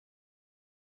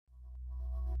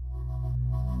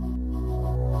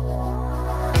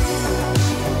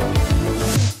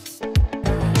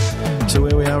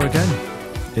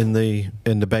in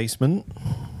the basement,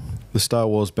 the Star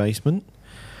Wars basement,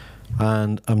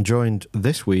 and I'm joined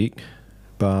this week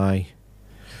by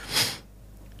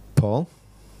Paul.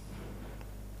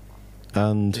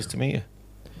 And nice to meet you.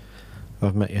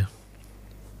 I've met you.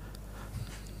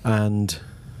 And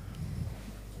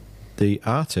the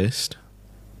artist,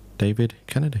 David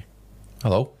Kennedy.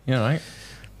 Hello, you all right?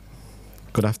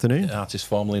 Good afternoon. The artist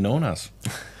formerly known as.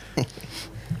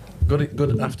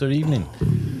 Good after evening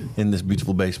in this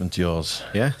beautiful basement of yours.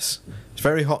 Yes. It's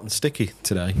very hot and sticky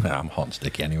today. Yeah, I'm hot and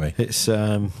sticky anyway. It's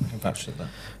Actually, that.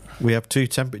 we have two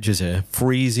temperatures here,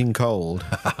 freezing cold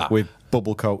with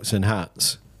bubble coats and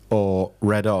hats, or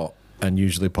red hot, and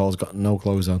usually Paul's got no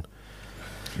clothes on.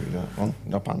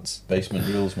 No pants. Basement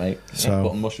rules, mate. So-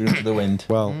 Putting mushroom to the wind.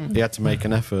 Well, he had to make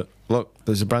an effort. Look,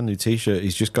 there's a brand new T-shirt.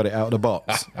 He's just got it out of the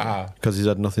box because he's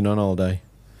had nothing on all day.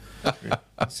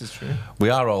 This is true. We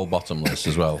are all bottomless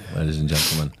as well, ladies and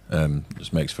gentlemen.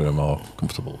 Just makes for a more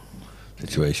comfortable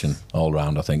situation all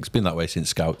round, I think. It's been that way since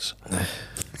Scouts.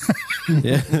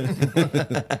 Yeah,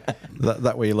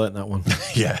 that way you learnt that one.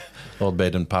 Yeah. Lord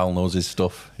Baden Powell knows his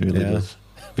stuff. He really Yeah. does.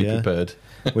 Be Yeah. prepared.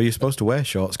 Well, you're supposed to wear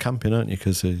shorts camping, aren't you?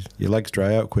 Because your legs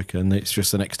dry out quicker, and it's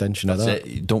just an extension That's of that.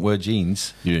 it. Don't wear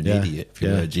jeans. You're an idiot if you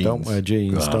wear jeans. Don't wear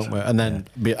jeans. God. Don't wear. And then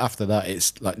after that,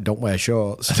 it's like don't wear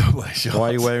shorts. Don't wear shorts. Why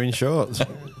are you wearing shorts?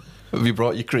 Have you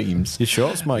brought your creams? Your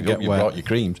shorts might I get hope you wet. brought your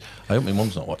creams. I hope my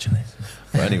mum's not watching this.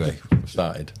 But anyway, we've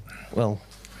started. Well,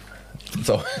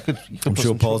 So I'm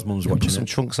sure Paul's mum's watching put some it.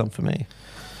 trunks on for me.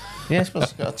 Yeah, I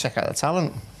suppose you got to check out the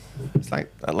talent. It's like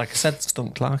I said,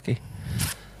 Stunt Clarky.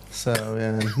 So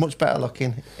much better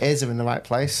looking. Ears are in the right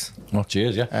place. oh,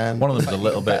 cheers, yeah. Um, One of them's a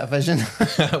little better bit. vision.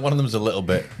 One of them's a little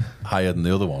bit higher than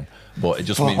the other one, but it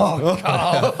just means. But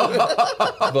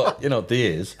you know, the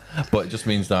ears. But it just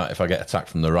means that if I get attacked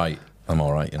from the right, I'm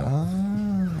all right. You know.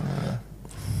 And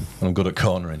I'm good at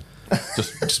cornering.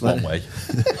 Just one way.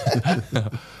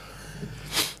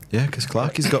 Yeah, because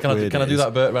Clarky's got Can weird I do ears.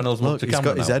 that Burt Reynolds look Look, to he's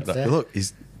camera got his now? head. Is that- Look,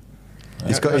 he's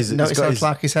got his. Notice he's got how his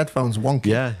Clarky's headphones wonky.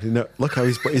 yeah, you know, look how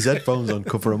he's put his headphones on,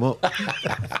 cover them up.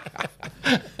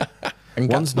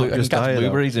 One's not just higher, though.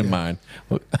 blueberries in mine.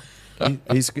 Look.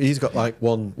 He's got like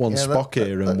one Spock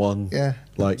ear and one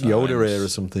like Yoda ear or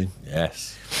something.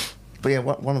 Yes. But yeah,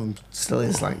 one of them still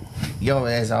is like your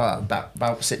ears are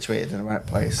about situated in the right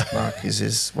place. Marcus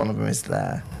is one of them is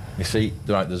there. You see,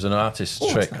 right? There's an artist's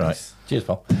Oh, trick, that's right? nice. Cheers,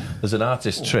 Paul. There's an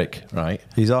artist's trick, right?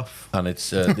 He's off. And it's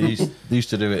they used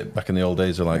to do it back in the old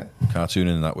days of like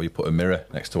cartooning and that, where you put a mirror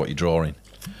next to what you're drawing,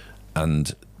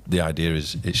 and the idea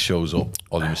is it shows up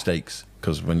all your mistakes,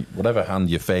 because when whatever hand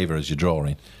you favour as you're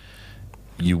drawing,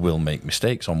 you will make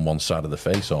mistakes on one side of the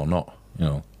face or not, you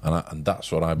know. And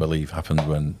that's what I believe happened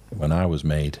when I was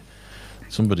made.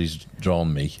 Somebody's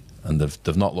drawn me and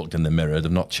they've not looked in the mirror,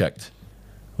 they've not checked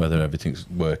whether everything's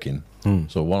working.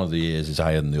 So one of the ears is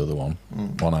higher than the other one.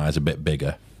 One eye's a bit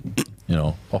bigger, you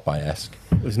know, Popeye-esque.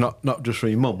 It's not just for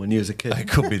your mum when you was a kid. It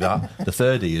could be that. The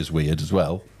third ear is weird as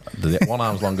well. The one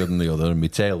arm's longer than the other, and my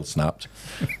tail snapped.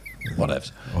 Whatever.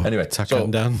 Anyway, Tack so,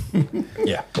 on down.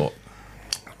 yeah, but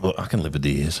look, I can live with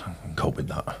the ears. I can cope with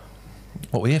that.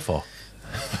 What we're here for?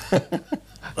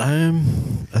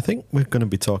 I think we're going to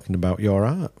be talking about your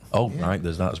art. Oh, right,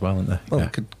 there's that as well, isn't there? Well, Yeah.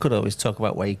 we could always talk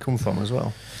about where you come from as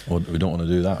well. Well, we don't want to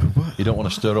do that. You don't want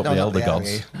to stir up the No, elder not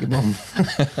gods. Your mum.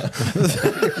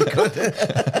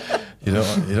 You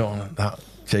don't want that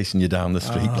chasing you down the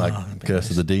street like Curse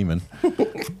of the Demon.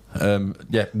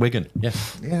 Yeah, Wigan.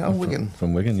 Yes. Yeah, Wigan.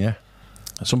 From Wigan. Yeah.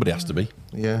 Somebody has to be.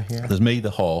 Yeah. There's me,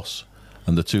 the horse,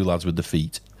 and the two lads with the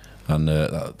feet, and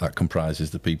that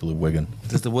comprises the people of Wigan.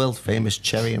 There's the world famous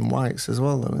Cherry and Whites as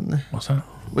well, though, isn't there? What's that?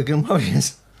 Wigan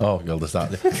Warriors. Oh, well, there's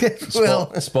that.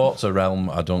 Well- Sport's a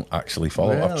realm I don't actually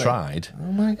follow. I've Really? tried,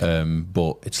 Oh my God.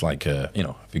 but it's like if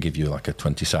you give you like a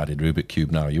 20-sided Rubik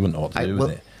cube now, you wouldn't know what to do with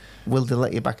it. Will they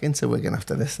let you back into Wigan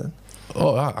after this then?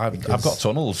 Oh, I've got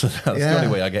tunnels. That's the Yeah. only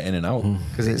way I get in and out.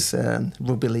 Because it's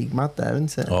rugby league mad there,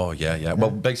 isn't it? Oh, yeah.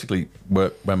 Well, basically,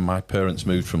 when my parents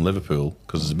moved from Liverpool,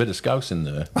 because there's a bit of Scouse in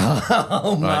there,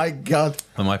 Oh my Right. God.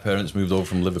 and my parents moved over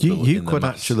from Liverpool. You in the could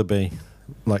maths. actually be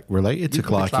like related to You could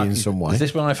be Clarky in Clarky. some way. Is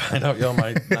this when I find out you're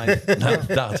my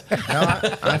dad?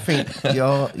 No, I think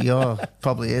you're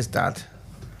probably his dad.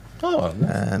 Oh,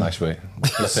 nice way.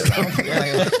 Flip it round.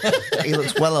 Yeah, he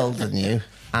looks well older than you,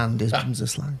 and his mum's a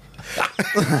slag.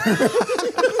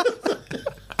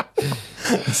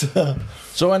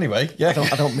 So anyway, yeah.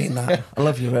 I don't mean that. I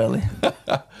love you, really.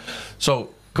 So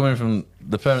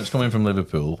the parents coming from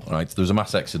Liverpool, right? There was a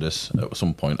mass exodus at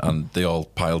some point, and they all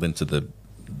piled into the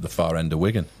far end of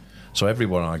Wigan. So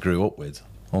everyone I grew up with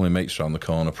all my mates around the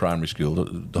corner, primary school,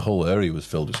 the whole area was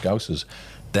filled with Scousers.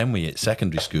 Then we hit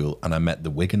secondary school, and I met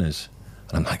the Wiganers.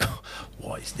 And I'm like, oh,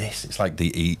 what is this? It's like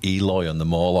the Eloy and the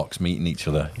Morlocks meeting each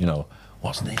other. You know,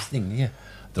 what's this thing here?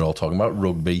 They're all talking about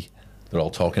rugby. They're all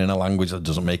talking in a language that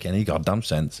doesn't make any goddamn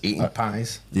sense. Eating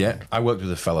pies. Yeah, I worked with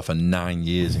a fella for 9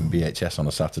 years in VHS on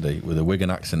a Saturday with a Wigan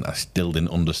accent I still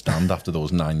didn't understand after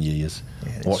those 9 years.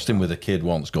 Yeah, I watched him with a kid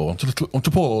once go, on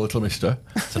to polo, little mister.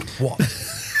 I said, what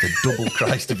the double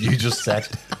Christ have you just said?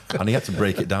 And he had to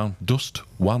break it down. Dost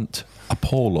want a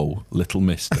polo, little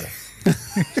mister?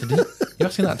 Said, you're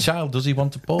asking that child, does he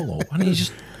want a polo? Why don't you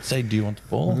just say, do you want a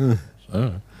polo?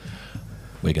 So,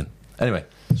 Wigan. Anyway.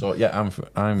 So yeah,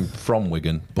 I'm from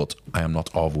Wigan, but I am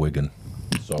not of Wigan.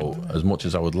 So as much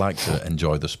as I would like to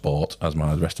enjoy the sport, as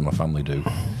the rest of my family do,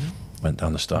 went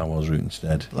down the Star Wars route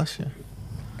instead. Bless you.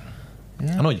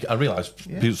 Yeah. I realise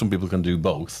some people can do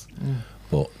both,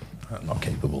 but I'm not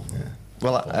capable. Yeah.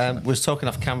 Well, we was talking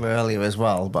off camera earlier as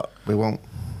well, but we won't.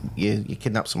 You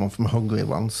kidnapped someone from Hungary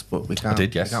once, but we can't. I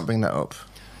did, yes. We can't bring that up.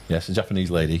 Yes, a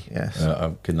Japanese lady. Yes.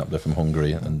 I kidnapped her from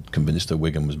Hungary and convinced her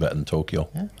Wigan was better than Tokyo.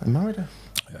 Yeah, and married her.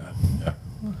 Yeah.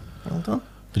 Oh, well done.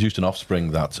 Produced an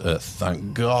offspring that,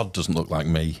 thank God, doesn't look like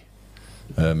me.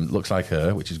 Looks like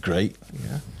her, which is great.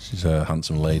 Yeah. She's a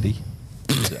handsome lady,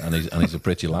 and he's a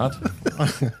pretty lad.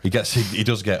 He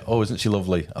does get, oh, isn't she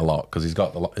lovely, a lot, because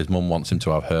his mum wants him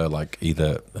to have her like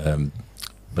either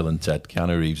Bill and Ted,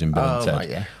 Keanu Reeves in Bill and Ted, right,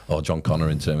 yeah. or John Connor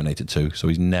in Terminator 2. So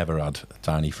he's never had a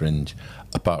tiny fringe.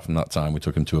 Apart from that time, we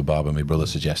took him to a barber my brother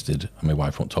suggested, and my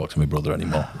wife won't talk to my brother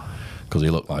anymore. Because he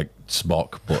looked like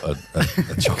Spock, but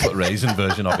a chocolate raisin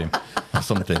version of him, or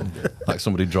something. Like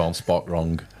somebody drawn Spock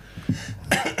wrong.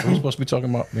 We're supposed to be talking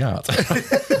about the art.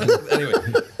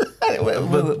 Anyway,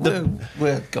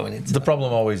 we're going into the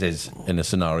problem always is in a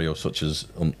scenario such as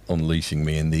unleashing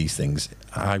me in these things.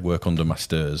 I work under my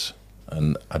stairs,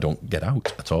 and I don't get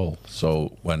out at all.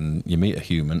 So when you meet a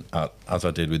human, as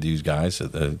I did with these guys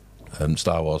at the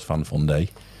Star Wars Fan Fun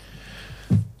Day,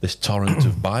 this torrent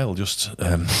of bile just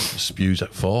spews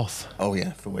it forth. Oh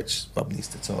yeah, for which Bob needs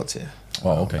to talk to you.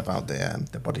 Oh, okay. About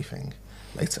the body thing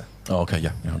later. Oh, okay,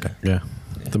 yeah, okay. Yeah.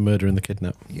 The murder and the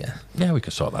kidnap. Yeah. Yeah, we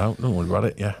can sort that out. Don't worry about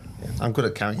it, yeah. I'm good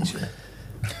at carrying shit.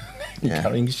 You're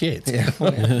carrying shit? Yeah.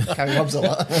 Carry Bob's a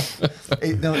lot.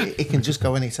 It can just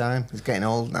go any time. He's getting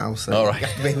old now, so all right. you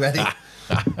have to be ready.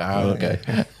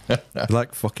 Okay.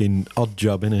 Like fucking Odd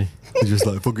Job, innit? He's just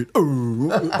like fucking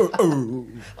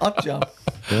Odd Job.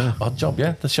 Yeah. Odd Job,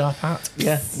 yeah. The sharp hat.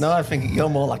 Yeah. No, I think you're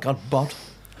more like Odd Bod.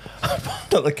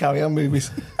 Not the Carry On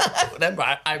movies. Them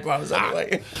eyebrows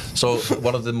anyway. So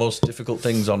one of the most difficult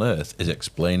things on earth is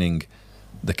explaining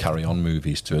the Carry On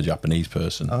movies to a Japanese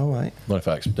person. Oh, right. Well, in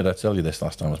fact, did I tell you this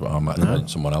last time? I might have told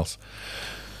someone else.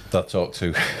 I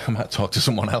might talk to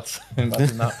someone else.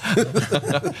 Imagine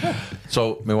that.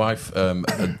 So my wife,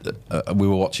 we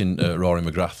were watching Rory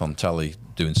McGrath on telly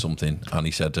doing something, and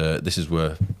he said, "This is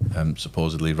where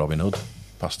supposedly Robin Hood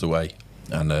passed away,"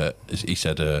 and he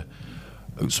said,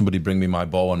 "Somebody bring me my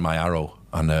bow and my arrow,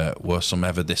 and were some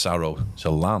ever this arrow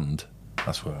to land,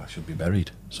 that's where I should be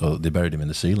buried." So they buried him in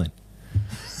the ceiling,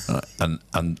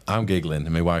 and I'm giggling,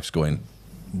 and my wife's going,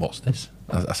 "What's this?"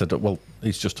 I said, "Well,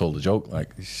 he's just told a joke." Like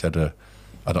she said,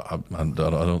 I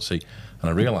don't see. And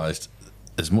I realised,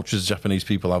 as much as Japanese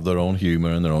people have their own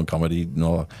humour and their own comedy,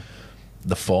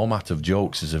 the format of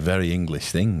jokes is a very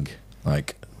English thing.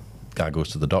 Like, guy goes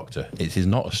to the doctor. It is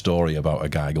not a story about a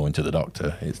guy going to the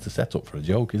doctor. It's the setup for a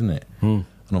joke, isn't it? And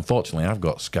unfortunately, I've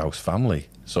got Scouse family,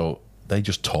 so they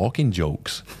just talk in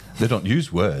jokes. They don't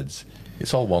use words.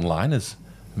 It's all one-liners.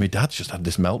 My dad just had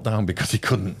this meltdown because he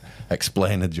couldn't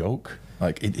explain a joke.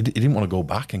 Like, he didn't want to go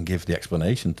back and give the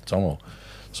explanation to Tomo.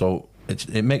 So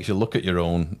it makes you look at your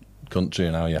own country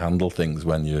and how you handle things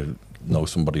when you know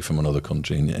somebody from another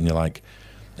country, and you're like,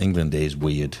 England is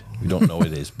weird. We don't know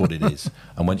it is, but it is.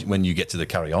 And when you get to the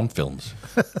Carry On films,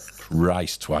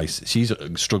 Christ, twice. She's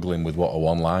struggling with what a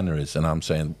one-liner is, and I'm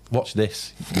saying, watch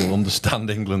this. You'll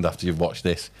understand England after you've watched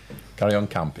this. Carry On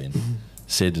Camping.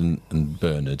 Sid and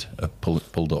Bernard are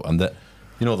pulled up, and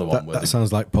you know the one where that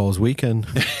sounds like Paul's weekend.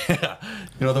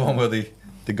 You know the one where they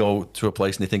go to a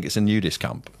place and they think it's a nudist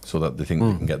camp, so that they think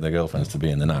they can get their girlfriends to be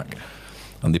in the knack,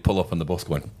 and they pull up and they're both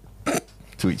going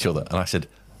to each other. And I said,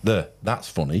 that's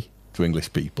funny to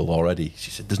English people already.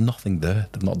 She said, there's nothing there.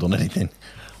 They've not done anything.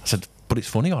 I said, but it's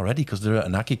funny already because they're at a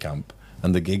Naki camp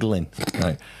and they're giggling,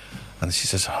 right? And she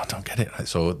says, I don't get it. Right?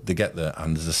 So they get there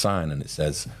and there's a sign and it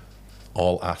says,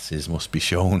 all asses must be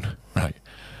shown, right?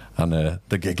 And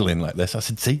they're giggling like this. I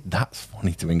said, see, that's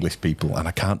funny to English people, and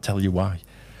I can't tell you why.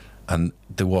 And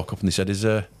they walk up and they said, is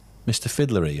Mr.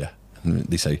 Fiddler here? And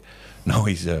they say, no,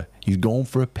 he's gone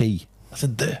for a pee. I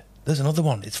said, there's another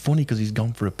one. It's funny because he's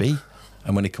gone for a pee.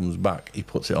 And when he comes back, he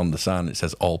puts it on the sign. It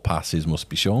says, all passes must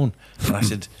be shown. And I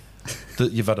said,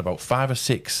 you've had about 5 or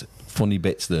 6 funny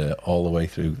bits there all the way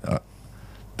through.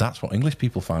 That's what English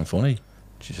people find funny.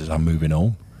 She says, I'm moving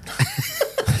home.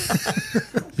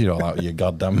 You're all out of your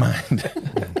goddamn mind.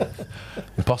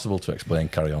 Impossible to explain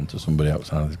Carry On to somebody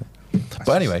outside.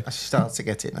 But anyway. I start to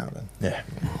get it now then. Yeah.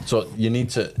 So you need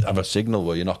to have a signal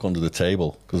where you knock under the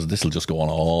table, because this will just go on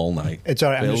all night. It's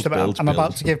all right. I'm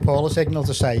about to give Paul a signal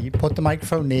to say, put the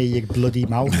microphone near your bloody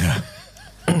mouth.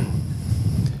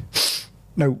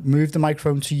 No, move the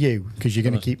microphone to you, because you're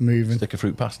going to keep moving. Stick a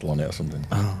fruit pastel on it or something.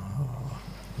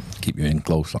 Keep you in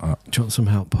close like that. Do you want some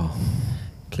help, Paul?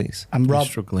 Please. And Rob,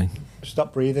 struggling.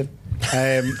 Stop breathing.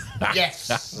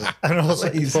 Yes. And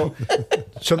also,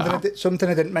 something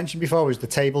I didn't mention before was the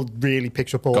table really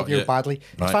picks up audio badly.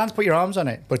 Right. It's fine to put your arms on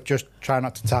it, but just try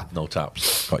not to tap. No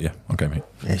taps. Got you. Okay, mate.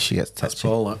 Yeah, she gets That's touchy.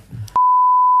 Paul.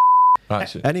 Right.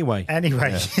 So, Anyway.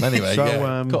 anyway, So,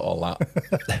 yeah, cut all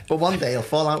that. But one day he'll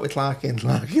fall out with Larkin.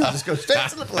 He'll just go straight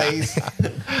to the place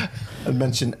and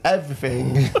mention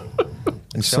everything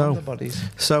and show them the bodies.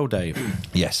 So, Dave,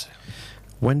 Yes.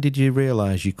 when did you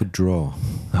realise you could draw?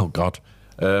 Oh God.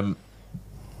 My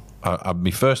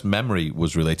first memory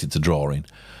was related to drawing.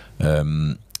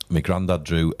 My granddad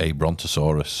drew a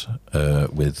brontosaurus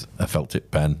with a felt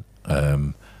tip pen,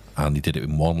 and he did it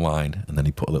in one line, and then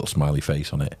he put a little smiley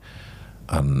face on it.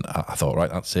 And I thought, right,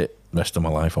 that's it. Rest of my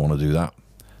life, I want to do that.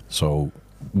 So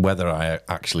whether I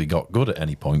actually got good at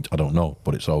any point, I don't know.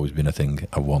 But it's always been a thing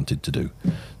I wanted to do.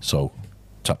 So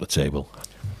tap the table,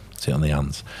 sit on the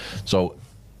hands. So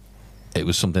it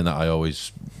was something that I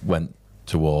always went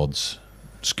towards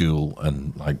school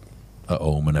and like at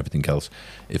home and everything else.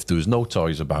 If there was no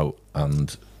toys about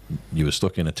and you were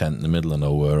stuck in a tent in the middle of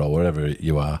nowhere or wherever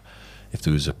you are, if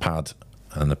there was a pad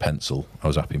and a pencil, I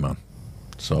was a happy man.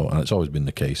 So, and it's always been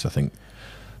the case. I think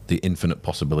the infinite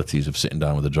possibilities of sitting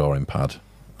down with a drawing pad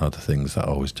are the things that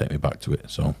always take me back to it.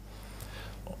 So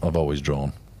I've always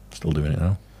drawn, still doing it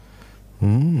now.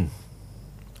 And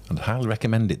I'd highly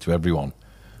recommend it to everyone.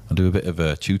 I do a bit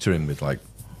of tutoring with like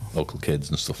local kids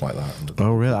and stuff like that.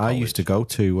 Oh, really? I used to go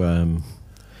to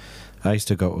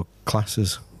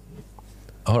classes.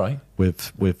 All right.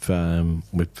 With a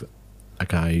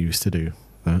guy who used to do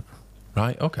that.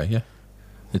 Right. Okay. Yeah.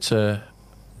 It's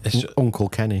Uncle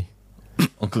Kenny.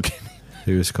 Uncle Kenny.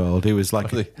 He was called. He was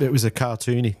like it was a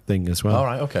cartoony thing as well. All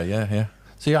right. Okay. Yeah. Yeah.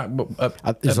 See,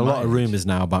 there's a lot of rumours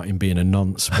now about him being a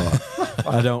nonce, but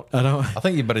I don't. I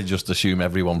think you better just assume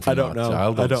everyone from that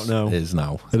childhood is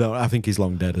now. I think he's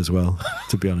long dead as well,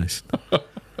 to be honest.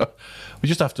 We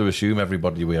just have to assume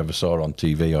everybody we ever saw on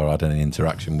TV or had any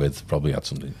interaction with probably had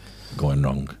something going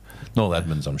wrong. Noel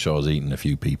Edmonds, I'm sure, has eaten a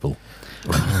few people.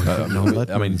 Noel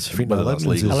Edmonds. I mean, whether that's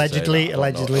legal to say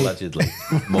allegedly,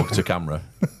 mug to camera.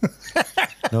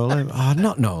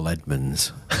 Not Noel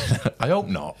Edmonds. I hope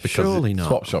not, because Surely not.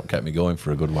 Swap Shop kept me going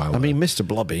for a good while. I mean, Mr.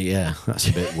 Blobby, yeah, that's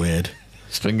a bit weird.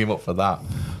 String him up for that,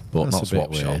 but That's not a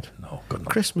Swap bit Shop. weird. No, good night.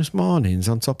 Christmas mornings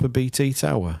on top of BT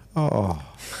Tower. Oh.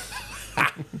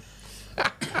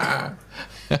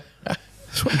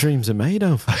 That's what dreams are made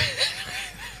of.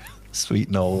 Sweet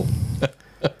Noel.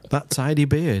 That tidy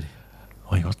beard.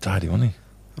 Oh, he was tidy, wasn't he?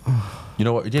 You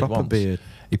know what he did Proper once? beard.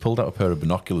 He pulled out a pair of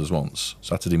binoculars once,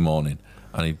 Saturday morning,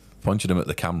 and he pointed them at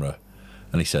the camera,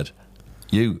 and he said,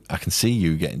 I can see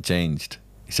you getting changed.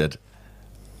 He said,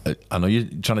 I know you're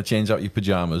trying to change out your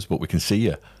pyjamas, but we can see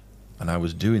you. And I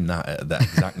was doing that at that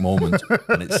exact moment,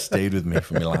 and it stayed with me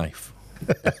for my life.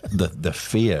 The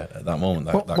fear at that moment,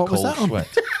 that What cold was that on? sweat.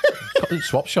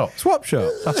 Swap Shop. Swap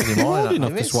Shop. Saturday morning.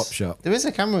 Enough to Swap Shop. There is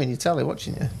a camera in your telly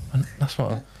watching you. And that's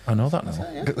what I know that now.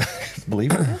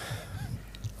 Believe it. There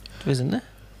isn't there?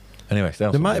 Anyway,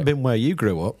 There might have been where you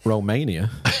grew up, Romania.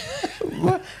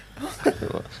 What,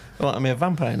 am I a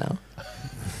vampire now?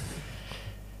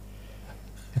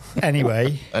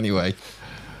 Anyway.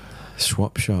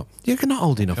 Swap Shop. You're not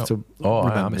old enough to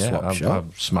remember Swap Shop.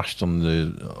 I've smashed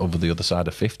on over the other side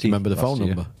of 50. Remember the phone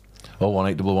number?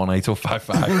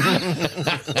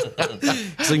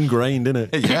 018118055. It's ingrained,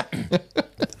 isn't it? Yeah.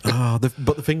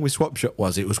 But the thing with Swap Shop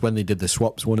was it was when they did the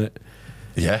swaps, wasn't it?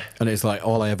 Yeah. And it's like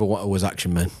all I ever wanted was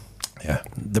Action Man. Yeah.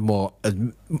 The more I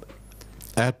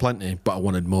had plenty, but I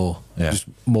wanted more. Yeah. Just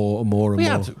more and more and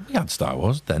more. We had Star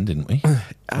Wars then, didn't we?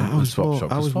 I was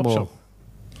more.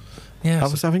 Yeah. I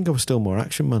think I was still more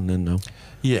Action Man then, though.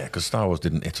 Yeah, because Star Wars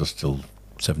didn't hit us till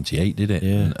 78, did it?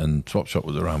 Yeah. And Swap Shop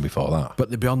was around before that. But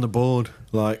they'd be on the board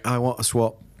like, I want a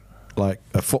swap. like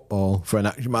a football for an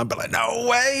action man, but like, no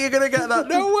way you're going to get that.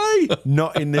 No way.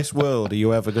 Not in this world are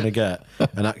you ever going to get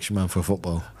an action man for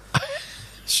football.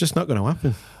 It's just not going to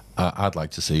happen. I'd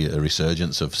like to see a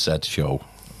resurgence of said show,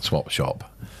 Swap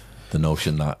Shop. The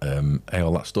notion that, hey,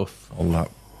 all that stuff, all that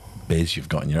biz you've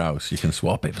got in your house, you can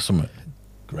swap it for something.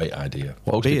 Great idea.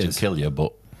 Postage will kill you,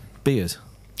 but... Beers.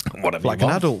 Whatever like you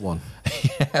want. an adult one.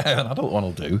 Yeah, an adult one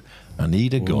will do. I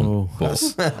need a gun,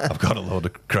 but I've got a load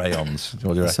of crayons.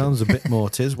 What do you reckon? Sounds a bit more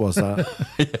Tiz, was that?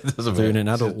 Yeah, there's a Doing bit. an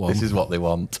adult one. This is what they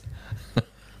want.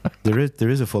 There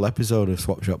is a full episode of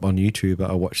Swap Shop on YouTube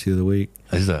that I watched the other week.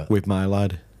 Is there? With my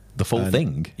lad. The full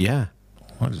thing? Yeah.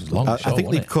 Well, it was a long I show, think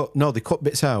they wasn't it? cut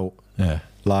bits out. Yeah.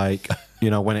 Like,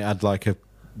 you know, when it had like a,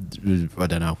 I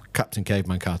don't know, Captain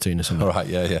Caveman cartoon or something. All right,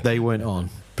 yeah. They weren't on,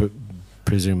 but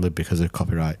presumably because of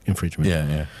copyright infringement.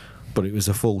 Yeah. But it was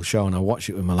a full show, and I watched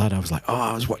it with my lad. I was like, oh,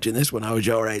 I was watching this when I was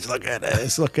your age. Look at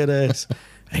this, look at this.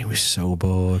 And he was so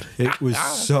bored. It was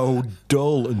so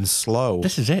dull and slow.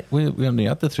 This is it. We only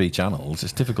had the 3 channels.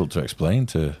 It's difficult to explain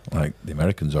to like the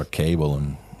Americans or cable,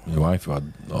 and my wife who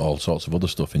had all sorts of other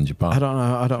stuff in Japan. I don't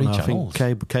know. 3 I channels.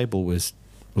 think cable was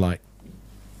like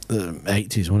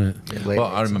 80s, wasn't it? Yeah, Well,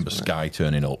 I remember Sky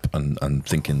turning up and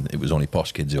thinking it was only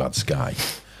posh kids who had Sky.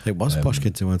 It was posh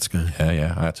kids who had Sky.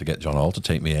 Yeah. I had to get John Hall to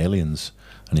take me Aliens,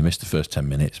 and he missed the first 10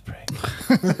 minutes.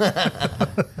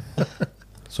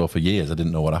 So for years, I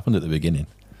didn't know what happened at the beginning.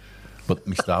 But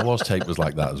my Star Wars tape was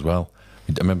like that as well.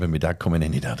 I remember my dad coming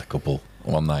in, he'd had a couple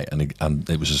one night, and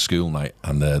it was a school night,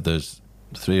 and there's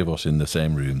 3 of us in the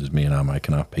same room. There's me and our Mike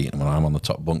and our Pete, and when I'm on the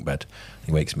top bunk bed,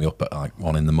 he wakes me up at like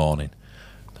 1 in the morning,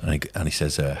 and he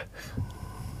says, I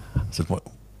said,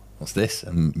 what's this?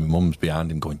 And my mum's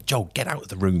behind him going, Joe, get out of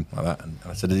the room, like that. And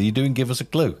I said, are you doing Give Us a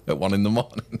Clue at 1 in the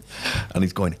morning? And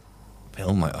he's going,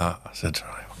 film like that. I said,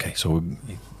 right, okay. So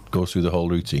he goes through the whole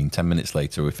routine. 10 minutes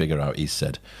later, we figure out he's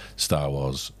said Star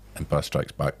Wars, Empire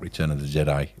Strikes Back, Return of the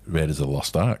Jedi, Raiders of the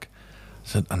Lost Ark.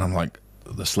 And I'm like,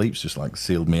 the sleep's just like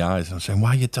sealed my eyes. And I'm saying, why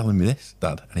are you telling me this,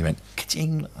 Dad? And he went,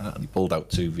 ka-ching, and he pulled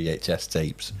out 2 VHS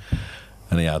tapes.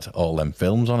 And he had all them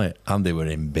films on it, and they were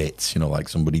in bits, you know, like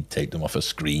somebody taped them off a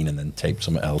screen and then taped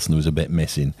something else, and there was a bit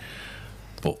missing.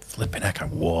 But flipping heck, I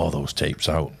wore those tapes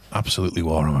out. Absolutely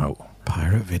wore them out.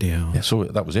 Pirate video. Yeah, so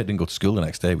that was it. Didn't go to school the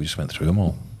next day. We just went through them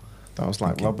all. That was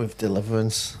like Rob with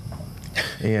Deliverance.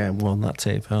 Yeah, won that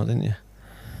tape out, didn't you?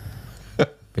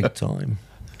 Big time.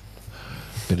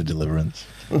 Bit of Deliverance.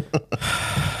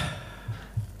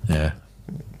 Yeah.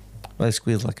 Well, they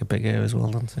squealed like a big air as well,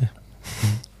 didn't they?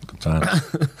 Good time.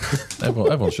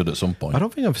 everyone should at some point. I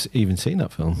don't think I've even seen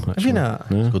that film. Actually. Have you not?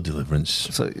 No. Good Deliverance.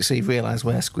 So you realise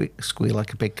where squeal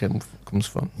like a pig comes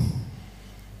from?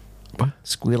 What?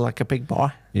 Squeal like a big boy.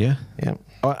 Yeah. Yeah.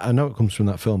 I know it comes from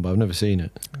that film, but I've never seen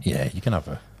it. Yeah, you can have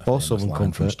a Or famous Southern line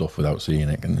from Comfort. stuff without seeing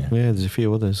it, can you? Yeah, there's a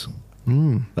few others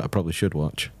Mm, that I probably should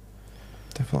watch.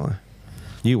 definitely.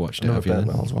 You watched it, Another have you? Burt then?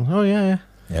 Reynolds one. Oh, yeah.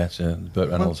 Yeah, it's Burt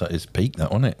Reynolds at his peak,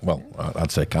 that wasn't it? Well,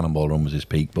 I'd say Cannonball Run was his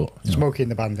peak, but you know, Smokey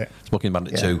and the Bandit. Smoking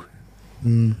Bandit Yeah.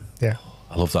 2. Yeah.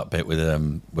 I love that bit with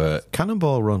where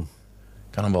Cannonball Run.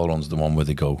 Cannonball Run's the one where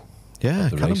they go. Yeah,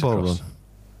 the race Cannonball Run. across.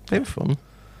 They were fun.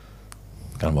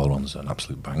 Cannonball Run's an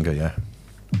absolute banger, yeah.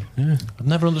 Yeah. I've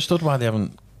never understood why they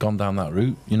haven't gone down that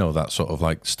route. You know, that sort of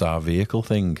like star vehicle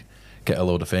thing. Get a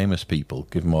load of famous people,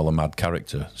 give them all a mad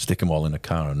character, stick them all in a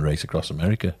car and race across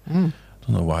America. Mm.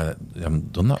 Don't know why they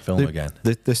haven't done that film again.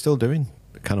 They're still doing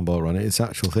Cannonball Run. It's an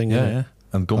actual thing, isn't it?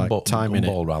 And Like Gumball, timing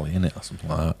it. Rally, innit? Or something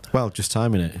like that. Well, just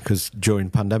timing it, because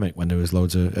during pandemic, when there was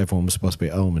loads of everyone was supposed to be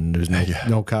at home and there was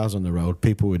no cars on the road,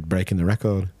 people were breaking the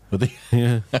record. But they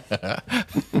Yeah,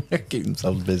 keep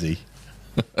themselves busy.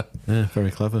 yeah,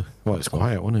 very clever. Well, it's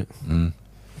quiet, wasn't it? Mm.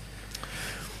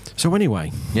 So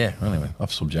anyway, Yeah, anyway,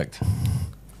 off subject.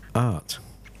 art.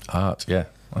 Art, yeah,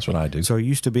 that's what I do. So you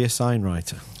used to be a sign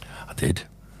writer. I did,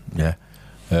 yeah.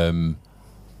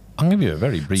 I'll give you a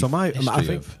very brief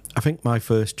history of... I think my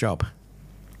first job,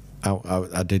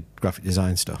 I did graphic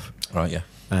design stuff, Right, yeah.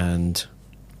 and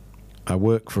I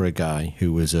worked for a guy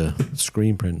who was a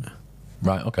screen printer,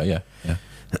 Right, okay, yeah.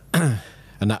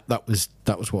 and that was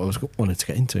what I wanted to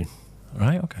get into.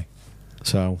 Right, okay.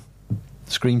 So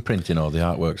Screen printing or the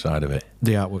artwork side of it?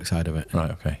 the artwork side of it.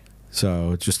 Right, okay.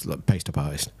 So just like paste up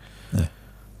artist. Yeah.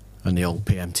 And the old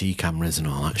PMT cameras and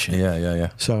all that shit. Yeah.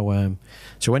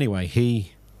 So anyway,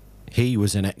 he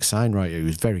was an ex-sign writer. He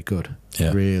was very good,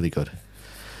 Yeah. really good.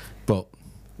 But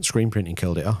screen printing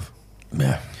killed it off.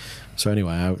 Yeah. So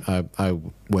anyway, I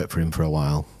worked for him for a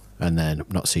while, and then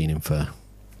not seen him for,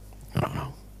 I don't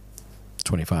know,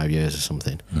 25 years or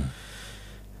something. Mm.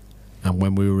 And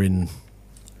when we were in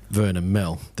Vernon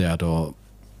Mill, they had all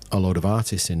a load of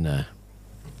artists in there.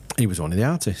 He was one of the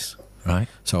artists. Right.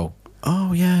 So,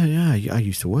 oh, yeah, I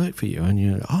used to work for you. And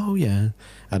you, oh, yeah.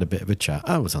 Had a bit of a chat.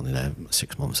 I was only there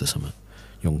 6 months or something.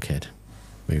 Young kid.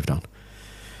 Moved on.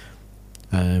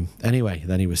 Anyway,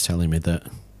 then he was telling me that,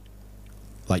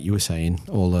 like you were saying,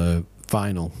 all the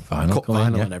vinyl cut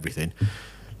vinyl and everything,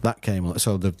 that came.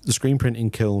 So the screen printing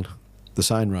killed the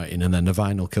sign writing, and then the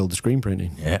vinyl killed the screen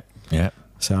printing. Yeah, yeah.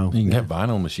 So you can get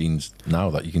vinyl machines now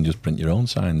that you can just print your own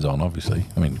signs on, obviously.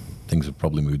 I mean, things have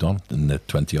probably moved on in the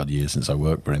 20-odd years since I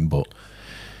worked for him, but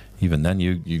even then,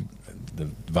 the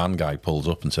van guy pulls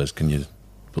up and says, can you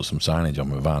put some signage on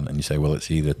my van? And you say, well, it's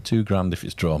either $2,000 if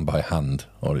it's drawn by hand,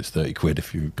 or it's 30 quid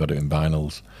if you've got it in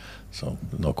vinyls. So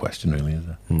no question, really, is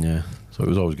there? Yeah. So it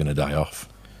was always going to die off.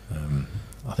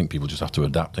 I think people just have to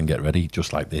adapt and get ready,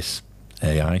 just like this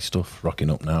AI stuff rocking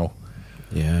up now.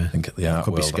 Yeah. I think the art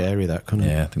could world, be scary, that, couldn't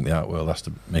it? Yeah, I think the art world has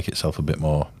to make itself a bit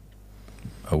more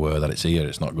aware that it's here,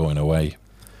 it's not going away.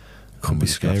 Could be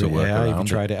scary. Yeah, have you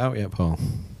tried it out yet, Paul?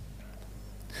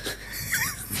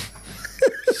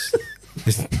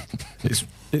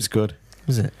 It's good.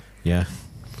 Is it? Yeah.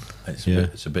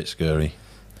 It's a bit scary.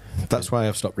 That's why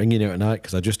I've stopped ringing you at night,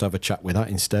 because I just have a chat with that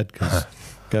instead, because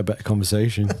get a better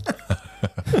conversation.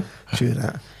 True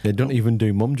that. They don't even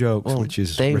do mum jokes, which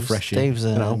is refreshing. Dave's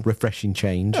refreshing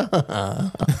change.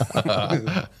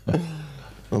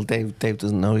 Well, Dave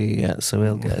doesn't know you yet, so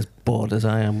he'll get as bored as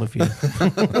I am with you.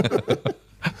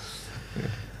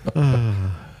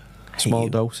 Small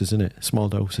doses, isn't it? Small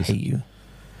doses. Hate you.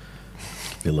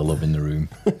 Feel the love in the room.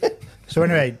 So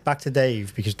anyway, back to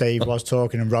Dave, because Dave was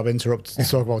talking and Rob interrupted to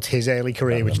talk about his early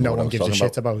career, which no one gives a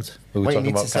shit about. We were What you talking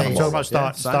need to about say- I'm cannibals. talking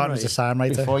about starting as a sign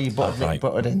writer. Before you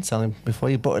butted in, tell him. Before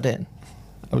you butted in,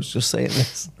 I was just saying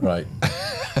this. Right.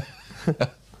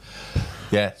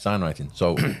 Yeah, sign writing.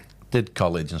 So did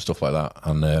college and stuff like that,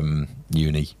 and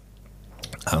uni,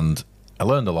 and I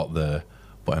learned a lot there,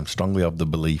 but I'm strongly of the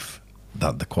belief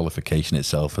that the qualification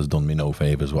itself has done me no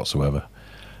favours whatsoever,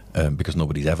 because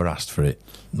nobody's ever asked for it,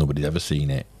 nobody's ever seen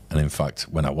it, and in fact,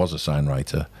 when I was a sign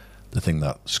writer, the thing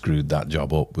that screwed that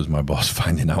job up was my boss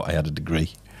finding out I had a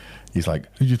degree. He's like,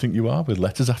 who do you think you are with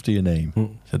letters after your name?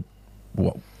 I said,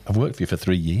 what? I've worked for you for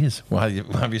 3 years. Why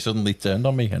have you suddenly turned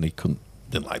on me? And he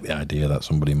didn't like the idea that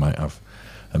somebody might have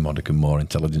a modicum more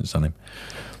intelligence than him.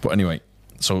 But anyway,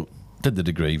 so did the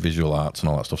degree, visual arts and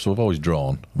all that stuff. So I've always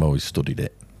drawn, I've always studied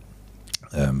it.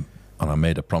 And I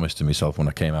made a promise to myself when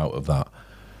I came out of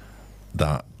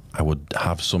that I would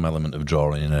have some element of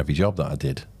drawing in every job that I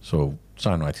did. So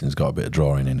sign writing's got a bit of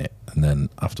drawing in it. And then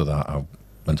after that, I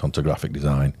went on to graphic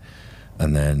design.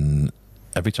 And then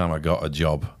every time I got a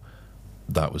job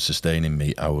that was sustaining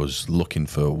me, I was looking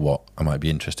for what I might be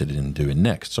interested in doing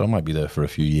next. So I might be there for a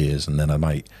few years, and then I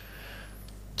might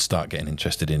start getting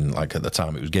interested in, like at the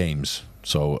time it was games.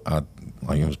 So I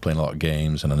was playing a lot of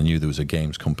games, and I knew there was a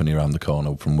games company around the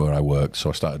corner from where I worked.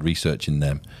 So I started researching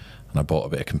them, and I bought a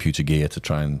bit of computer gear to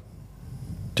try and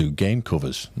do game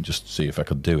covers and just see if I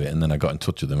could do it. And then I got in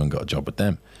touch with them and got a job with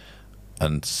them.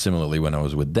 And similarly, when I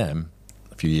was with them,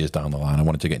 a few years down the line, I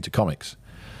wanted to get into comics.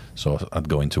 So I'd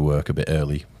go into work a bit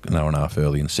early, an hour and a half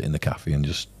early, and sit in the cafe and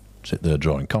just sit there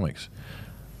drawing comics.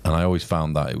 And I always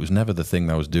found that it was never the thing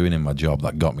that I was doing in my job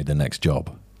that got me the next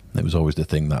job. It was always the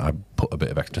thing that I put a bit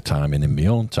of extra time in my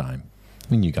own time.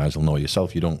 I mean, you guys will know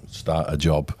yourself, you don't start a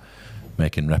job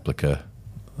making replica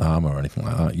armour or anything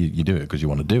like that. You do it because you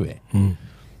want to do it.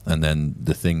 And then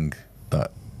the thing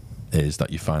that is that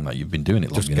you find that you've been doing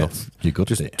it long enough, you're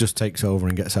good at it. Just takes over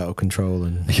and gets out of control.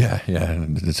 And Yeah,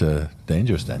 and it's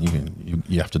dangerous then.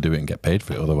 You have to do it and get paid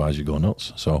for it, otherwise you go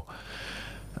nuts. So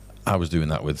I was doing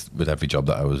that with every job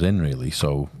that I was in, really.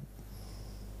 So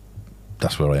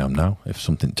that's where I am now. If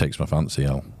something takes my fancy,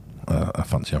 I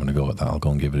fancy having a go at that, I'll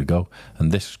go and give it a go.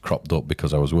 And this cropped up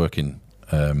because I was working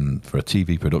for a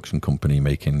TV production company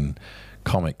making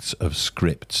comics of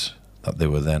scripts that they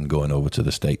were then going over to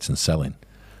the States and selling.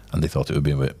 And they thought it would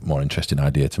be a bit more interesting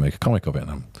idea to make a comic of it. And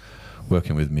I'm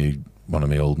working with one of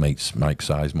my old mates, Mike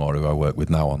Sizemore, who I work with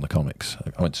now on the comics.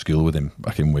 I went to school with him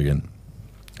back in Wigan.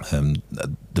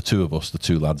 The two of us, the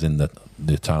two lads in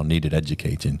the town, needed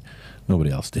educating. Nobody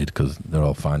else did, because they're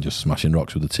all fine just smashing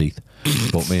rocks with the teeth.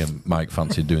 But me and Mike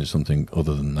fancied doing something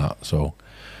other than that. So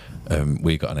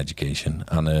we got an education.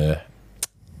 And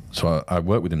so I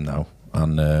work with him now.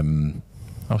 And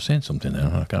I was saying something there.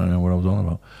 I can't remember what I was on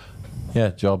about. Yeah,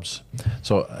 jobs.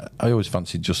 So I always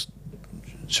fancied just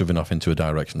shoving off into a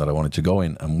direction that I wanted to go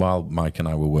in. And while Mike and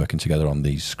I were working together on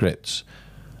these scripts,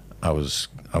 I was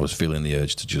feeling the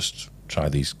urge to just try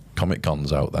these comic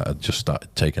cons out that had just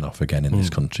started taking off again in this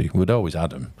country. We'd always had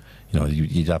them. You know,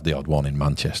 you'd have the odd one in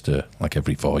Manchester, like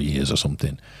every 4 years or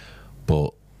something.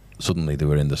 But suddenly they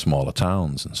were in the smaller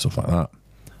towns and stuff like that.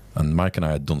 And Mike and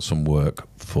I had done some work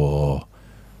for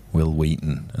Will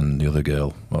Wheaton and the other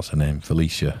girl, what's her name?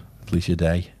 Felicia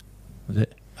Day, was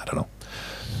it? I don't know.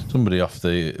 Somebody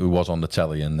who was on the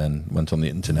telly and then went on the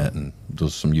internet and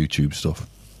does some YouTube stuff.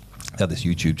 They had this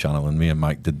YouTube channel, and me and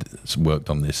Mike worked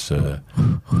on this.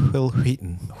 Will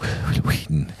Wheaton. Will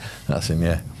Wheaton, that's him,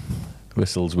 yeah.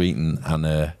 Whistles Wheaton,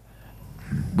 and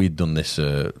we'd done this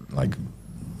like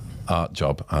art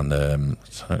job, and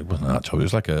sorry, it wasn't an art job. It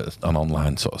was like an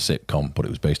online sort of sitcom, but it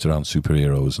was based around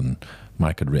superheroes, and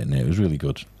Mike had written it. It was really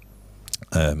good,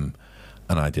 and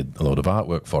I did a load of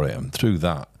artwork for it, and through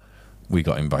that, we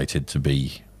got invited to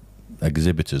be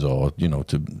exhibitors, or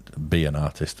to be an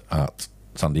artist at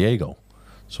San Diego.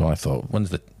 So I thought, when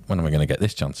am I going to get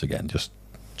this chance again? Just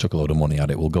chuck a load of money at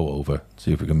it. We'll go over,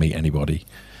 see if we can meet anybody.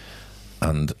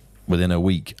 And within a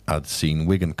week, I'd seen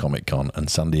Wigan Comic Con and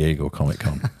San Diego Comic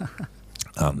Con.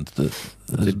 And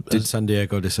did San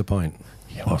Diego disappoint?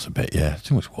 Yeah, it was a bit. Yeah,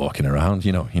 too much walking around.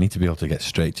 You need to be able to get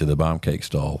straight to the barm cake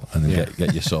stall and then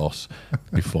get your sauce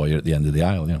before you're at the end of the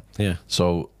aisle. Yeah.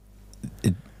 So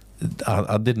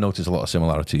I did notice a lot of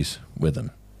similarities with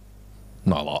them.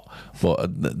 Not a lot,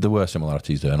 but there were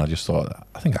similarities there, and I just thought,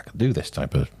 I think I could do this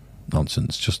type of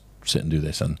nonsense, just sit and do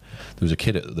this. And there was a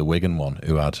kid at the Wigan one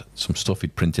who had some stuff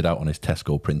he'd printed out on his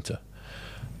Tesco printer,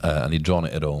 and he'd drawn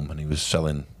it at home, and he was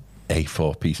selling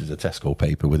A4 pieces of Tesco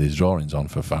paper with his drawings on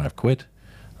for £5.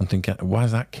 I'm thinking, why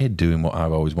is that kid doing what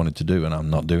I've always wanted to do and I'm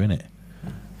not doing it?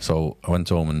 So I went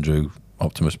home and drew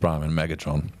Optimus Prime and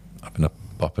Megatron having a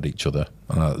pop at each other,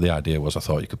 and the idea was, I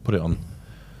thought you could put it on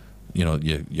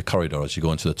your corridor as you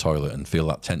go into the toilet and feel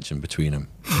that tension between them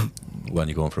when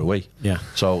you're going for a wee. Yeah.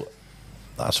 So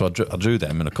I drew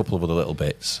them and a couple of other little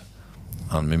bits,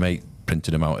 and my mate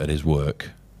printed them out at his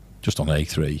work just on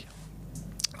A3,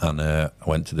 and I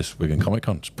went to this Wigan Comic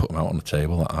Con, just put them out on the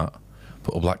table like that,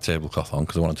 put a black tablecloth on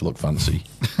because I wanted to look fancy,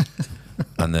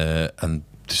 and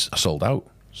just, I sold out.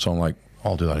 So I'm like,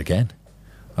 I'll do that again.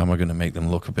 How am I going to make them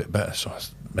look a bit better? So I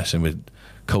was messing with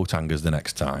coat hangers the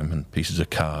next time and pieces of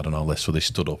card and all this, so they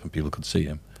stood up and people could see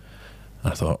them.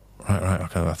 And I thought, right,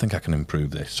 okay, I think I can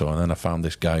improve this. So then I found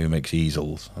this guy who makes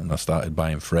easels, and I started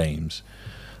buying frames.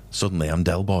 Suddenly I'm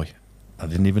Del Boy. I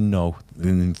didn't even know,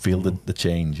 didn't even feel the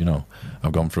change.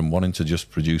 I've gone from wanting to just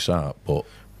produce art, but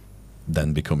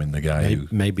then becoming the guy who...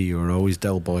 Maybe you were always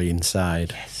Del Boy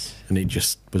inside. Yes. And it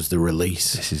just was the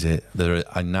release. This is it.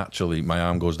 I naturally, my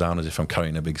arm goes down as if I'm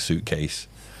carrying a big suitcase,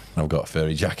 and I've got a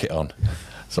furry jacket on.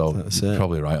 So you're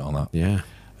probably right on that. Yeah.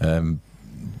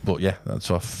 But yeah,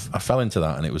 so I fell into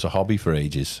that, and it was a hobby for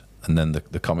ages. And then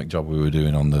the comic job we were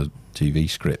doing on the TV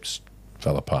scripts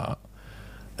fell apart,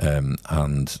 and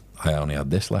I only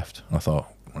had this left. And I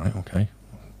thought, right, okay,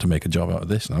 to make a job out of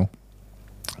this now.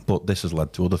 But this has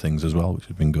led to other things as well, which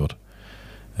has been good.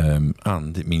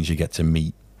 And it means you get to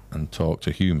meet and talk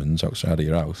to humans outside of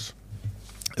your house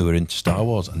who are into Star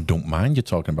Wars and don't mind you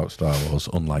talking about Star Wars,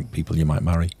 unlike people you might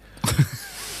marry.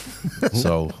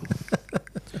 So,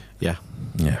 yeah,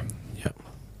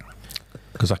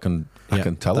 because I can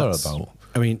tell her about.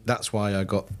 I mean, that's why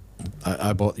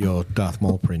I bought your Darth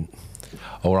Maul print.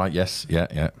 All right, yes,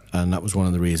 yeah, and that was one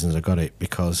of the reasons I got it,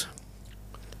 because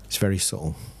it's very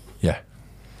subtle. Yeah,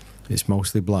 it's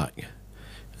mostly black,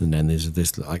 and then there's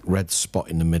this like red spot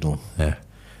in the middle. Yeah.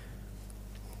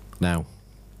 Now,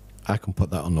 I can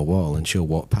put that on the wall, and she'll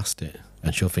walk past it,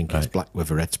 and she'll think it's black with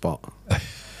a red spot. But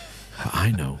I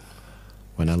know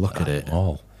when I look at it,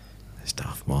 it's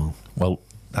Darth Maul. Well,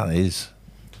 that is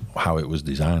how it was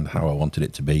designed, how I wanted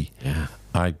it to be. Yeah,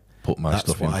 I put my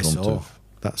stuff in front of.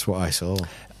 That's what I saw.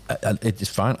 It's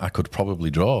fine. I could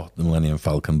probably draw the Millennium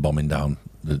Falcon bombing down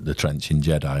the trench in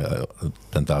Jedi at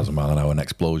 10,000 mile an hour and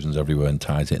explosions everywhere and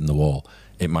ties it in the wall.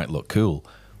 It might look cool,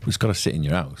 but it's got to sit in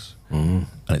your house, and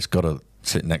it's got to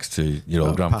sit next to your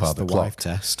old grandfather clock. Wife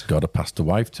test. Got to pass the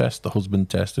wife test, the husband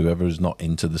test, whoever is not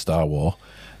into the Star Wars.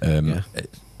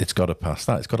 It's got to pass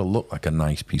that. It's got to look like a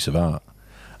nice piece of art.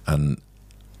 And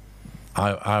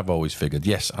I've always figured,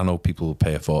 yes, I know people will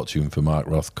pay a fortune for Mark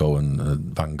Rothko and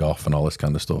Van Gogh and all this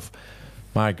kind of stuff.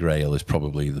 My grail is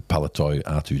probably the Palatoy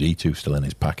R2-D2 still in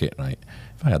his packet, right?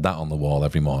 If I had that on the wall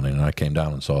every morning and I came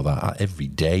down and saw that, every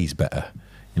day's better.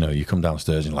 You come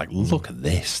downstairs and you're like, look at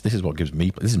this. This is what gives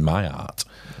me, this is my art.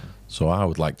 So I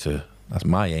would like to, that's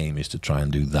my aim, is to try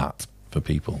and do that for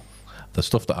people. The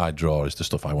stuff that I draw is the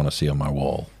stuff I want to see on my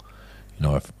wall.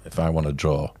 If I want to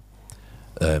draw,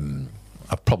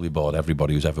 I've probably bought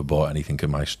everybody who's ever bought anything of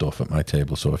my stuff at my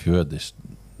table. So if you heard this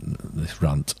this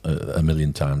rant a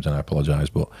million times, and I apologise,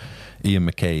 but Ian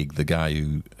McCaig, the guy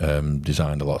who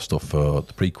designed a lot of stuff for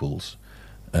the prequels,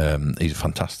 he's a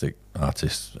fantastic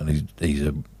artist, and he's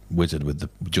a wizard with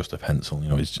just a pencil. You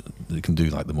know, he can do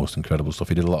like the most incredible stuff.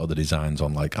 He did a lot of the designs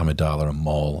on like Amidala and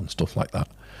Maul and stuff like that,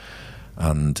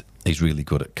 and he's really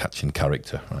good at catching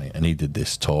character, right? And he did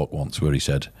this talk once where he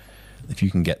said, if you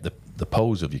can get the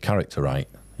pose of your character right,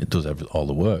 it does all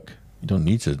the work. You don't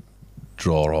need to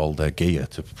draw all their gear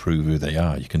to prove who they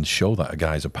are. You can show that a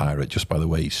guy's a pirate just by the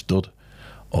way he stood,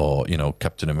 or you know,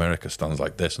 Captain America stands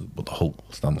like this, but the Hulk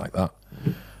will stand like that,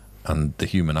 and the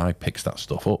human eye picks that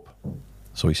stuff up.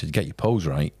 So he said, get your pose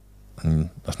right, and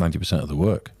that's 90% of the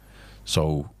work.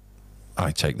 So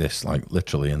I take this like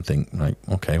literally and think, like,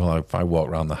 okay, well, if I walk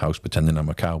around the house pretending I'm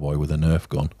a cowboy with a Nerf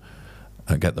gun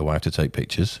and get the wife to take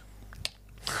pictures,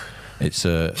 it's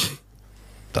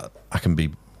that I can be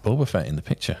Boba Fett in the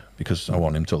picture because I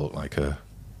want him to look like an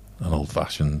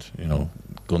old-fashioned, you know,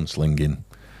 gunslinging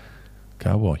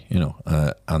cowboy, you know,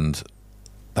 and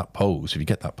that pose, if you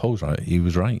get that pose right, he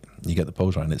was right. You get the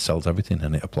pose right and it sells everything,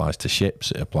 and it applies to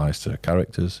ships, it applies to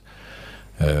characters,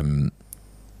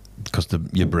 because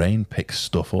your brain picks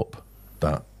stuff up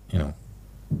that, you know,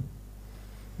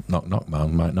 knock knock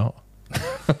man might not.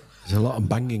 There's a lot of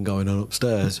banging going on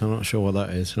upstairs. I'm not sure what that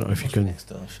is. I don't know if you can.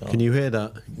 Can you hear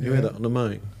that? Can you hear that on the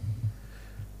mic?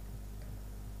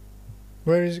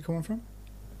 Where is it coming from?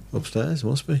 Upstairs,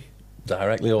 must be.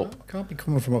 Directly up. It can't be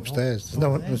coming from upstairs.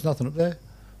 There's nothing up there.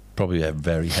 Probably a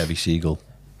very heavy seagull.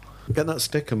 Get that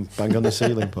stick and bang on the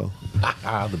ceiling, Paul.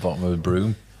 The bottom of a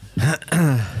broom.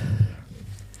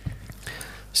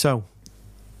 So,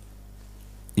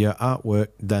 your artwork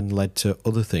then led to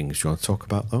other things. Do you want to talk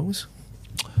about those?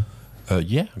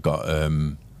 Yeah, I got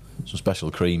some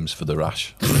special creams for the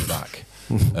rash on the back.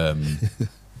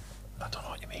 I don't know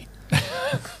what you mean.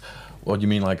 What do you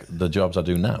mean, like the jobs I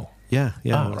do now? Yeah.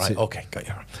 Right. Okay, got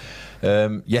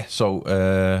you. Yeah,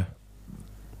 so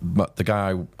but the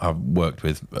guy I've worked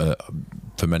with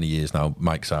for many years now,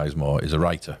 Mike Sizemore, is a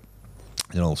writer,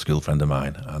 an old school friend of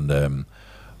mine, and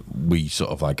we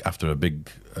sort of like, after a big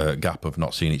gap of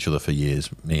not seeing each other for years,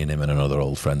 me and him and another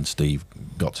old friend, Steve,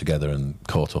 got together and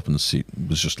caught up and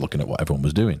was just looking at what everyone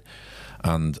was doing.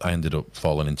 And I ended up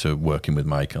falling into working with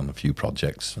Mike on a few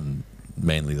projects, and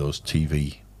mainly those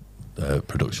TV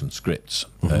production scripts.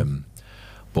 Mm-hmm.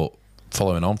 But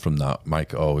following on from that,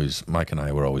 Mike and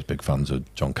I were always big fans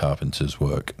of John Carpenter's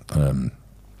work.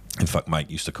 In fact, Mike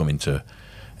used to come into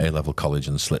A-level college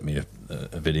and slip me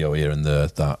a video here and there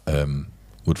that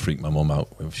would freak my mum out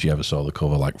if she ever saw the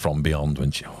cover, like From Beyond, when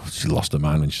she lost her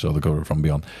mind when she saw the cover of From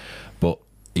Beyond. But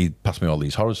he passed me all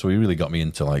these horrors, so he really got me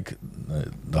into like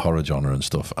the horror genre and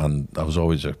stuff. And I was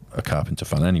always a Carpenter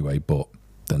fan anyway. But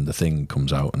then The Thing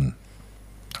comes out, and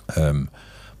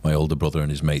my older brother and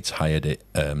his mates hired it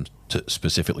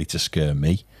specifically to scare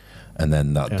me. And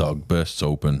then that dog bursts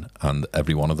open, and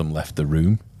every one of them left the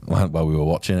room while we were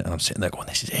watching it. And I'm sitting there going,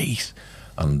 "This is ace,"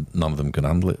 and none of them could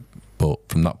handle it. But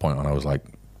from that point on, I was like,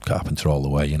 Carpenter all the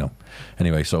way, you know.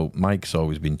 Anyway, so Mike's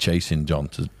always been chasing John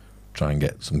to try and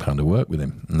get some kind of work with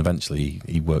him. And eventually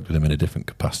he worked with him in a different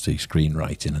capacity,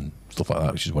 screenwriting and stuff like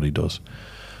that, which is what he does.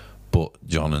 But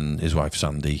John and his wife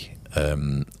Sandy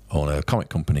own a comic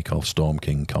company called Storm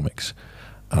King Comics.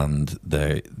 And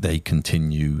they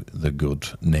continue the good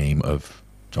name of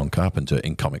John Carpenter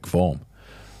in comic form.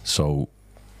 So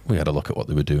we had a look at what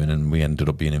they were doing, and we ended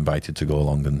up being invited to go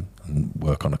along and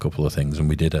work on a couple of things. And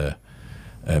we did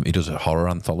he does a horror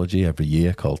anthology every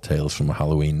year called Tales from a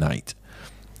Halloween Night.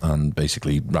 And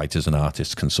basically writers and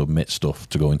artists can submit stuff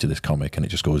to go into this comic, and it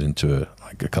just goes into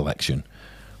a collection.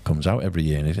 Comes out every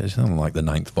year, and it's on like the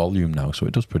 9th volume now, so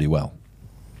it does pretty well.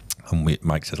 And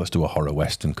Mike said, let's do a horror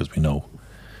western, because we know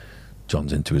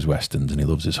John's into his westerns and he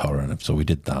loves his horror. And so we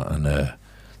did that, and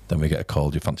then we get a call,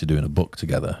 do you fancy doing a book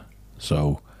together?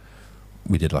 So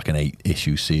we did like an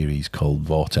 8-issue series called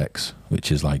Vortex,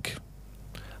 which is like,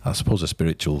 I suppose, a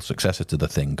spiritual successor to The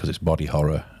Thing, because it's body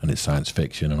horror and it's science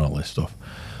fiction and all this stuff.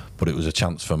 But it was a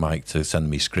chance for Mike to send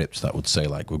me scripts that would say,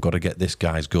 like, we've got to get this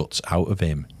guy's guts out of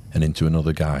him and into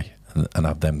another guy, and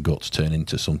have them guts turn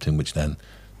into something which then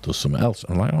does something else.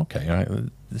 And I'm like, okay, all right,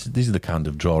 these are the kind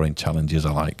of drawing challenges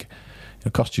I like. You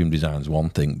know, costume design's one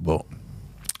thing, but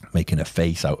making a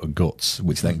face out of guts,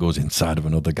 which then goes inside of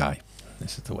another guy,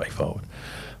 this is the way forward.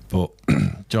 But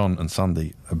John and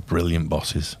Sandy are brilliant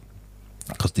bosses,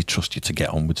 because they trust you to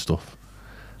get on with stuff.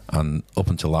 And up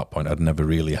until that point, I'd never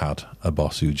really had a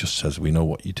boss who just says, we know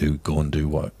what you do, go and do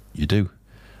what you do.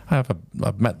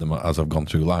 I've met them as I've gone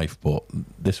through life, but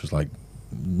this was like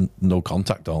no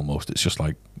contact almost. It's just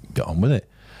like, get on with it.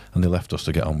 and they left us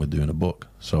to get on with doing a book.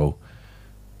 So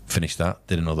finished that,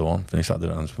 did another one, finished that, did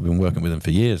another one. We've been working with them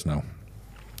for years now.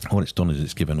 And what it's done is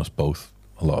it's given us both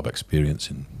a lot of experience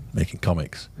in making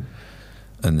comics.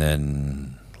 And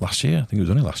then last year, I think it was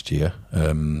only last year,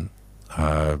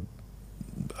 I've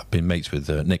been mates with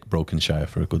Nick Brokenshire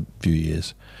for a good few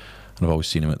years, and I've always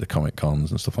seen him at the Comic Cons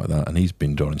and stuff like that, and he's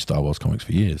been drawing Star Wars comics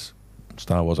for years.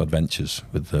 Star Wars Adventures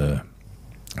with, I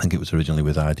think it was originally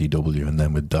with IDW and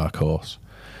then with Dark Horse,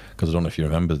 because I don't know if you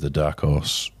remember the Dark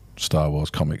Horse Star Wars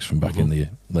comics from back in the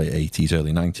late 80s,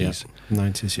 early 90s. Yeah,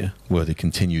 90s, yeah. Where they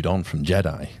continued on from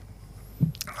Jedi.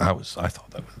 I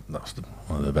thought that was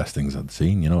one of the best things I'd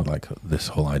seen, you know, like this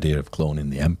whole idea of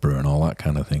cloning the Emperor and all that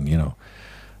kind of thing, you know.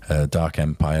 Dark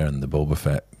Empire and the Boba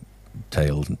Fett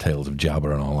tales and Tales of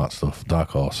Jabba and all that stuff.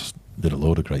 Dark Horse did a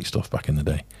load of great stuff back in the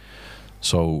day.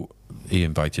 So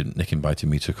Nick invited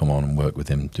me to come on and work with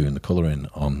him doing the colouring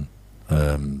on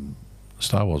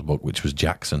Star Wars book, which was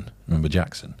Jackson. Remember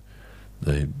Jackson?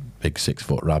 The big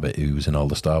 6-foot rabbit who was in all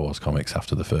the Star Wars comics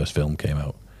after the first film came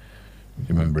out.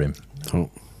 You remember him? Oh.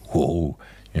 Whoa,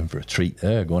 in for a treat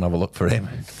there. Go and have a look for him.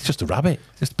 It's just a rabbit.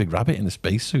 Just a big rabbit in a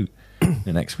spacesuit, in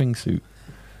an X-Wing suit,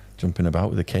 jumping about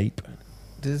with a cape.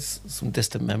 There's some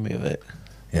distant memory of it.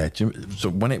 Yeah, so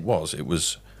when it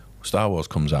was Star Wars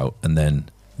comes out, and then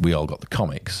we all got the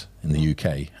comics in the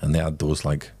UK, and they had those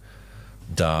like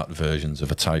dart versions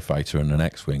of a TIE fighter and an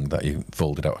X-Wing that you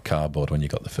folded out of cardboard when you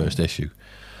got the first issue.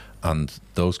 And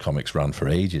those comics ran for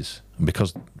ages. And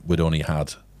because we'd only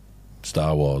had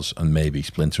Star Wars and maybe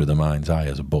Splinter of the Mind's Eye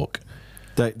as a book.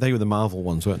 They were the Marvel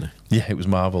ones, weren't they? Yeah, it was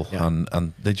Marvel. Yeah.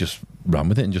 And they just ran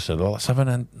with it and just said, well, let's have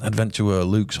an adventure where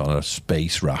Luke's on a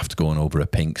space raft going over a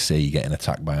pink sea, getting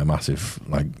attacked by a massive,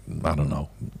 like, I don't know,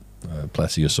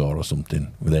 plesiosaur or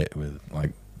something with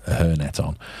like a hairnet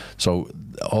on. So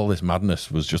all this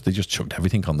madness was just, they just chucked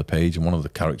everything on the page, and one of the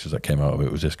characters that came out of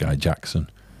it was this guy Jackson,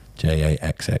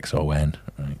 Jaxxon,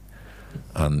 right?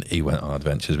 And he went on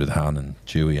adventures with Han and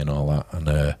Chewie and all that,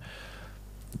 and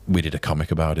we did a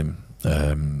comic about him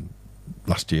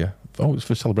last year. Oh, it was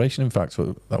for Celebration, in fact,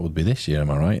 so that would be this year,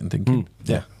 am I right? And thinking,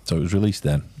 yeah. So it was released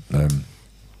then.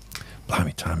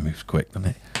 Blimey, time moves quick, doesn't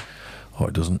it? Oh,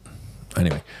 it doesn't.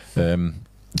 Anyway,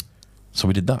 so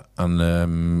we did that, and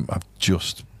I've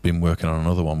just been working on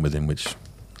another one with him, which I'm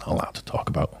not allowed to talk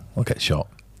about. I'll get shot.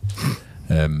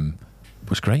 It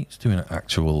was great. It's doing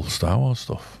actual Star Wars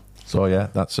stuff. So yeah,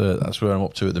 that's where I'm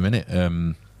up to at the minute.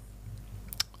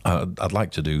 I'd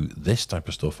like to do this type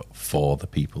of stuff for the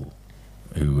people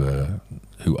who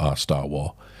are Star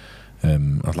Wars.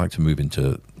 I'd like to move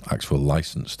into actual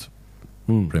licensed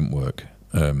print work.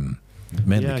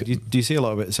 Mainly yeah, do you see a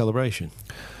lot of it at Celebration?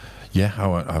 Yeah,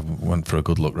 I went for a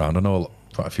good look round. I know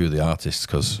quite a few of the artists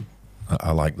because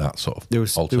I like that sort of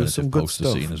alternative some good poster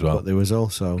stuff, scene as well. But there was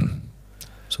also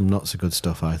some not so good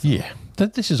stuff, I thought. Yeah,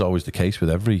 this is always the case with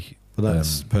every... But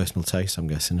that's personal taste, I'm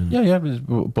guessing, isn't it? Yeah,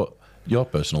 but your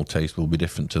personal taste will be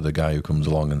different to the guy who comes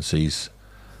along and sees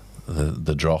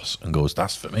the dross and goes,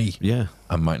 that's for me. Yeah.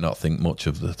 And might not think much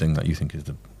of the thing that you think is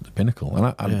the pinnacle.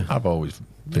 And I've always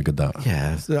figured that.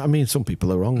 Yeah, I mean, some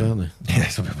people are wrong, aren't they? Yeah,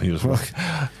 some people are just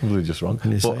wrong. Really just wrong.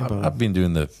 But I've been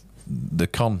doing the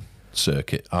con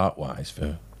circuit art-wise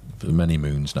for many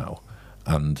moons now,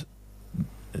 and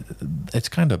it's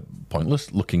kind of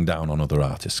pointless looking down on other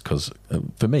artists, because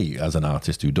for me, as an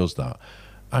artist who does that,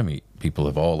 I meet people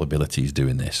of all abilities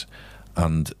doing this,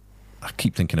 and I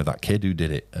keep thinking of that kid who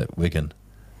did it at Wigan,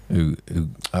 who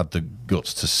had the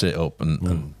guts to sit up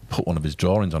and put one of his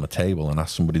drawings on a table and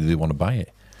ask somebody, do they want to buy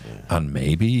it? Yeah. And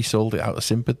maybe he sold it out of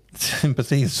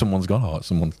sympathy. Someone's gone, oh, it's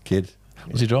someone's kid.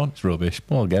 What's he drawn? It's rubbish.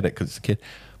 Well, I'll get it because it's a kid.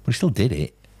 But he still did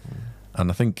it. And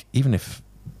I think even if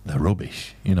they're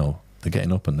rubbish, you know, they're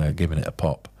getting up and they're giving it a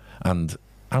pop. And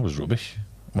I was rubbish.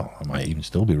 Well, I might even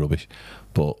still be rubbish,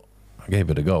 but I gave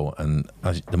it a go. And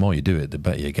the more you do it, the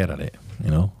better you get at it, you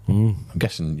know? I'm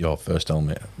guessing your first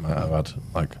helmet might have had,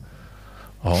 like,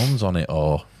 horns on it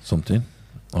or something,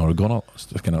 or a gun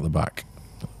sticking out the back.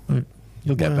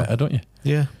 You'll get better, don't you?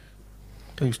 Yeah.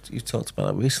 You've talked about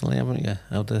that recently, haven't you?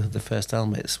 How the first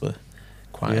helmets were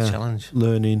quite a challenge.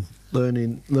 Learning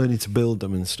to build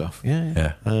them and stuff.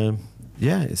 Yeah.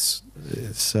 Yeah, it's.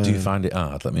 Do you find it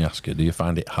hard? Let me ask you. Do you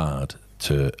find it hard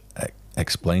to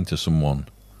explain to someone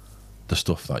the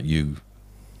stuff that you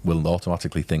will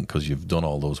automatically think, because you've done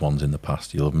all those ones in the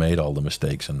past, you'll have made all the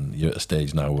mistakes, and you're at a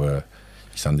stage now where you're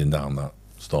sanding down that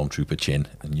stormtrooper chin,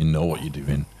 and you know what you're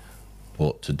doing,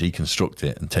 but to deconstruct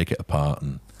it and take it apart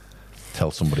and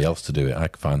tell somebody else to do it, I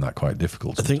find that quite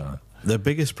difficult sometimes. I think the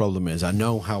biggest problem is I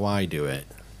know how I do it,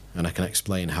 and I can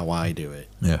explain how I do it.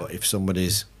 Yeah. But if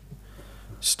somebody's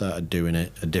started doing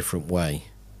it a different way,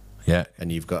 Yeah.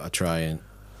 and you've got to try and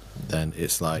then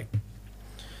it's like,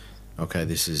 okay,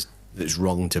 it's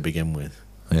wrong to begin with.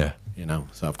 Yeah. You know,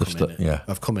 so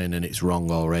I've come in and it's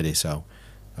wrong already, so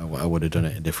I would have done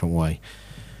it a different way.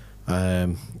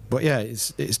 But yeah,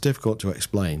 it's difficult to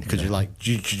explain because you're like,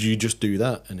 did you just do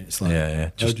that? And it's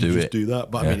like, just do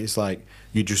that. But I mean, it's like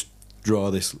you just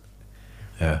draw this.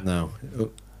 Yeah. No,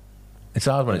 it's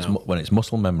hard when it's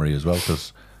muscle memory as well,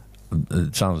 because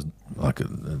it sounds like a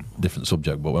different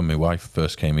subject. But when my wife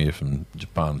first came here from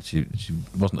Japan, she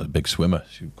wasn't a big swimmer.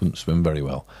 She couldn't swim very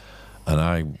well. And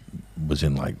I was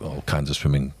in like all kinds of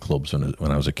swimming clubs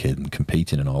when I was a kid and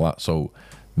competing and all that. So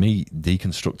me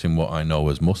deconstructing what I know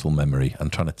as muscle memory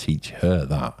and trying to teach her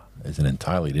that is an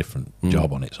entirely different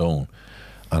job on its own.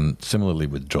 And similarly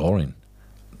with drawing,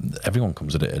 everyone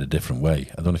comes at it in a different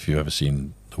way. I don't know if you've ever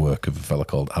seen the work of a fella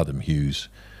called Adam Hughes.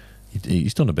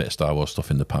 He's done a bit of Star Wars stuff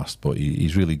in the past, but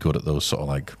he's really good at those sort of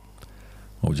like,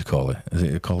 what would you call it? Is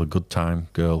it called a good time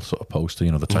girl sort of poster?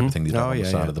 You know, the type of thing they do on the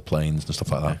side of the planes and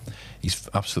stuff like that. He's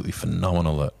absolutely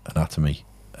phenomenal at anatomy.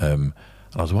 And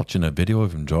I was watching a video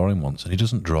of him drawing once, and he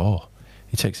doesn't draw.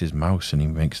 He takes his mouse and he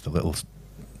makes the little ...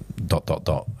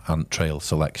 ant trail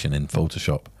selection in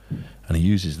Photoshop, and he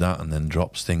uses that and then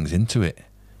drops things into it.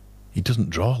 He doesn't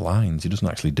draw lines. He doesn't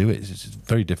actually do it. It's a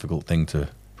very difficult thing to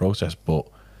process, but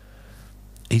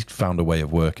he's found a way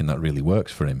of working that really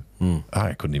works for him.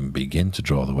 I couldn't even begin to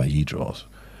draw the way he draws,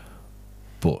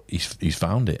 but he's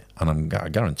found it, and I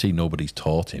guarantee nobody's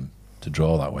taught him to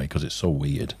draw that way because it's so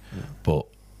weird. But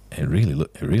it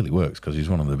really works because he's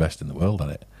one of the best in the world at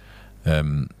it.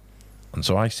 And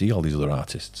so I see all these other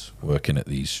artists working at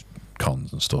these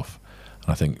cons and stuff,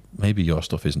 and I think maybe your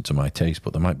stuff isn't to my taste,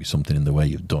 but there might be something in the way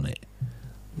you've done it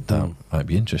that might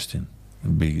be interesting.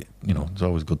 It'd be, you know, it's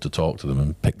always good to talk to them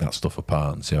and pick that stuff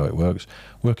apart and see how it works.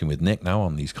 Working with Nick now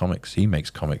on these comics, he makes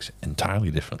comics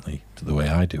entirely differently to the way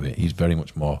I do it. He's very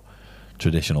much more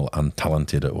traditional and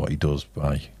talented at what he does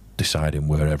by deciding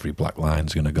where every black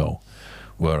line's going to go.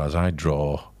 Whereas I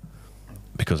draw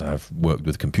because I've worked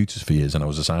with computers for years and I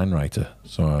was a sign writer,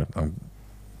 so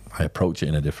I approach it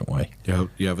in a different way.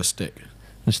 You have a stick?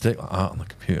 A stick like that on the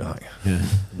computer, like,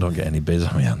 don't get any biz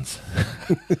on my hands.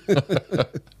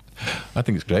 I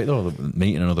think it's great though,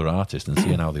 meeting another artist and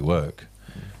seeing how they work,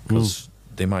 because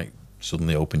they might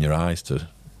suddenly open your eyes to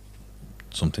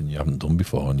something you haven't done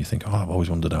before, and you think, oh, I've always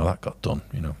wondered how that got done,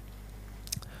 you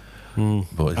know.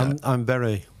 But I'm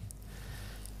very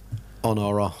on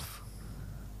or off.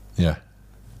 Yeah.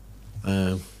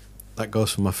 That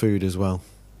goes for my food as well.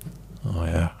 Oh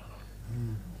yeah.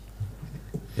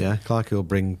 Yeah, Clarky will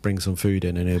bring some food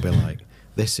in and he'll be like,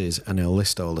 this is, and he'll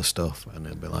list all the stuff, and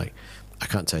he'll be like, I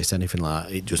can't taste anything like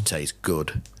that. It just tastes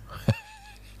good.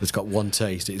 It's got one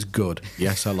taste. It's good.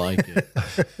 Yes, I like it.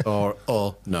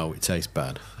 Or no, it tastes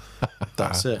bad.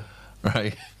 That's it.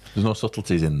 Right. There's no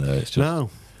subtleties in there. It's just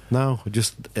no.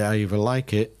 Just I either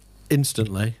like it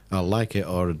instantly, I'll like it,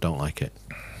 or I don't like it.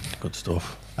 good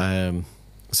stuff.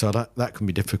 So that can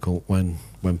be difficult when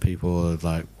people are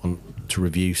like want to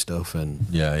review stuff and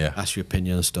ask your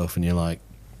opinion and stuff, and you're like,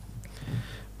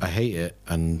 I hate it,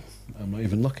 and I'm not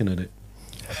even looking at it.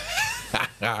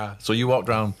 So you walked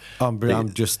around. I'm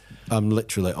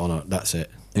literally on it. That's it.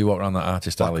 You walked around that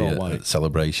artist alley at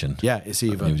Celebration. Yeah, it's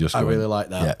even. I really like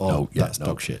that. That's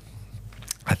dog shit.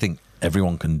 I think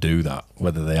everyone can do that,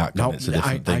 whether they act on it's a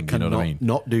different thing. You know what I mean?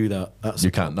 Not do that. That's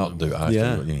you can't not do it. I see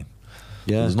what you mean.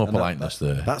 Yeah, there's no politeness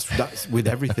there. That's with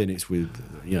everything. It's with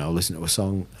listen to a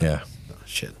song. Yeah. Oh,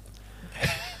 shit.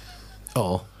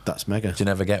 Oh, that's mega. Do you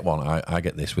never get one? I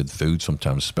get this with food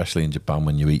sometimes, especially in Japan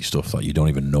when you eat stuff that you don't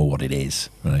even know what it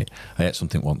is. Right? I ate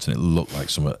something once and it looked like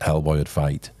some Hellboy had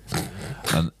fight,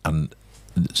 and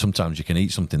sometimes you can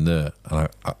eat something there. And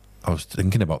I was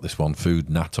thinking about this one food,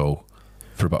 natto,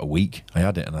 for about a week. I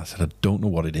had it and I said, I don't know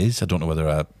what it is. I don't know whether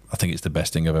I think it's the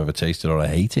best thing I've ever tasted or I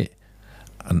hate it.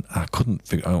 And I couldn't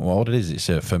figure out what it is.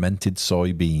 It's fermented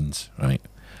soybeans, right?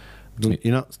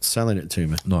 You're not selling it to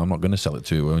me. No, I'm not going to sell it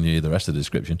to you when you hear the rest of the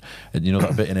description. And you know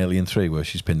that bit in Alien 3 where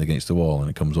she's pinned against the wall and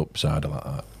it comes upside like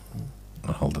that?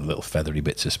 And all the little feathery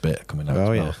bits of spit coming out.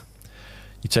 Oh, yeah.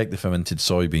 You take the fermented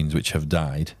soybeans which have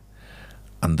died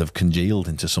and they've congealed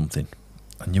into something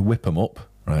and you whip them up,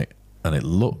 right? And it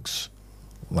looks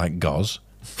like gauze.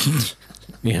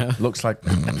 Yeah. Looks like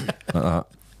that.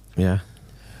 Yeah.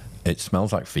 It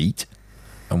smells like feet.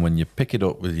 And when you pick it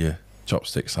up with your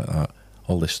chopsticks like that,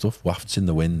 all this stuff wafts in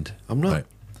the wind. I'm not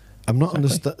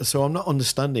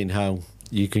understanding how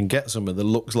you can get something that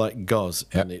looks like gauze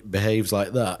and it behaves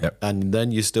like that, and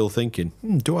then you're still thinking,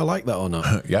 do I like that or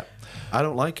not? Yeah, I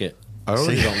don't like it. I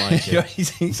already don't like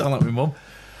it. You sound like my mum.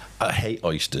 I hate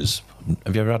oysters.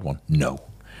 Have you ever had one? No,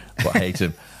 but I hate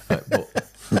them.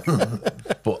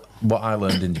 But what I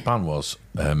learned in Japan was,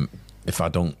 if I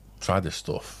don't try this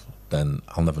stuff, then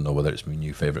I'll never know whether it's my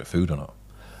new favourite food or not.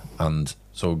 And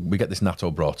so we get this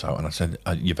natto brought out, and I said,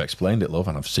 "You've explained it, love,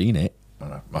 and I've seen it,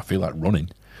 and I feel like running.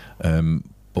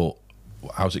 But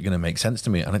how's it going to make sense to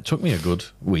me?" And it took me a good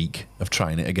week of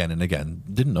trying it again and again.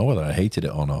 Didn't know whether I hated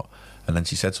it or not. And then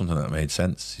she said something that made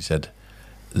sense. She said,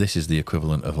 "This is the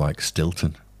equivalent of like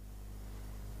Stilton."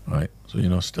 Right? So, you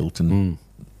know, Stilton,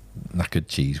 knackered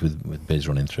cheese with biz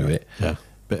running through it. Yeah.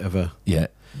 Bit of a... Yeah.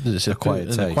 It's an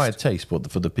acquired taste,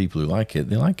 but for the people who like it,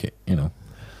 they like it, you know.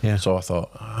 Yeah. So I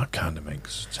thought, that kind of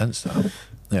makes sense, that.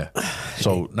 Yeah.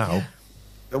 So now...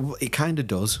 It kind of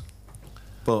does,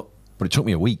 but it took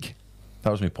me a week.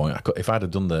 That was my point. If I'd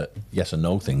have done the yes and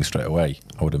no thing straight away,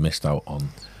 I would have missed out on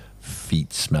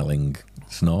feet-smelling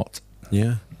snort.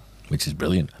 Yeah. Which is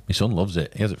brilliant. My son loves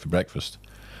it. He has it for breakfast.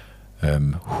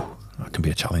 That can be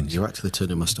a challenge. You're actually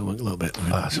turning my stomach a little bit.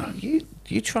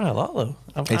 You try a lot though.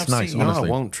 It's nice, No, I honestly.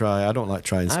 won't try. I don't like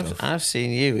trying stuff. I've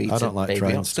seen you eat I don't a like baby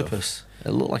trying octopus.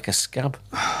 It looked like a scab.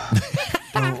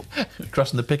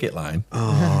 Crossing the picket line.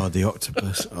 Oh, the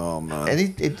octopus. Oh, man. And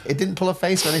it didn't pull a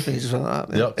face or anything. It just went like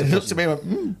that. It looked at me and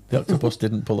went, The octopus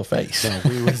didn't pull a face. No,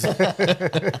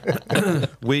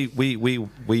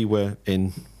 we were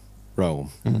in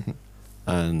Rome.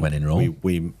 And When in Rome?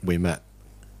 we met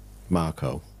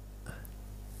Marco,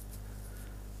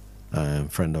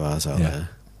 friend of ours out there.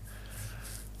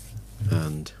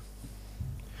 And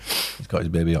He's got his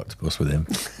baby octopus with him.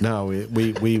 no,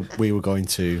 we were going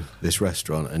to this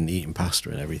restaurant and eating pasta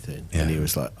and everything. Yeah. And he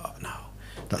was like, "Oh, no,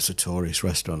 that's a tourist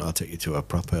restaurant. I'll take you to a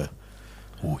proper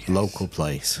local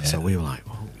place." Yeah. So we were like,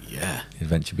 "Oh, yeah." The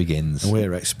adventure begins. And we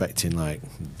were expecting like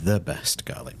the best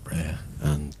garlic bread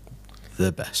Yeah. and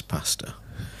the best pasta.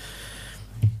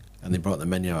 And they brought the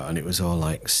menu out and it was all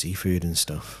like seafood and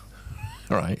stuff.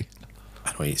 Right.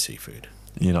 I don't eat seafood.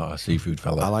 You're not a seafood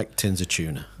fella. I like tins of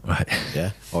tuna. Right.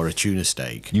 Yeah. Or a tuna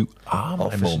steak. You are or my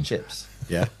fish mum. and chips.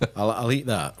 Yeah. I'll eat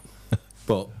that.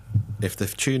 But if the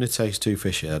tuna tastes too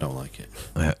fishy, I don't like it.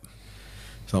 Yeah.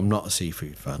 So I'm not a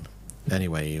seafood fan.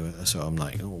 Anyway, so I'm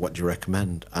like, "Oh, what do you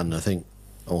recommend?" And I think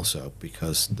also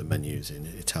because the menu's in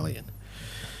Italian,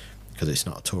 because it's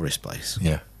not a tourist place.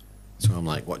 Yeah. So I'm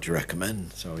like, "What do you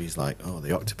recommend?" So he's like, "Oh,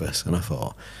 the octopus." And I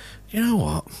thought, you know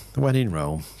what? When in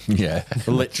Rome. Yeah.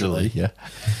 Literally. Yeah.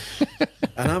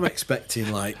 And I'm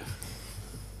expecting like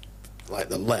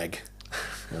the leg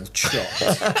all chopped.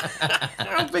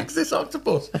 How big's this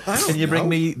octopus? Can you know. bring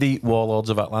me the Warlords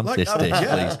of Atlantis dish,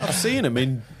 yeah, please? I've seen him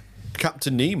in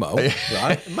Captain Nemo,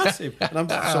 right? Massive.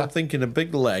 And I'm thinking a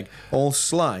big leg, all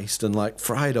sliced and like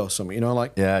fried or something, you know,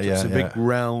 like just a big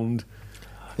round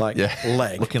leg.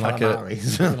 looking like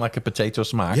a potato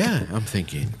smack. Yeah, I'm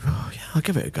thinking, oh yeah, I'll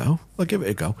give it a go.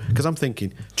 Because I'm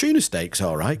thinking, tuna steak's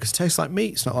all right, because it tastes like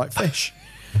meat, it's not like fish.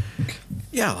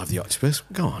 Yeah, I'll have the octopus.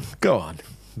 Go on.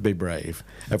 Be brave.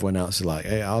 Everyone else is like,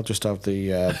 hey, I'll just have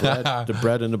the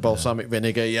bread and the balsamic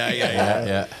vinegar.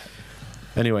 Yeah.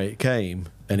 Anyway, it came,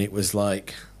 and it was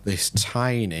like this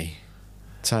tiny.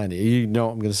 You know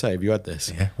what I'm going to say? Have you had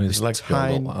this? Yeah, with his legs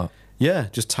curled up like that. Yeah,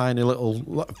 just tiny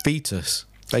little fetus.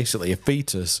 Basically, a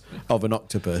fetus of an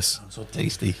octopus. So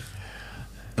tasty.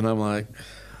 And I'm like...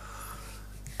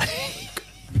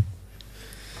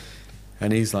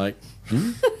 and he's like...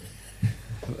 Hmm?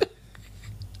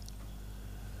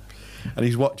 And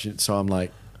he's watching it, so I'm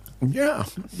like... Yeah.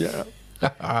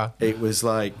 It was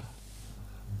like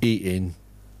eating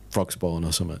frog spawn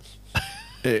or something.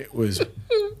 It was...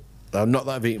 not that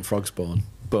I've eaten frog spawn,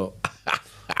 but...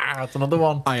 That's another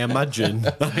one. I imagine.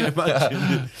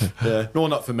 Yeah. No,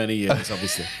 not for many years,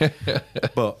 obviously.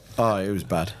 But it was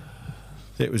bad.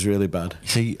 It was really bad.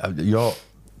 See, you're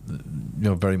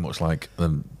very much like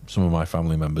some of my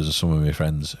family members or some of my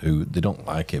friends who they don't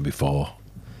like it before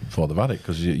they've had it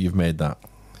because you've made that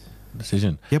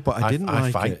decision. Yeah, but I didn't like it.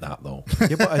 I fight that though.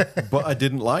 Yeah, but I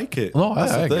didn't like it. No,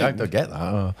 That's the thing. I get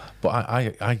that. But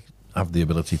I have the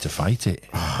ability to fight it,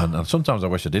 and sometimes I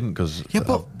wish I didn't because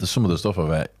some of the stuff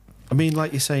I've ate. I mean,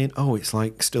 like you're saying, it's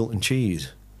like Stilton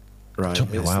cheese, right? It took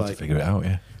me a while to figure it out.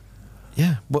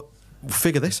 Yeah, but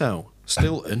figure this out: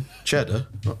 Stilton, cheddar.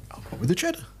 I'll go with the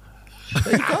cheddar.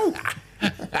 There you go.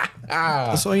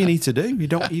 That's all you need to do. You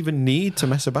don't even need to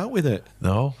mess about with it.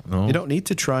 No. You don't need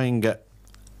to try and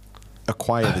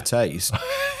acquire the taste.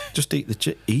 Just eat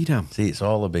eat them. See, it's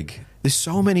all a big. There's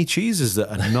so many cheeses that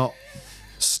are not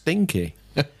stinky.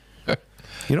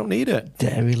 You don't need it.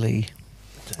 Dairy Lee.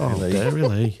 Dairy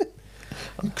Lee.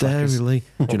 Dairy Lee.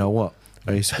 Do you know what?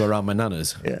 I used to go around my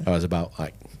nana's. Yeah. I was about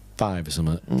like 5 or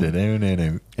something. No.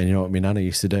 And you know what my nana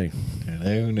used to do?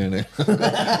 No.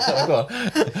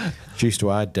 She used to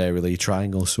hide Dairy Lee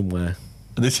triangle somewhere.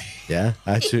 Yeah,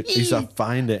 I used to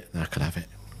find it and I could have it.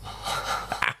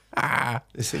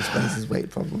 This explains weight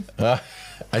problem. I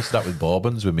used to start with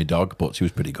bourbons with my dog, but she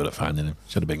was pretty good at finding him.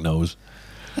 She had a big nose.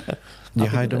 You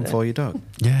hide them for your dog?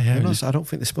 Yeah. I don't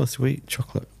think they're supposed to eat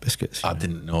chocolate biscuits. I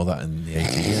didn't know that in the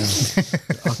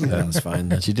 80s. Okay, that's fine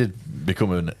then. She did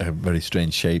become a very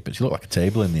strange shape, and she looked like a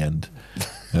table in the end.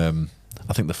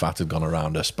 I think the fat had gone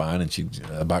around her spine, and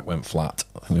her back went flat.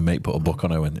 I think my mate put a book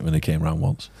on her when they came round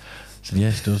once. I said,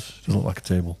 "Yes, it does. She does look like a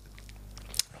table."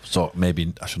 So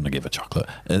maybe I shouldn't have given her chocolate.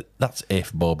 That's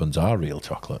if bourbons are real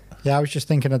chocolate. Yeah, I was just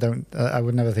thinking. I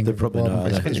would never think They're of probably bourbon not,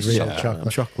 as are they? real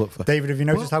chocolate. Chocolate. David, have you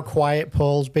noticed how quiet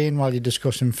Paul's been while you're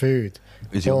discussing food?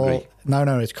 Is he hungry?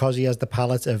 No, it's because he has the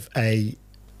palate of a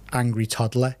angry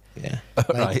toddler. Yeah.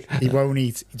 Right. He won't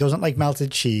eat. He doesn't like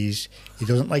melted cheese. He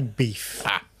doesn't like beef.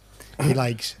 He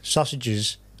likes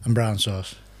sausages and brown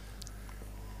sauce.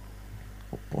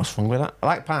 What's wrong with that? I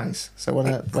like pies. So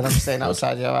when I'm staying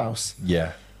outside your house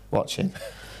Yeah. watching,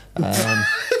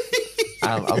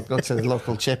 I'll go to the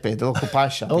local chippy, the local pie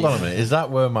shop. Hold on a minute. Is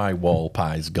that where my wall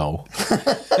pies go?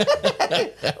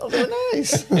 Oh, they're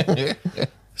nice.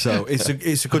 So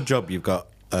it's a good job you've got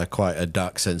quite a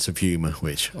dark sense of humour,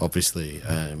 which obviously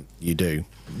you do.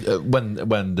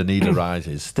 When the need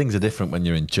arises, things are different when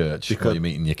you're in church or you're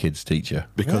meeting your kid's teacher.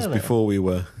 Because Really? before we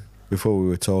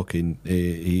were talking,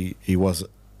 you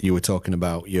were talking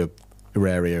about your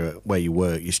area where you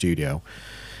work, your studio,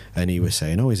 and he was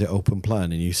saying, "Oh, is it open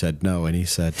plan?" And you said no, and he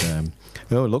said,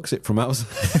 "Oh, it looks it from outside."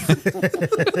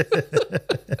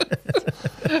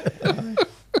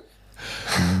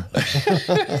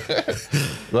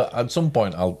 But at some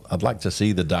point, I'd like to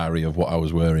see the diary of what I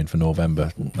was wearing for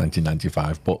November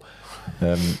 1995, but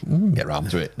get round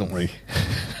to it, don't we?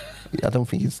 I don't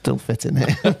think you'd still fit in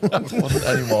it. Wasn't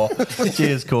anymore.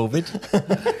 Cheers, COVID.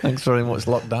 Thanks very much,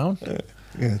 lockdown.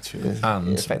 Yeah, true.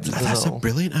 And That's a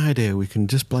brilliant idea. We can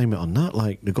just blame it on that,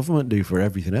 like the government do for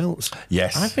everything else.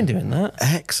 yes, I've been doing that.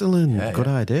 Excellent, Yeah, good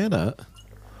idea. That.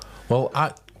 well,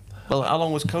 Well, how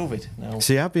long was COVID? No.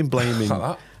 See, I've been blaming.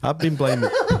 Like that. I've been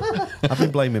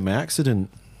blaming my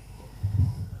accident.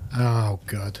 Oh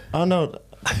God! Oh no.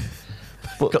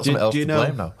 But got something else do you to know-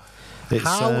 blame now. It's,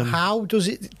 How does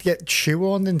it get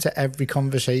shoehorned into every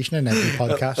conversation and every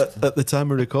podcast? at the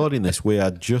time of recording this, we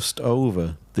had just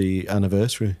over the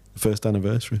first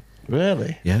anniversary.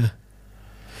 really? Yeah,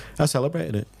 I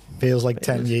celebrated it. Feels like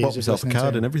 10 years. Bought of myself a listening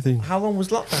card to and it. everything. How long was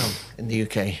lockdown in the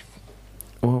UK?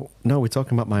 Well, no, we're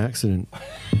talking about my accident.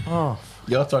 Oh,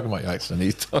 You're talking about your accident.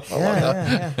 He's talking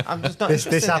yeah. I'm just not. This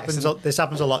interested in happens. accident. This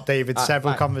happens a lot, David.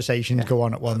 Several fine. conversations go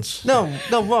on at once. No,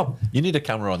 Rob. You need a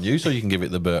camera on you so you can give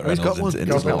it the Burt He's Reynolds got one.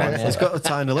 into the light. He's got a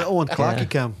tiny little one, Clarky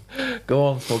cam. Go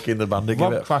on, fucking the bandit. Give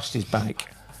Rob it. crashed his bike,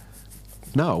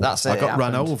 No, That's it, I got it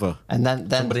ran happened. over. and then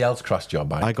Somebody else crashed your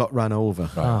bike. I got ran over.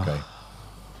 Right, okay.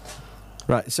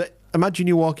 Right, so imagine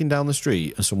you're walking down the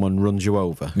street and someone runs you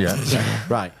over. Yeah.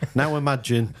 Right, now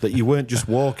imagine that you weren't just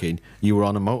walking, you were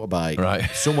on a motorbike. Right.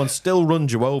 Someone still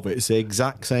runs you over. It's the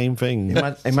exact same thing.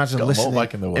 imagine got a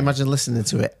motorbike in the listening. way. Imagine listening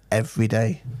to it every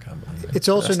day. It's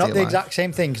also Rest of not your the life. exact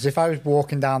same thing because if I was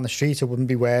walking down the street, I wouldn't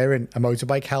be wearing a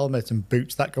motorbike helmet and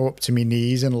boots that go up to my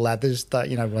knees and leathers that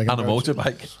like And a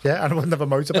motorbike. Yeah, and I wouldn't have a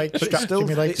motorbike But it's strapped still, to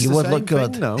me legs. it's You the would same look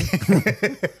good. thing, no?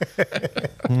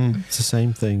 It's the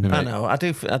same thing. I know. I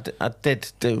do. I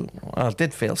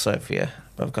did feel sorry for you,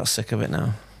 but I've got sick of it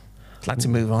now. I'd like to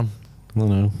move on. I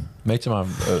know. Mate of mine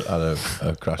had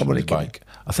a crash I'm with his only bike.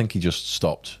 I think he just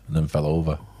stopped and then fell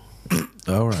over.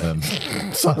 All right.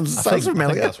 Sounds I think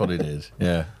familiar. that's what it is.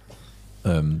 Yeah.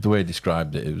 The way he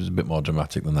described it, it was a bit more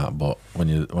dramatic than that. But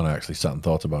when I actually sat and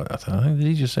thought about it, I thought, did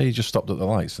he just say he just stopped at the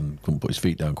lights and couldn't put his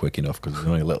feet down quick enough because he's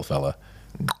only a little fella?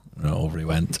 Over he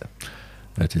went,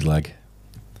 hurt his leg.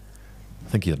 I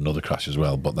think he had another crash as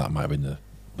well, but that might have been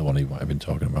the one he might have been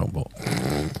talking about. But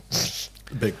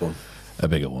Big one. a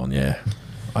bigger one, yeah.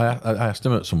 I asked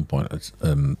him at some point. I said,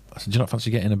 "Do you not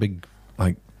fancy getting a big,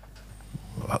 like,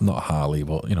 not a Harley,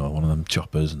 but one of them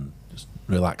choppers and just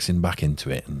relaxing back into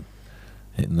it and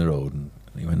hitting the road?" And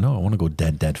he went, "No, I want to go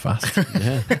dead fast."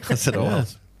 Yeah. I said, "Oh,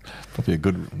 that's probably a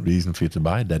good reason for you to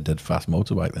buy a dead fast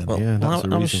motorbike then." Yeah, that's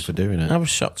the I reason for doing it. I was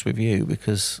shocked with you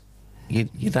because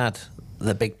you'd had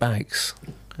the big bikes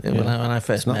when I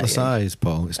first It's not met the you. size,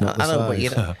 Paul. It's not the I know, but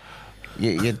size.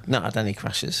 you'd not had any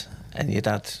crashes, and you'd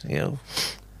had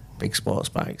big sports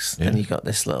bikes. Yeah. Then you got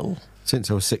this little Since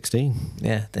I was 16.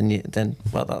 Then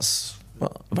that's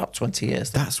about 20 years.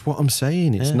 That's what I'm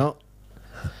saying. It's Yeah. not.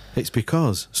 It's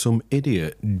because some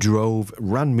idiot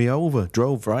ran me over,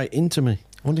 drove right into me.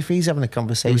 I wonder if he's having a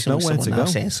conversation with nowhere someone to now, go.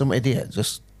 saying some idiot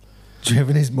just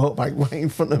driven his motorbike right in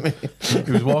front of me.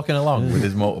 He was walking along with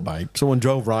his motorbike. Someone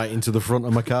drove right into the front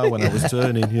of my car when I was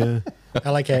turning, yeah. I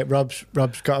like it.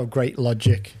 Rob's got a great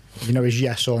logic. You know, his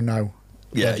yes or no.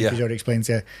 Yeah, Logic yeah. He's already explained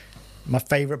to you. My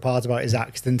favourite part about his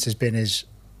accidents has been his,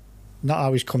 not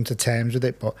how he's come to terms with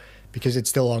it, but because it's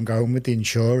still ongoing with the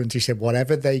insurance. He said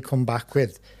whatever they come back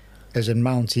with as an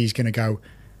amount, he's going to go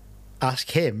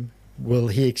ask him, will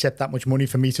he accept that much money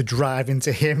for me to drive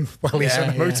into him while he's on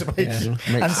a motorbike?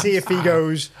 Yeah. And see if he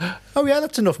goes, oh yeah,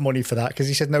 that's enough money for that, because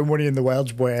he said no money in the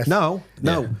world's worth. No.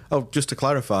 Oh, just to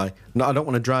clarify, no, I don't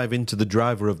want to drive into the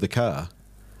driver of the car.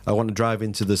 I want to drive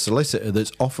into the solicitor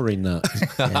that's offering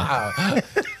that.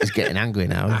 He's getting angry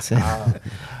now, isn't he?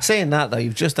 Saying that, though,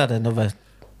 you've just had another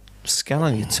scan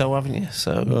on your toe, haven't you?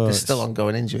 So there's still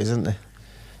ongoing injuries, isn't there?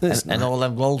 And all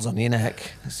them rolls on your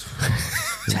neck. It's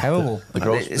terrible. The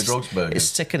gross burgers. It's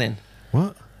sickening.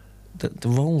 What? The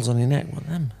rolls on your neck, what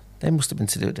them? They must have been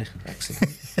to do with the accident.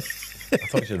 I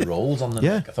thought you said rolls on the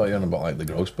neck. I thought you were on about like the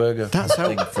gross burger. That's how-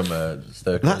 thing from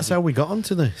That's how we got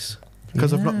onto this.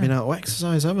 Because I've not been out to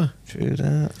exercise ever. True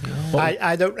that. Yeah.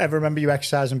 I don't ever remember you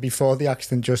exercising before the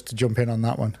accident, just to jump in on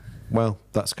that one. Well,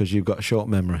 that's because you've got a short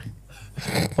memory.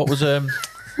 What was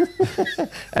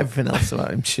Everything else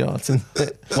about him short. And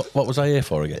what was I here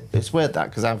for again? it's weird that,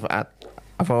 because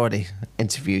I've already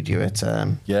interviewed you at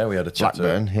Yeah, we had a chat.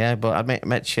 Blackburn, yeah, but I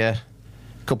met you a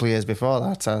couple of years before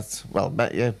that.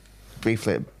 Met you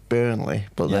briefly at Burnley,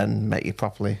 but then met you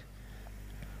properly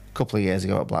a couple of years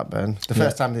ago at Blackburn. The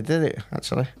first time they did it,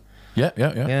 actually. Yeah.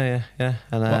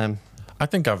 And I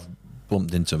think I've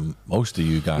bumped into most of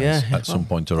you guys at some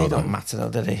point or It other. don't matter though,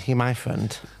 did he? You're my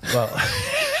friend. Well,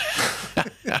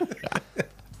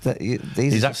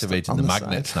 he's are activating on the side.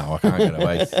 magnets now. I can't get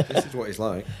away. This is what he's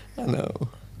like. I know.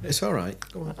 It's all right.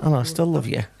 Go on. I know, I still love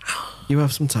you. You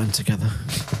have some time together.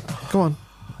 Go on.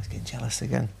 I was getting jealous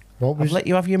again. What was I've let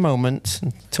you have your moment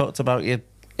and talked about your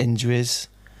injuries.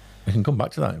 We can come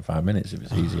back to that in 5 minutes if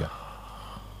it's easier.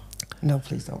 No,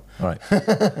 please don't. All right.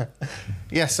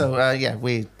 Yeah, so,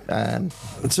 we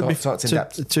talked in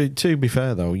depth. To be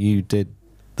fair, though, you did.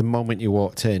 The moment you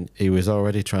walked in, he was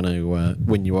already trying to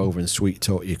win you over and sweet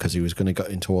talk you because he was going to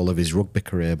get into all of his rugby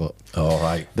career. But All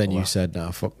right. then you said,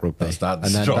 "No, fuck rugby." That's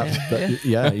and strong. then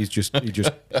he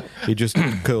just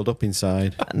curled up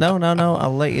inside. No,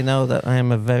 I'll let you know that I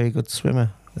am a very good swimmer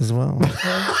as well.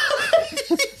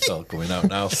 It's all coming out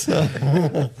now.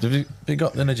 Have you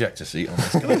got an ejector seat on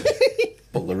this guy?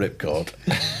 Pull the ripcord.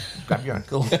 Grab your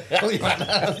ankle. No,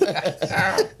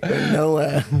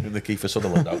 The Kiefer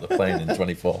Sutherland out the plane in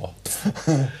 24.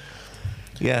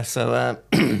 yeah, so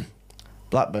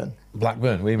Blackburn.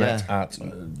 Blackburn. We met at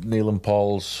Neil and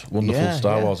Paul's wonderful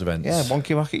Star Wars events. Yeah,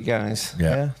 Monkey Rocket guys.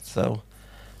 Yeah. So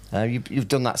you've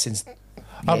done that since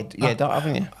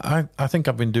haven't you? I think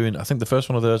I've been doing. I think the first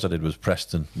one of those I did was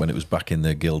Preston when it was back in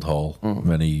the Guildhall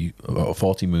about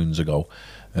 40 moons ago.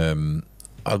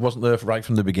 I wasn't there right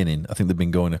from the beginning. I think they've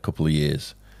been going a couple of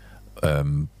years.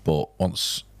 But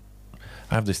once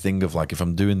I have this thing of like, if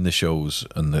I'm doing the shows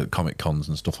and the Comic Cons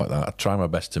and stuff like that, I try my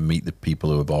best to meet the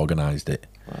people who have organised it.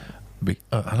 Right.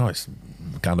 I know it's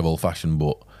kind of old-fashioned,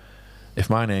 but if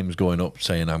my name's going up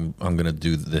saying I'm going to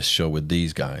do this show with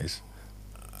these guys,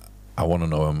 I want to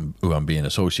know who I'm being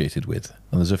associated with.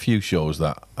 And there's a few shows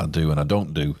that I do and I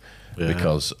don't do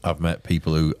because I've met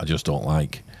people who I just don't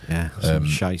like. Yeah, some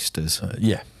shysters.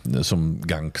 There's some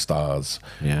gangsters.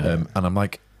 Yeah. And I'm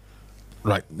like,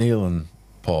 right, Neil and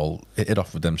Paul, hit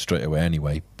off with them straight away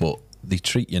anyway, but they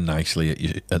treat you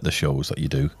nicely at the shows that you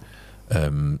do.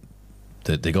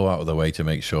 They go out of their way to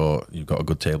make sure you've got a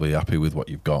good table, you're happy with what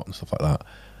you've got and stuff like that.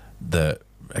 They're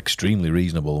extremely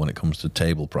reasonable when it comes to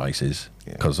table prices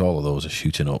because all of those are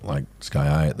shooting up like sky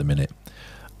high at the minute.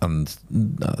 And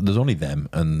there's only them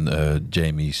and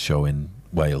Jamie's show in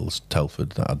Wales,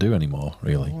 Telford, that I do anymore,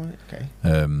 really. Oh, okay.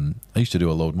 I used to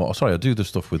do a load more. Sorry, I do the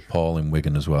stuff with Paul in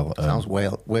Wigan as well. Sounds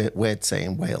weird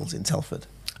saying Wales in Telford.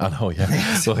 I know,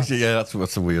 yeah. So,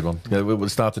 that's a weird one. Yeah, we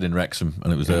started in Wrexham,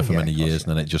 and it was there for many years,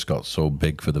 and then it just got so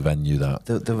big for the venue that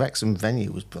The Wrexham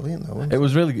venue was brilliant, though. Wasn't it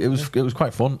was really it was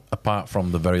quite fun. Apart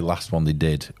from the very last one they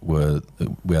did, where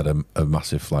we had a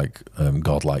massive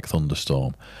godlike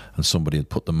thunderstorm, and somebody had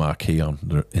put the marquee on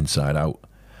the inside out,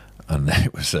 and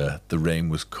it was the rain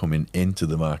was coming into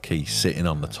the marquee, sitting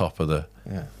on the top of the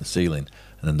ceiling,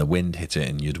 and then the wind hit it,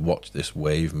 and you'd watch this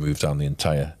wave move down the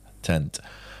entire tent.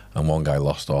 And one guy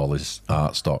lost all his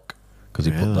art stock because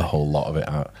he put the whole lot of it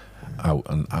out.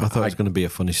 And I thought it was going to be a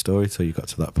funny story till you got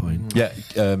to that point. Yeah,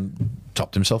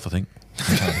 topped himself, I think. I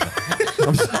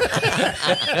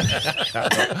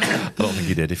don't think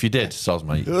he did. If you did, soz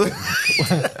mate. He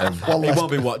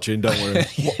won't be watching, don't worry.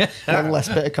 One less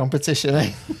bit of competition,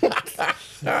 eh?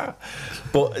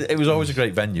 But it was always a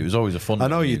great venue. It was always a fun I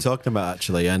know what venue. you're talking about,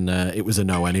 actually, and it was a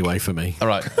no anyway for me. All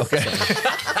right, okay.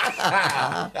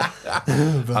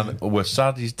 And we're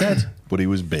sad he's dead, but he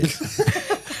was big.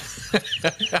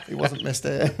 He wasn't missed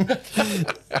it.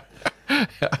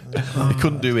 He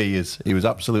couldn't do ears. He was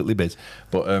absolutely biz.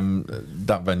 But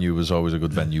that venue was always a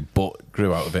good venue, but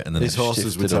grew out of it. And then His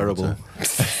horses were shifted over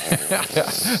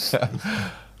terrible.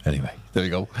 Anyway, there we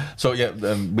go. So yeah,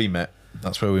 we met.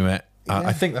 That's where we met.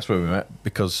 I think that's where we met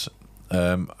because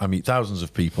I meet thousands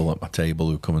of people at my table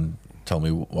who come and tell me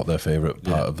what their favourite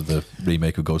part of the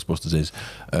remake of Ghostbusters is.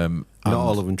 Not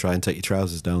all of them try and take your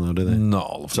trousers down, though, do they? Not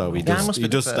all of them. So he Yeah, I does. must He be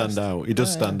the does stand first. out. He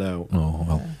does stand out Oh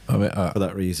well, I mean, for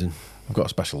that reason. I've got a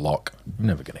special lock. I'm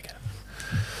never gonna get it.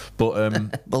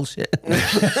 But Bullshit.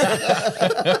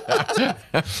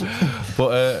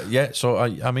 yeah, so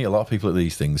I meet a lot of people at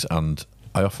these things, and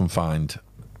I often find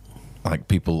like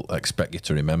people expect you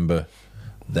to remember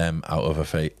them out of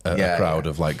a crowd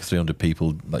of like 300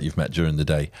 people that you've met during the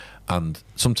day, and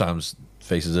sometimes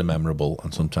faces are memorable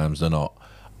and sometimes they're not,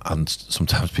 and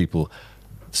sometimes people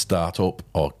start up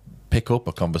or pick up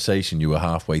a conversation you were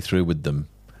halfway through with them.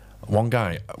 One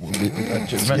guy, do you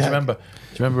remember?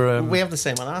 We have the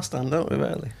same on our stand, don't we,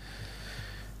 really?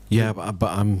 Yeah, but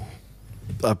I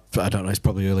don't know. It's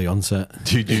probably early onset.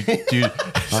 do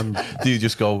you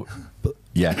just go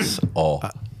yes or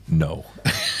no?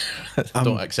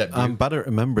 Don't accept you. I'm bad at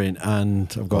remembering,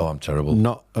 and I've got I'm terrible.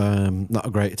 Not a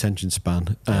great attention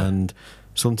span, and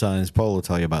sometimes Paul will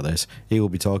tell you about this. He will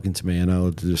be talking to me, and I'll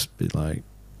just be like,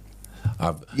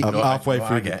 I'm halfway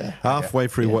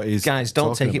through what he's Guys,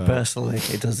 don't talking take it about. personally.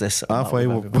 He does this. halfway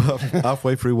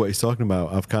through what he's talking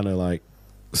about. I've kind of like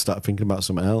start thinking about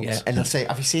something else. Yeah, and they'll say,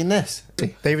 "Have you seen this?"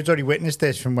 David's already witnessed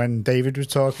this from when David was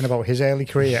talking about his early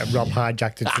career and Rob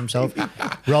hijacked it for himself.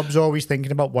 Rob's always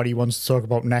thinking about what he wants to talk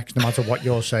about next, no matter what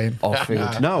you're saying. Or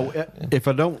food. No, if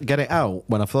I don't get it out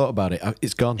when I've thought about it,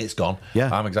 it's gone. It's gone.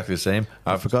 Yeah. I'm exactly the same.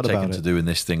 I've forgot taken about to it. doing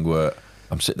this thing where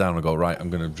I'm sit down and go, right, I'm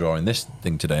going to draw in this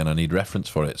thing today and I need reference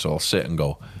for it. So I'll sit and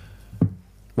go,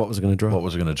 What was I going to draw? what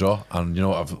was I going to draw? And you know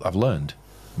what I've learned?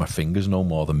 My fingers know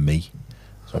more than me.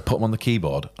 So I put them on the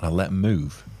keyboard and I let them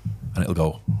move and it'll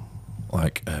go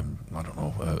like, I don't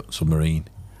know, submarine.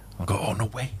 I'll go, oh, no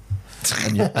way.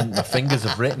 And my fingers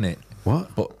have written it.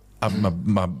 What? But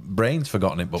my brain's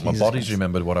forgotten it, but my body's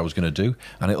remembered what I was going to do,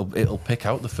 and it'll pick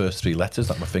out the first three letters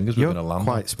that my fingers were You're going to land.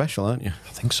 quite special, aren't you?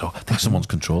 I think so. I think someone's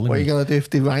controlling What are me. you going to do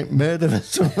if they write murder or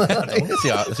something like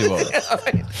that? See what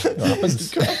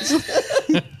happens.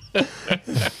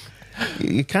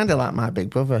 You're kind of like my big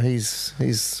brother. He's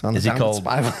on Is the he called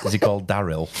spiral. Is he called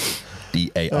Daryl? No, he's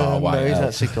DARYL.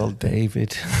 actually called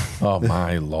David. Oh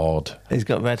my lord! He's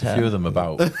got red A hair. few of them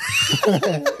about. He's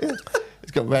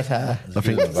got red hair. I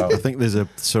think there's a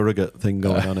surrogate thing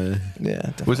going on here. Yeah.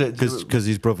 Definitely. Was it? Because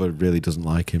his brother really doesn't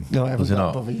like him. No, I haven't Was it got a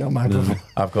not? brother. You're my brother.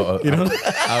 I've got.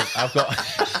 I've got.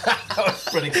 That was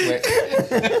pretty quick.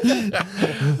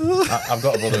 I've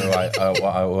got a brother who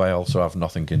I also have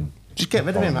nothing in. Just get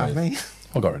rid of him, have me.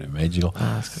 I got rid of him ages ago.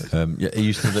 Yeah, he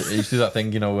used to do that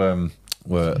thing, you know,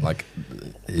 where like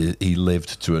he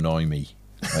lived to annoy me.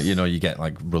 Like, you know, you get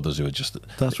like brothers who are just.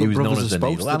 That's he what was known brothers as are the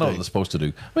supposed needle. to I know do. what they're supposed to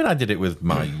do. I mean, I did it with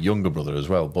my younger brother as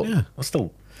well, but Yeah. I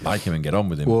still like him and get on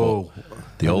with him. Whoa. But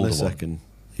the Hold on older a one, second.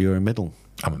 You're a middle.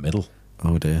 I'm a middle.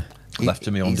 Oh dear. Left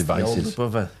to my own He's the older devices.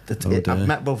 brother. Oh, dear. I've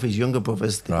met both his younger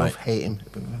brothers. They Right. both hate him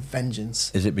with a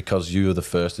vengeance. Is it because you're the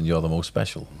first and you're the most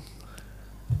special?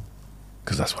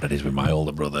 Because that's what it is with my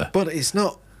older brother. But it's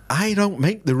not. I don't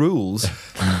make the rules.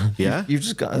 Yeah.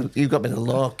 You've got to be the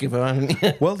lawgiver, haven't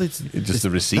you? Well, it's Just the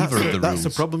receiver of the That's rules. the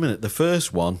problem, innit? The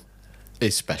first one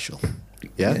is special.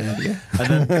 Yeah. Yeah. And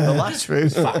then the last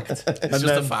Fact. and just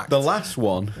then a fact. the last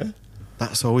one,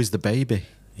 that's always the baby.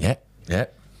 Yeah, yeah.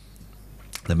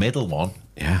 The middle one,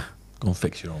 Yeah. go and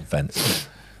fix your own fence.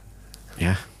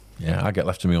 Yeah. Yeah, I get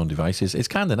left to my own devices. It's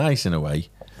kind of nice in a way,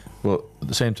 but at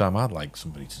the same time, I'd like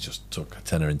somebody to just tuck a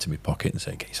tenner into my pocket and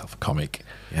say, "Get yourself a comic."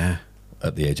 Yeah.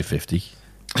 At the age of 50.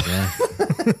 Yeah.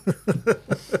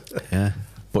 Yeah.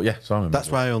 But yeah, so I'm a That's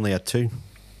middle. why I only had 2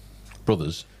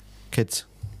 brothers. kids.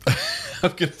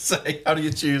 I'm gonna say, how do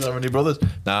you choose how many brothers?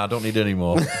 Nah, I don't need any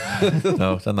more.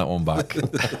 No, send that one back.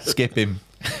 Skip him.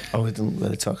 Oh, we didn't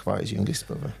really talk about his youngest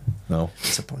brother. No.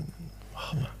 Disappointment.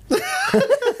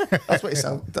 That's what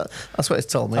that's what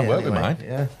it's told me. I work with anyway. mine.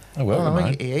 Yeah. I work with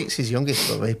mine. He hates his youngest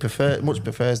brother. He much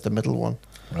prefers the middle one.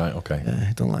 Right. Okay. Yeah,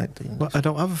 he don't like the youngest. Well, I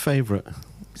don't have a favourite.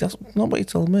 That's not what he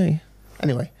told me.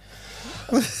 Anyway.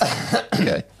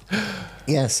 Okay.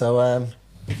 Yeah, so I'm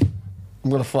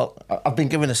gonna fall. I've been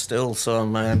given a stool, so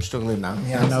I'm struggling now.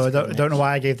 Yeah, no, I don't know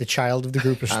why I gave the child of the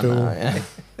group a stool. Yeah.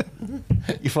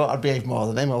 You thought I'd behave more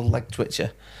than him, old leg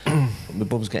twitcher. But my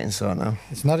bum's getting sore now.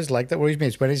 It's not his leg that worries me.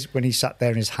 It's when he sat there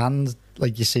and his hand,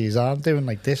 like you see his arm doing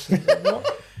like this.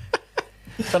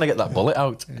 Trying to get that bullet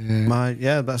out.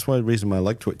 That's why the reason my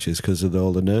leg twitches, because of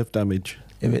all the nerve damage.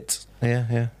 If it's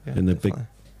yeah. In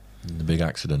the big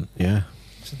accident. Yeah.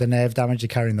 So the nerve damage, you're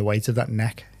carrying the weight of that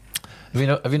neck.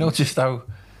 Have you noticed how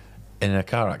in a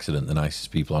car accident the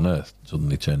nicest people on earth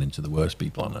suddenly turn into the worst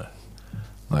people on earth?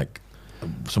 Like,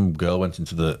 some girl went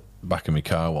into the back of my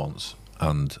car once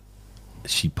and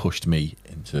she pushed me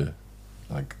into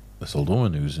like this old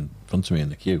woman who was in front of me in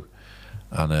the queue,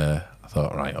 and I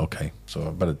thought, right, okay, so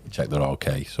I better check they're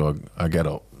okay. So I get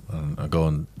up and I go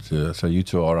and say, you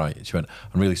two all right? She went,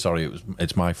 I'm really sorry,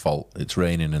 it's my fault, it's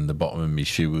raining and the bottom of my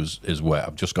shoe is wet,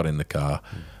 I've just got in the car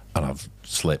and I've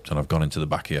slipped and I've gone into the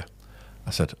back of you.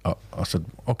 I said,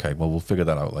 okay, well, we'll figure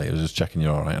that out later. I was just checking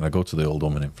you're all right. And I go to the old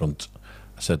woman in front.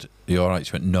 I said, are you all right?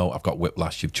 She went, no, I've got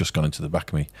whiplash. You've just gone into the back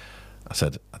of me. I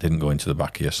said, I didn't go into the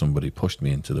back of you. Somebody pushed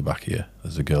me into the back of you.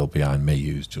 There's a girl behind me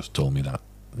who's just told me that.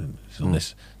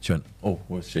 She went, oh,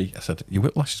 where's she? I said, your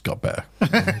whiplash has got better.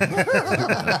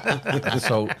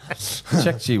 So I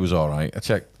checked she was all right. I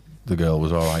checked the girl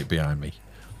was all right behind me.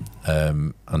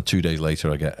 And 2 days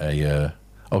later, I get a...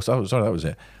 sorry, that was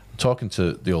it. I'm talking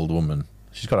to the old woman.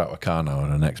 She's got out of her car now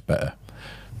and her neck's better.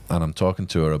 And I'm talking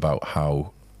to her about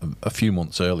how a few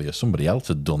months earlier, somebody else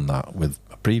had done that with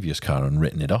a previous car and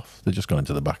written it off. They'd just gone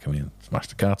into the back of me and smashed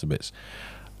the car to bits.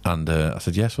 And I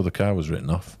said, yes, well, the car was written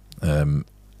off. And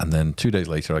then 2 days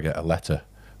later, I get a letter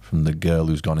from the girl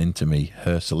who's gone into me,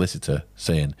 her solicitor,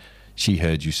 saying she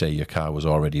heard you say your car was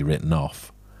already written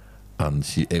off and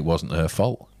it wasn't her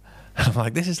fault. And I'm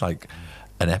like, this is like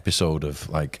an episode of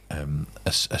like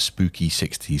a spooky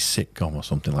 60s sitcom or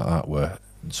something like that, where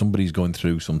somebody's going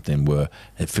through something where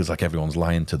it feels like everyone's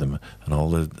lying to them and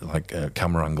all the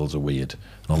camera angles are weird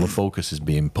and all the focus is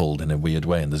being pulled in a weird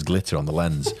way and there's glitter on the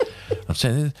lens. I'm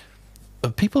saying, are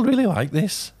people really like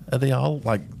this? Are they all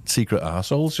like secret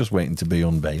arseholes just waiting to be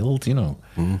unveiled, you know?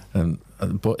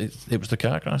 But it was the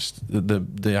car crash,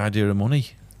 the idea of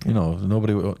money, you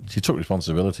know. She took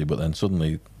responsibility, but then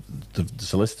suddenly the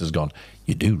solicitor's gone,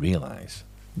 you do realise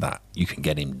that you can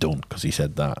get him done because he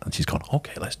said that. And she's gone,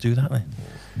 okay, let's do that then.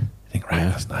 You think, right,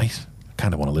 that's nice. I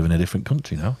kind of want to live in a different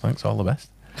country now. Thanks, all the best.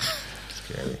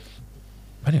 Scary.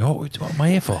 Anyway, what am I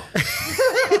here for?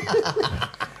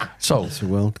 So,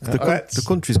 the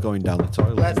country's going down the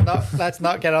toilet. Let's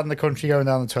not get on the country going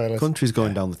down the toilet. Country's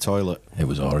going down the toilet. It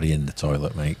was already in the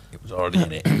toilet, mate. It was already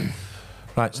in it.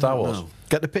 Right, Star Wars. No.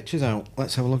 Get the pictures out.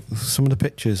 Let's have a look at some of the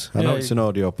pictures. I know it's an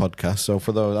audio podcast, so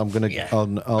for those, I'm going to...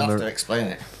 I'll have to explain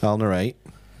it. I'll narrate.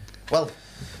 Well,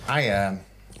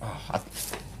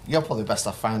 you're probably best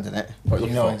off finding it. But you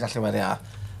know exactly where they are.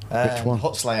 Which one?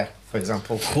 Hut Slayer, for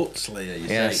example. Hut Slayer, you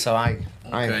say? So I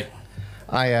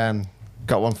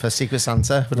got one for Secret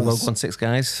Santa for the Rogue 16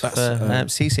 guys for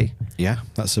CC. Yeah,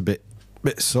 that's a bit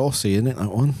saucy, isn't it, that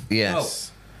one?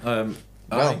 Yes.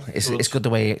 It's good the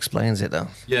way he explains it, though.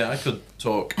 Yeah, I could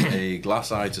talk a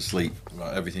glass eye to sleep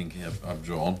about everything I've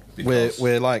drawn.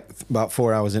 We're like about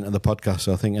 4 hours into the podcast,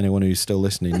 so I think anyone who's still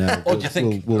listening now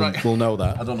will know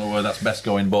that. I don't know where that's best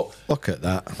going, but look at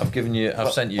that.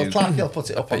 I've sent you Clark, he'll put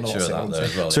it up a picture of that there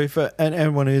as well. So if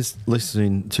anyone is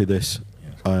listening to this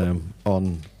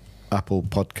on Apple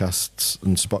Podcasts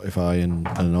and Spotify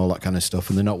and all that kind of stuff,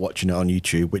 and they're not watching it on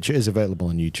YouTube, which is available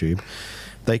on YouTube,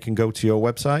 they can go to your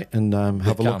website and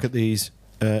have a look at these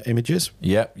images.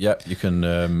 Yep. You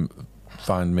can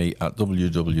find me at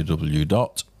www.meatpie.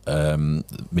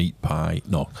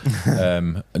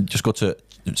 Just go to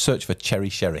search for Cherry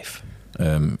Sheriff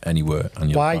anywhere. And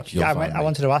you'll find me. I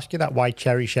wanted to ask you that. Why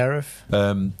Cherry Sheriff?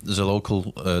 There's a local,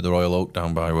 the Royal Oak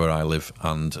down by where I live,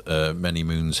 and many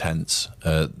moons hence,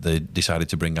 they decided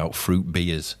to bring out fruit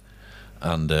beers.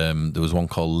 And there was one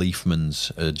called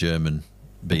Leafman's, German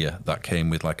beer that came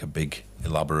with like a big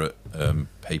elaborate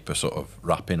paper sort of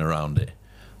wrapping around it,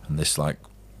 and this like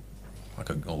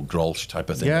a old Grolsch type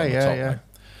of thing on the top. Right?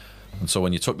 And so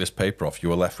when you took this paper off, you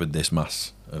were left with this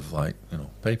mass of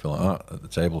paper like that at the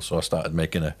table. So I started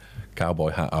making a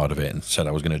cowboy hat out of it and said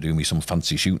I was going to do me some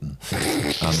fancy shooting.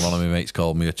 And one of my mates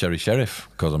called me a Cherry Sheriff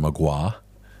because I'm a Gwa,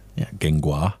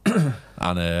 Gingwa,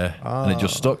 and it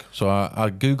just stuck. So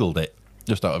I googled it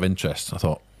just out of interest. I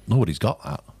thought, nobody's got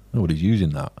that. Nobody's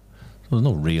using that. There's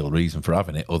no real reason for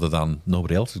having it other than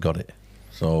nobody else has got it.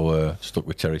 So stuck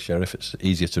with Cherry Sheriff. It's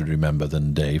easier to remember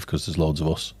than Dave because there's loads of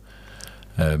us.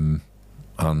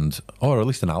 or at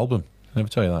least an album. I never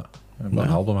tell you that. I've got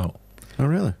an album out. Oh,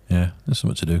 really? Yeah, there's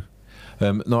something to do.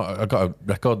 No, I got a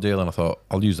record deal and I thought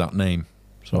I'll use that name.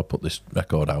 So I put this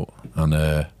record out and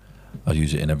I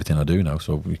use it in everything I do now.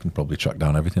 So you can probably track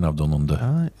down everything I've done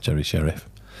under Cherry Sheriff.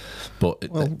 But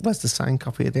where's the signed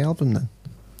copy of the album then?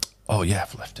 Oh yeah,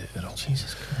 I've left it at all.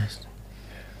 Jesus Christ.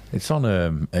 It's on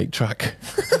 8-track.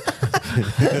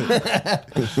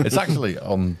 It's actually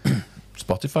on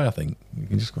Spotify, I think. You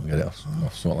can just go and get it off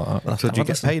something like that. So do you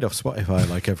get paid off Spotify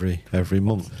like every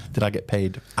month? Did I get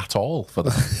paid at all for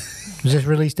that? Was this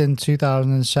released in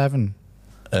 2007?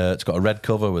 It's got a red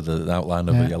cover with an outline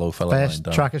of a yellow fella lying First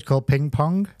down. track is called Ping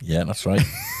Pong. Yeah, that's right.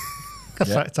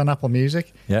 That's right, it's on Apple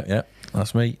Music. Yeah,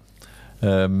 that's me.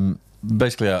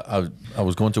 Basically, I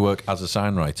was going to work as a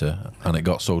sign writer, and it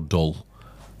got so dull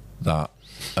that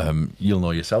you'll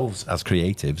know yourselves as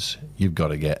creatives, you've got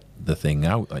to get the thing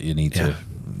out that you need to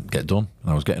get done.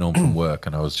 And I was getting home from work,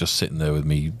 and I was just sitting there with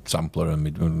me sampler and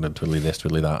me twiddly this,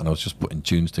 twiddly that, and I was just putting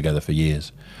tunes together for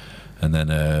years. And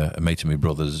then a mate of my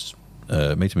brother,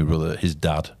 his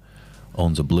dad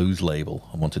owns a blues label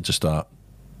and wanted to start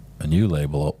a new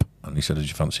label up, and he said, "Did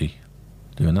you fancy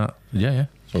doing that?" Yeah.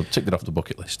 So I ticked it off the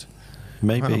bucket list.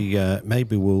 Maybe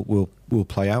we'll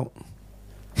play out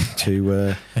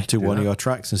to one of your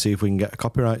tracks and see if we can get a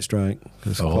copyright strike.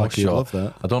 You'd love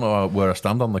that. I don't know where I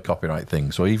stand on the copyright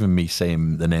thing, so even me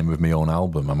saying the name of my own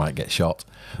album, I might get shot.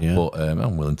 Yeah. But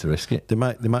I'm willing to risk it. They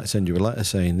might send you a letter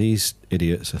saying these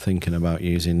idiots are thinking about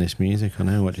using this music on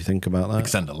here. What do you think about that? You can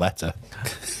send a letter.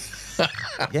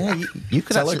 Yeah, you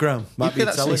could Telegram. Might be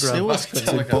Telegram.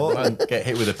 Telegram. Get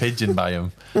hit with a pigeon by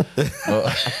him.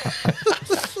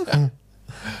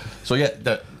 So yeah,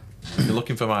 if you're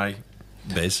looking for my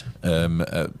biz, have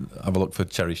a look for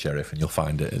Cherry Sheriff and you'll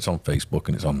find it. It's on Facebook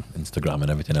and it's on Instagram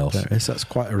and everything else. There it is. That's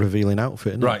quite a revealing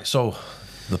outfit, isn't it? Right, so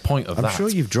the point of I'm sure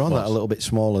you've drawn that a little bit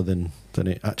smaller than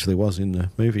it actually was in the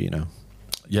movie, you know.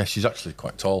 Yeah, she's actually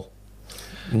quite tall.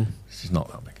 She's not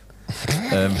that big.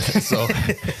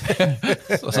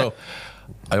 So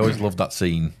I always loved that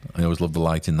scene. I always loved the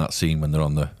light in that scene when they're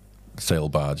on the sail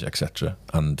barge, etc.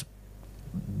 And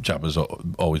Jabba's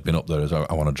always been up there as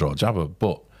I want to draw Jabba.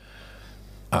 But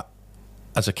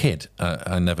as a kid,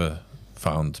 I never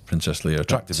found Princess Leia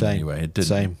attractive in any way. It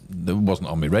didn't. It wasn't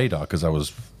on my radar because I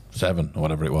was 7 or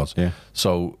whatever it was. Yeah.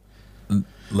 So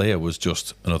Leia was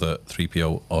just another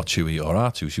 3PO or Chewie or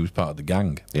R2. She was part of the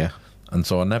gang. Yeah. And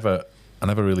so I never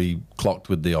really clocked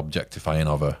with the objectifying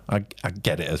of her. I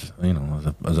get it as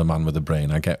as a man with a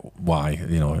brain. I get why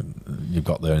you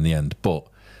got there in the end, but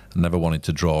I never wanted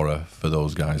to draw her for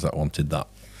those guys that wanted that.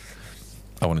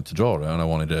 I wanted to draw her, and I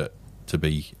wanted it to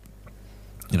be,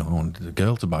 I wanted the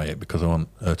girl to buy it because I want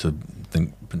her to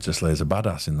think Princess Leia's a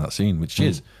badass in that scene, which she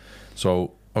is.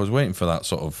 So I was waiting for that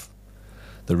sort of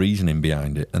the reasoning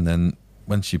behind it, and then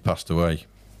when she passed away.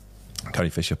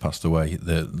 Carrie Fisher passed away.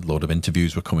 The load of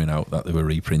interviews were coming out that they were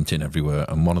reprinting everywhere,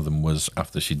 and one of them was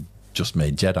after she'd just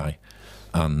made Jedi,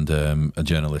 and a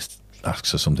journalist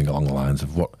asks her something along the lines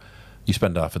of, "What you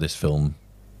spend half of this film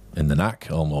in the knack,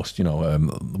 almost?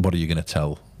 What are you going to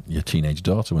tell your teenage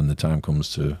daughter when the time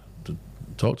comes to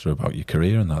talk to her about your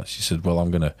career and that?" She said, "Well,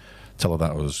 I'm going to tell her that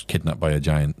I was kidnapped by a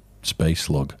giant space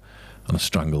slug, and I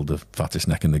strangled the fattest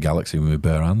neck in the galaxy with my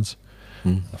bare hands."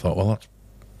 I thought, well,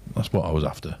 that's what I was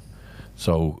after.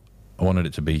 So I wanted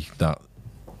it to be that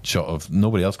shot of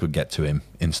nobody else could get to him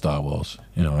in Star Wars,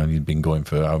 and he'd been going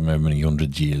for however many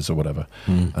 100 years or whatever,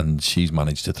 and she's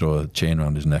managed to throw a chain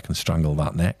around his neck and strangle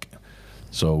that neck.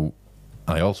 So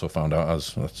I also found out,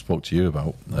 as I spoke to you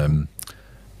about,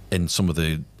 in some of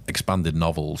the expanded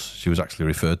novels, she was actually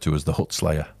referred to as the Hutt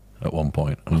Slayer at one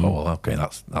point. And I thought, well, okay,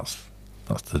 that's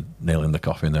the nail in the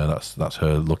coffin there. That's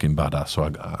her looking badass.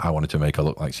 So I wanted to make her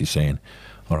look like she's saying,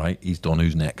 all right, he's done,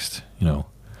 who's next?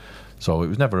 So it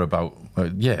was never about,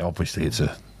 obviously it's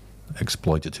a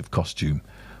exploitative costume,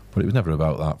 but it was never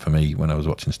about that for me when I was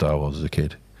watching Star Wars as a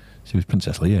kid. She was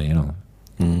Princess Leia,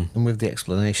 And with the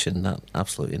explanation, that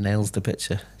absolutely nails the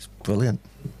picture. It's brilliant.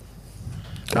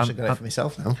 I should get it for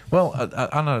myself now. Well,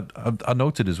 I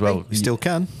noted as well. You still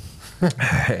can.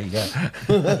 Hey, yeah.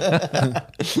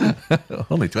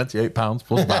 Only £28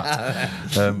 plus that.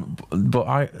 But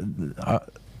I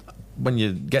when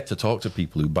you get to talk to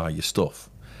people who buy your stuff,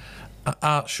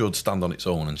 art should stand on its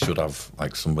own and should have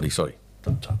somebody. Sorry,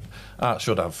 art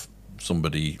should have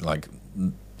somebody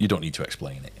you don't need to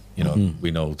explain it. We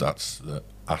know that's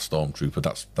a stormtrooper.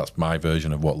 That's my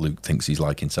version of what Luke thinks he's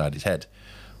like inside his head.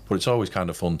 But it's always kind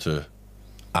of fun to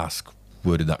ask,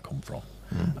 where did that come from?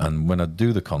 And when I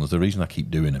do the cons, the reason I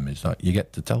keep doing them is that you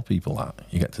get to tell people that.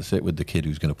 You get to sit with the kid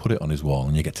who's going to put it on his wall,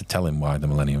 and you get to tell him why the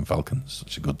Millennium Falcon's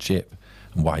such a good ship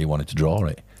and why he wanted to draw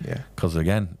it. Yeah. Because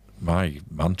again, my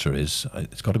mantra is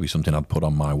it's got to be something I'd put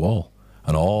on my wall.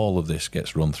 And all of this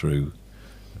gets run through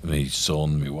my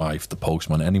son, my wife, the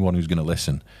postman, anyone who's going to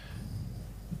listen.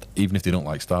 Even if they don't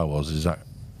like Star Wars, is that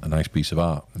a nice piece of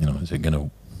art? You know, is it going to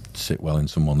sit well in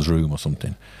someone's room or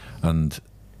something? And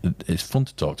it's fun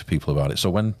to talk to people about it. So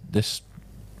when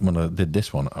I did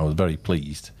this one, I was very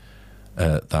pleased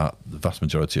that the vast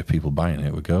majority of people buying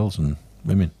it were girls and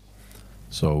women.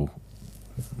 So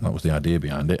that was the idea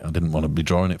behind it. I didn't want to be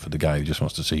drawing it for the guy who just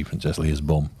wants to see Princess Leia's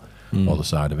bum or the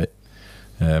side of it.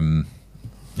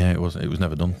 Yeah, it was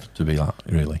never done to be that,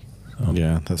 really. So.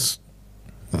 Yeah, that's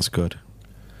good.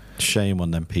 Shame on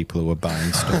them people who are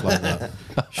buying stuff like that.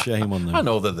 Shame on them. I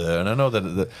know they're there, and I know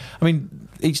that. I mean,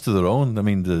 each to their own. I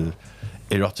mean, the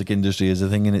erotic industry is a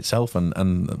thing in itself,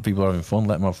 and people are having fun.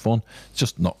 Let them have fun. It's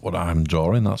just not what I'm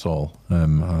drawing. That's all.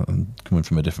 I'm coming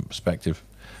from a different perspective,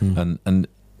 and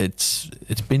it's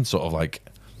been sort of like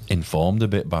informed a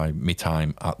bit by me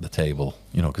time at the table.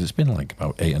 You know, because it's been like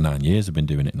about 8 or 9 years I've been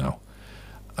doing it now.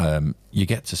 You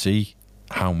get to see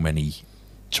how many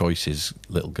choices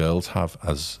little girls have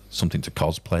as something to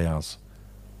cosplay as,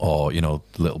 or, you know,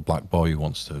 the little black boy who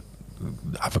wants to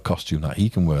have a costume that he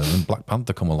can wear, and then Black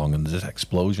Panther come along and there's this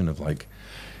explosion of like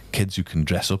kids who can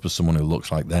dress up as someone who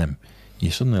looks like them.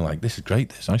 You're suddenly like, this is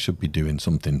great, I should be doing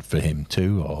something for him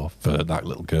too, or for that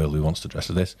little girl who wants to dress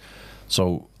as this.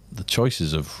 So the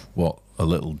choices of what a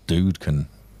little dude can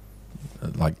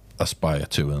like aspire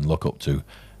to and look up to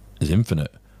is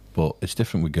infinite. But it's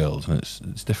different with girls, and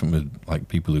it's different with like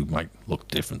people who might look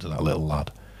different to that little lad,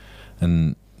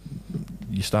 and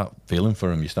you start feeling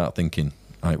for him. You start thinking,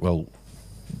 like, well,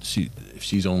 if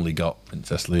she's only got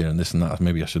Princess Leia and this and that,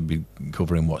 maybe I should be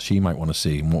covering what she might want to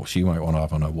see and what she might want to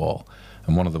have on her wall.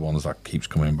 And one of the ones that keeps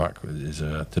coming back is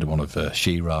did one of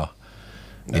She-Ra,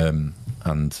 and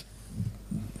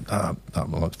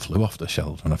that flew off the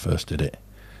shelves when I first did it,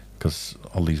 because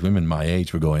all these women my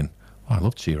age were going, I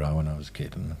loved She-Ra when I was a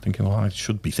kid, and I'm thinking, well, I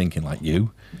should be thinking like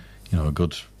you know,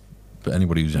 but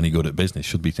anybody who's any good at business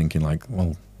should be thinking like,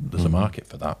 well, there's a market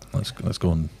for that. Let's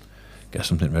go and get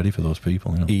something ready for those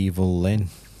people. You know? Evil Lynn.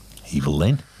 Evil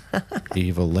Lynn.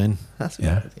 Evil Lynn. That's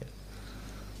Yeah. good, yeah.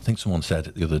 I think someone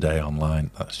said the other day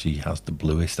online that she has the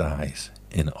bluest eyes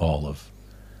in all of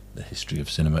the history of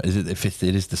cinema. Is it? If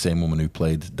it is the same woman who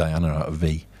played Diana out of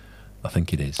V, I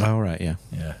think it is. Oh, right, yeah.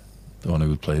 Yeah, the one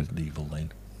who played the Evil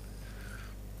Lynn.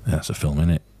 Yeah, that's a film,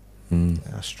 isn't it?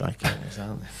 They're striking ones,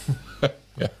 aren't they?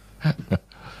 Yeah.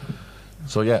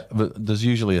 So yeah, but there's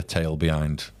usually a tale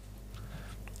behind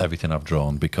everything I've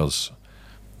drawn, because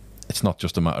it's not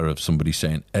just a matter of somebody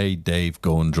saying, "Hey, Dave,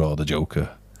 go and draw the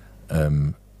Joker."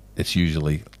 It's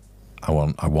usually I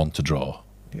want to draw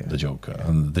the Joker,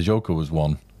 and the Joker was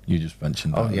one you just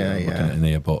mentioned. Oh that, yeah, looking at it in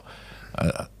here, but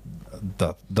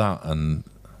that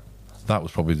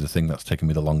was probably the thing that's taken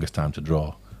me the longest time to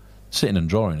draw. Sitting and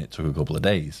drawing it took a couple of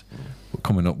days, but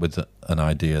coming up with an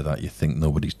idea that you think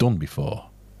nobody's done before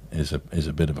is a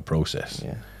bit of a process.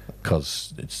 Yeah.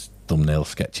 Because it's thumbnail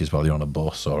sketches while you're on a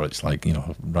bus, or it's like, you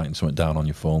know, writing something down on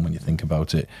your phone when you think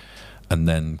about it, and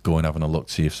then going having a look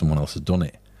to see if someone else has done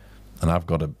it. And I've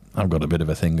got a bit of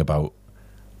a thing about,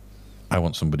 I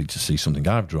want somebody to see something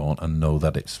I've drawn and know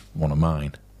that it's one of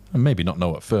mine. And maybe not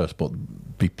know at first, but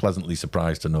be pleasantly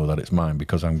surprised to know that it's mine,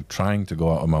 because I'm trying to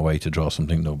go out of my way to draw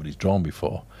something nobody's drawn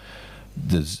before.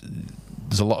 There's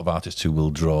a lot of artists who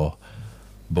will draw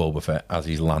Boba Fett as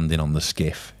he's landing on the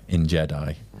skiff in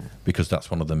Jedi, because that's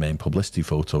one of the main publicity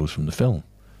photos from the film.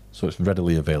 So it's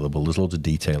readily available, there's loads of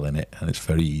detail in it, and it's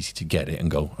very easy to get it and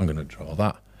go, I'm going to draw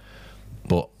that.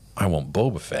 But I want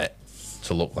Boba Fett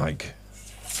to look like,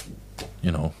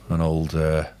 you know, an old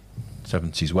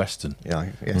 70s Western. Yeah,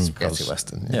 spaghetti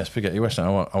Western. Yeah, spaghetti Western.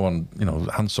 I want, you know,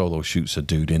 Han Solo shoots a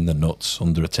dude in the nuts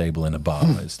under a table in a bar.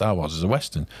 Star Wars is a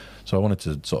Western. So I wanted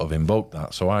to sort of invoke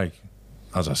that. So I,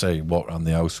 as I say, walk around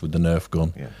the house with the Nerf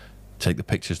gun, take the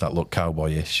pictures that look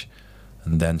cowboyish,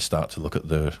 and then start to look at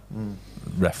the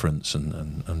reference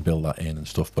and build that in and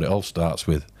stuff. But it all starts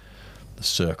with the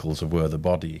circles of where the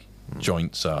body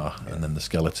joints are, and then the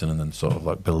skeleton, and then sort of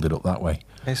like build it up that way.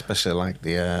 Especially like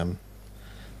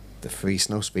the free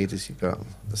snow speeders you've got,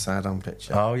 the side-on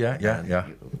picture. Oh yeah.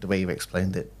 The way you've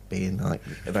explained it, being like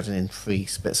imagining 3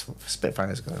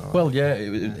 Spitfires going on. Well, yeah,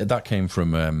 that came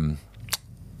from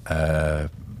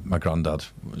my granddad,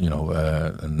 you know,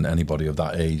 and anybody of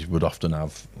that age would often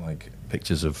have like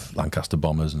pictures of Lancaster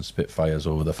bombers and Spitfires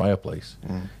over the fireplace.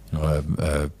 You know,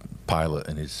 a pilot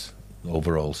in his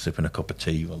overalls, sipping a cup of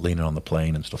tea, or leaning on the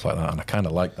plane and stuff like that. And I kind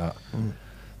of like that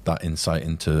that insight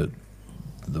into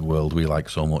the world we like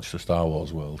so much, the Star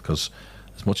Wars world, because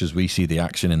as much as we see the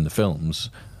action in the films,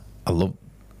 I love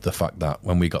the fact that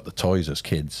when we got the toys as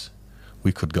kids,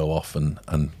 we could go off and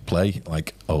play,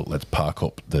 like, oh, let's park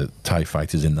up the TIE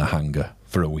fighters in the hangar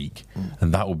for a week,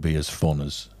 and that would be as fun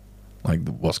as like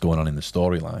what's going on in the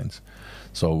storylines.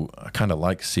 So I kind of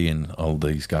like seeing all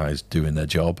these guys doing their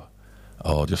job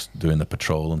or just doing the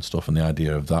patrol and stuff, and the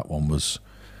idea of that one was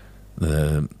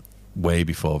the way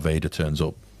before Vader turns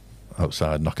up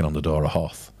outside knocking on the door of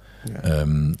Hoth.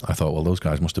 I thought, well, those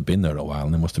guys must have been there a while,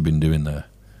 and they must have been doing their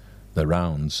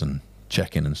rounds and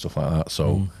checking and stuff like that.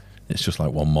 So it's just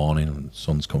like one morning and the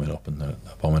sun's coming up and they're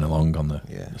bombing along on the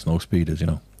snow speeders, you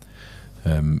know.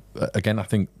 Again, I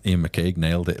think Ian McCaig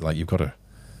nailed it. Like, you've got to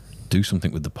do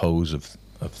something with the pose of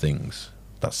things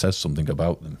that says something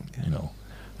about them, you know.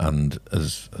 And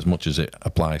as much as it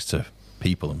applies to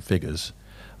people and figures,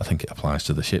 I think it applies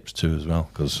to the ships too as well.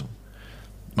 Because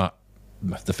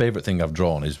the favourite thing I've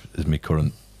drawn is my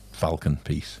current Falcon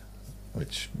piece,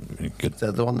 which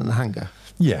the one in the hangar.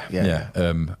 Yeah.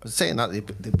 Saying that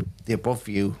the above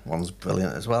view one's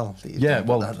brilliant as well. Yeah,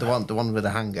 well, the one with the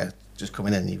hangar just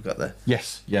coming in, you've got the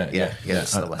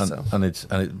and it's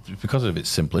because of its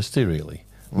simplicity, really.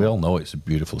 We all know it's a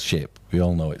beautiful ship. We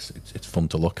all know it's fun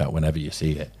to look at whenever you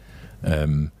see it.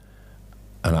 And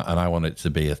I want it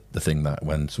to be the thing that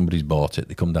when somebody's bought it,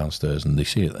 they come downstairs and they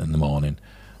see it in the morning,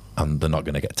 and they're not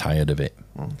going to get tired of it.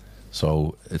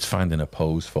 So it's finding a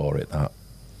pose for it that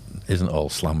isn't all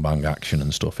slam bang action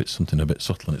and stuff. It's something a bit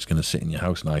subtle, and it's going to sit in your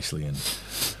house nicely. And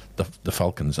the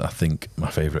Falcon's, I think,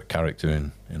 my favourite character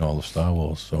in all of Star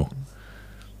Wars. So,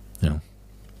 you know,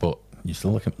 but you're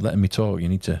still letting me talk. You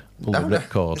need to pull the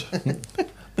ripcord.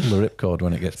 Pull the ripcord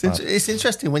when it gets bad. It's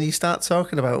interesting when you start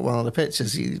talking about one of the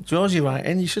pictures. He draws you right,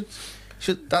 and you should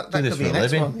that could be the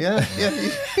next one. Yeah.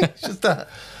 You should start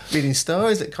reading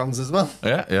stories at cons as well.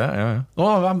 Yeah.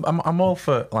 Well, I'm all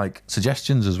for like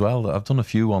suggestions as well. I've done a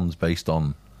few ones based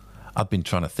on. I've been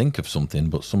trying to think of something,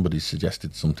 but somebody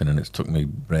suggested something, and it's took me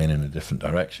brain in a different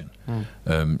direction.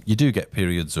 You do get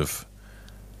periods of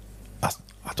I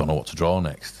don't know what to draw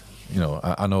next. You know,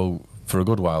 I know for a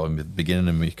good while in the beginning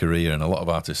of my career, and a lot of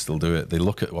artists still do it. They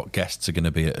look at what guests are going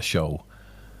to be at a show,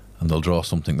 and they'll draw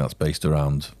something that's based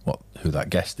around who that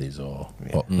guest is, or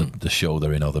what the show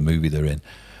they're in, or the movie they're in.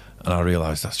 And I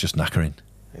realised that's just knackering,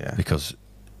 because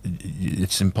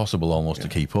it's impossible almost to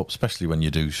keep up, especially when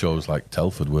you do shows like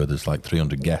Telford where there's like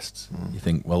 300 guests. You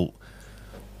think, well,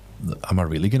 am I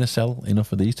really going to sell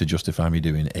enough of these to justify me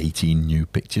doing 18 new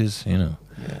pictures? You know.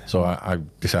 So I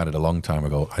decided a long time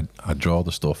ago I draw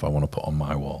the stuff I want to put on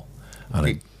my wall,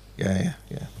 and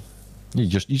you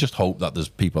just hope that there's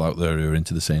people out there who are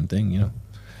into the same thing, you know.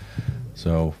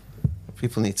 So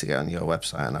people need to get on your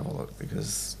website and have a look,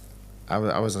 because I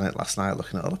was on it last night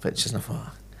looking at all the pictures, and I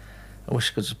thought, I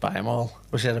wish I could just buy them all.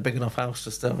 Wish I had a big enough house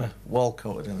just to have a wall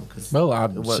coated in them, because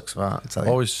it works for art. I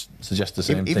always suggest the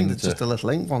same thing. Even just the little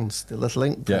ink ones, the little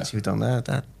ink prints you've done there.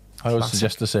 I always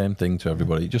suggest the same thing to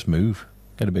everybody. Just move.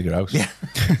 Get a bigger house. Yeah.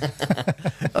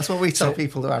 That's what we tell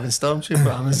people who are having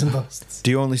Stormtrooper armors and busts. Do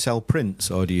you only sell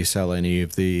prints, or do you sell any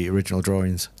of the original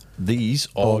drawings?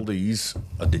 All these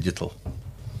are digital.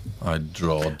 I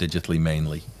draw digitally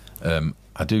mainly.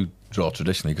 I do draw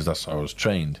traditionally because that's how I was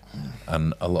trained,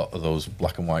 and a lot of those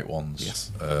black and white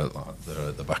ones, they're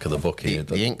at the back of the book here.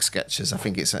 The ink sketches, I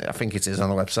think it is on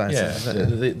the website.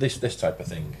 Yeah, this type of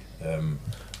thing.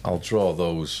 I'll draw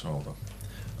those. Hold on.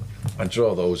 I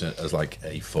draw those as like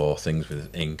A4 things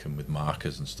with ink and with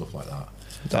markers and stuff like that.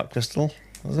 Dark crystal,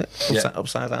 was it?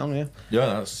 Upside down, yeah. Yeah,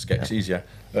 that's Skeksis, yeah.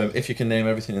 If you can name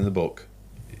everything in the book,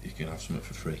 you can have something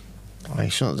for free. Oh, you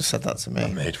shouldn't have said that to me.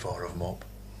 I made 4 of them up.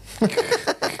 I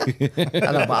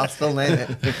know, but I'll still name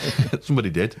it. Somebody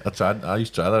did. I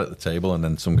used to try that at the table, and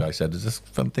then some guy said, "Has this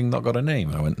thing not got a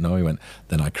name?" I went, "No." He went,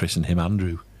 "Then I christened him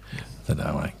Andrew." I said,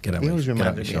 "All right, get out." He always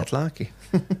reminded me of Larky.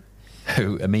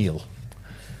 Who? Emil.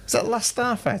 Is that the last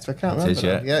Starfighter? I can't remember. It is,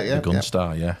 yeah. The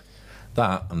Gunstar, yeah.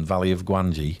 That and Valley of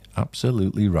Gwangi,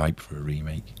 absolutely ripe for a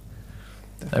remake.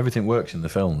 Everything works in the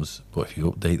films, but if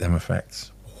you update them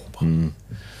effects.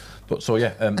 But so,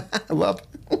 yeah.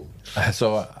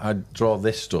 So I draw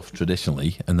this stuff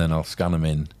traditionally, and then I'll scan them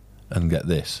in and get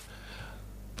this.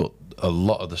 But a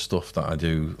lot of the stuff that I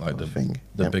do, like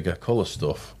the bigger colour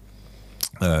stuff,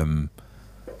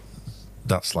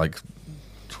 that's like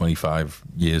 25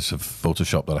 years of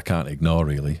Photoshop that I can't ignore,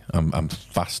 really. I'm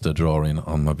faster drawing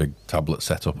on my big tablet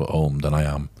setup at home than I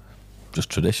am just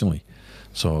traditionally.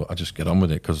 So I just get on with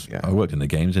it, because I worked in the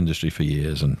games industry for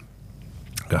years, and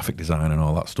graphic design and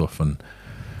all that stuff, and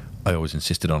I always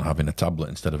insisted on having a tablet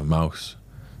instead of a mouse,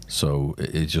 so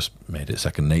it just made it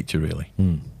second nature, really.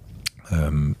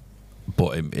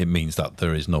 But it means that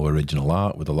there is no original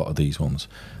art with a lot of these ones.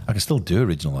 I can still do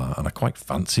original art, and I quite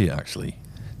fancy it, actually.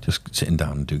 Just sitting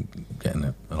down and getting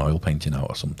an oil painting out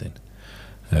or something.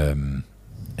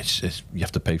 It's you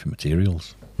have to pay for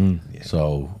materials,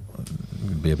 so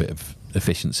it'd be a bit of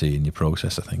efficiency in your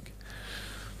process, I think.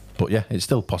 But yeah, it's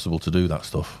still possible to do that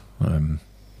stuff.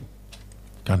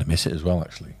 Kind of miss it as well,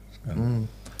 actually.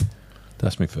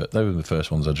 They were the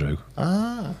first ones I drew.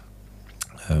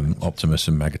 Optimus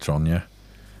and Megatron, yeah,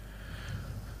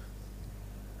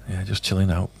 just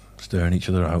chilling out, staring each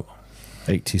other out,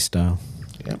 80s style.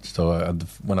 Yeah. So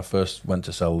when I first went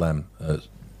to sell them,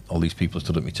 all these people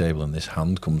stood at my table, and this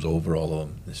hand comes over all of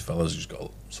them. This fella's just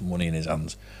got some money in his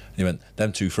hands, and he went,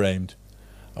 "Them two framed."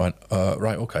 I went,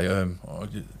 "Right, okay.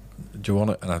 Do you want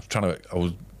it?" And I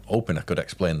was hoping I could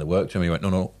explain the work to him. He went,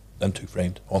 "No, them two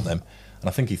framed. I want them." And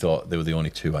I think he thought they were the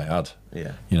only two I had.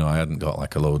 Yeah. You know, I hadn't got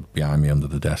like a load behind me under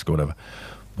the desk or whatever.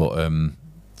 But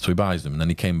so he buys them, and then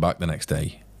he came back the next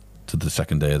day to the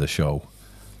second day of the show.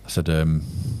 I said,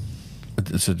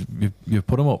 you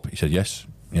put them up? He said, yes.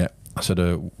 Yeah. I said,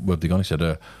 where have they gone? He said,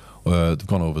 they've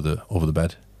gone over the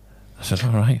bed. I said,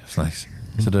 all right, that's nice.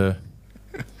 He said,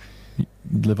 you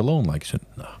live alone? Like, he said,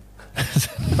 no. I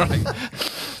said, right.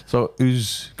 So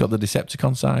who's got the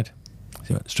Decepticon side?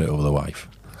 He went straight over the wife.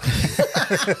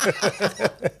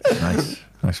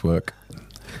 Nice work.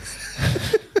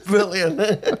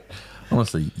 Brilliant.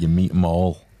 Honestly, you meet them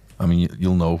all. I mean,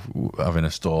 you'll know, having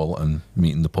a stall and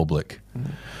meeting the public.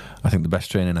 I think the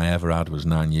best training I ever had was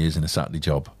 9 years in a Saturday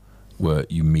job, where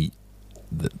you meet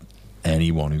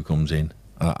anyone who comes in.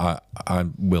 I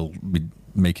will be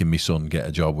making my son get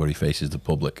a job where he faces the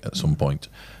public at some point,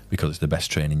 because it's the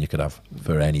best training you could have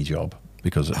for any job.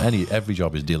 Because every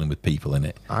job is dealing with people in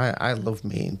it. I love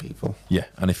meeting people. Yeah,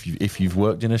 and if you've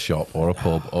worked in a shop or a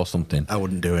pub or something, I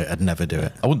wouldn't do it. I'd never do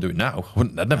it. I wouldn't do it now.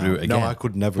 I'd never do it again. No, I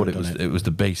could never. But it was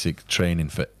the basic training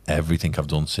for everything I've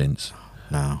done since.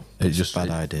 No, it's just a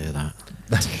bad idea.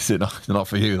 That is it not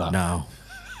for you? That no.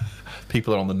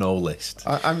 People are on the no list.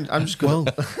 I'm just going.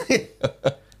 Well,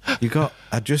 you got.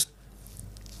 I just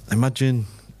imagine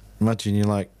you're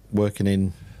like working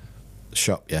in a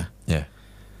shop, yeah. Yeah.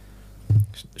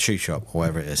 Shoe shop, or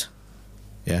whatever it is.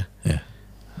 Yeah? Yeah.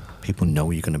 People know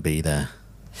you're going to be there.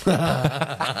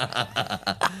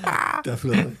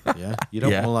 Definitely. Yeah. You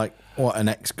don't want like, what, an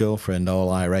ex-girlfriend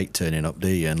all irate turning up, do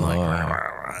you? And like,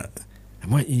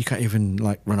 and what, you can't even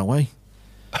like run away.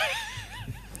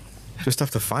 Just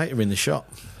have to fight her in the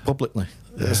shop, publicly.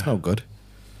 That's no good.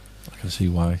 I can see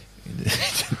why.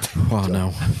 Oh,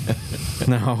 no.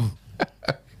 No.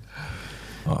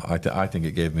 Well, I think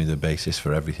it gave me the basis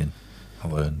for everything I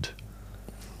learned.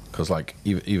 Because like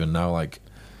even now, like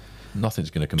nothing's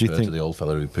going to compare to the old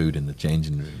fella who pooed in the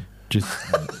changing room,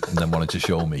 and then wanted to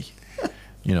show me,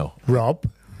 you know. Rob.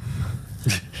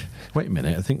 Wait a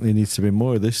minute. I think there needs to be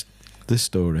more of this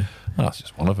story. Oh, that's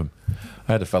just one of them.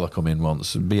 I had a fella come in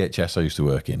once. VHS I used to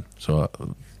work in, so.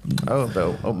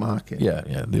 The upmarket.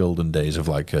 Yeah, the olden days of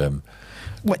like.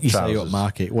 What you say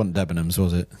upmarket? It wasn't Debenhams,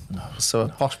 was it? So a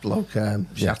posh bloke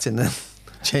chatting then.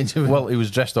 Changing. Well, he was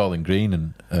dressed all in green,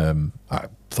 and I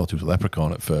thought he was a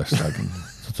leprechaun at first. I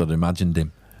sort of imagined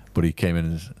him, but he came in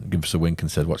and gave us a wink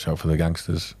and said, "Watch out for the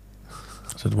gangsters."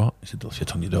 I said, "What?" He said, "They'll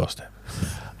shit on your doorstep."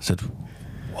 I said,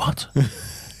 "What?"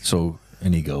 So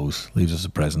in he goes, leaves us a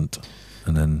present,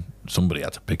 and then somebody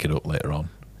had to pick it up later on.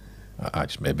 I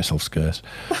just made myself scarce,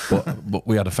 but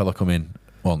we had a fella come in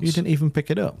once. You didn't even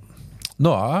pick it up.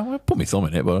 No, I put my thumb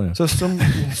in it, but so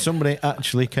somebody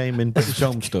actually came in British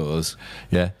Home Stores.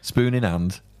 Yeah, spoon in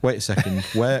hand. Wait a second.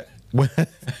 Where?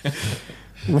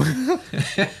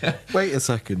 Wait a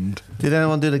second. Did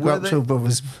anyone do the Groucho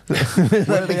Brothers?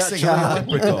 Were they actually a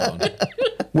leprechaun?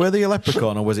 Were they a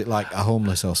leprechaun, or was it like a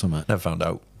homeless or something? Never found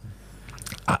out.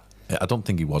 I don't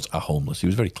think he was a homeless. He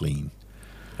was very clean.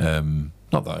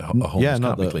 Not that a homeless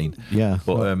can't be clean. Yeah,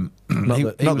 but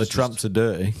not the tramps are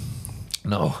dirty.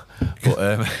 No,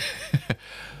 but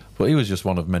he was just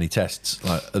one of many tests.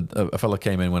 Like a fella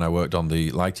came in when I worked on the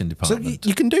lighting department. So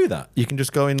you can do that. You can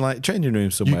just go in like changing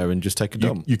room somewhere and just take a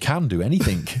dump. You can do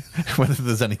anything, whether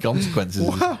there's any consequences.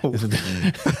 Wow,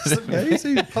 that's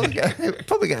amazing.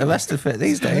 Probably get arrested for it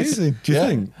these days. Amazing. Do you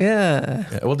think?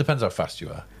 Yeah. Well, it depends how fast you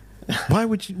are. Why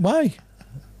would you? Why?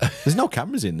 There's no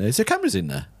cameras in there. Is there cameras in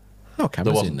there? No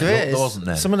cameras in there. There wasn't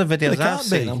there. Some of the videos I've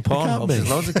seen on Pornhub, there's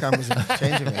loads of cameras in the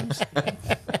changing rooms.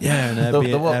 Yeah, and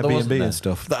Airbnb and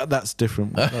stuff. That's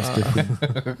different. That's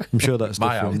different. I'm sure that's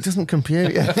different. It doesn't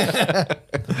compute.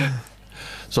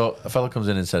 So a fella comes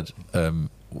in and said,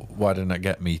 why didn't I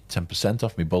get me 10%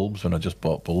 off my bulbs when I just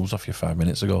bought bulbs off you 5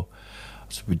 minutes ago?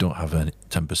 I said, we don't have any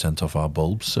 10% off our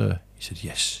bulbs, sir. He said,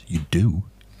 yes, you do.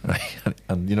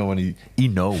 And you know, when he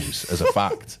knows as a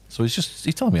fact. So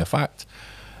he's telling me a fact.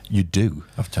 You do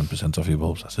have 10% off your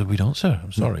bulbs. I said, we don't, sir.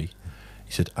 I'm sorry.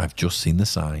 He said, I've just seen the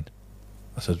sign.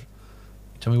 I said,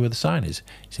 tell me where the sign is.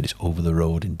 He said, it's over the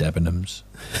road in Debenhams.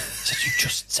 I said, you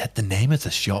just said the name of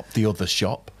the shop, the other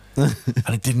shop. And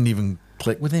it didn't even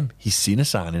click with him. He's seen a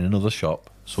sign in another shop,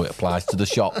 so it applies to the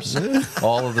shops.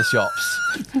 All of the shops.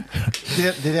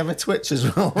 Did he have a twitch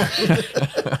as well?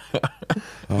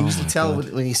 You used to tell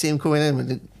when you see him coming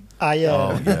in. I've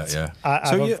Yeah.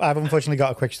 unfortunately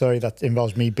got a quick story that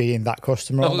involves me being that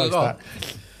customer. Almost that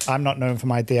I'm not known for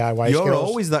my DIY skills. You're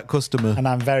always that customer. And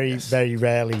I'm very, very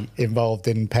rarely involved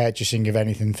in purchasing of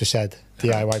anything for said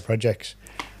DIY projects.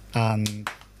 And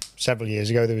several years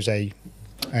ago, there was a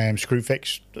screw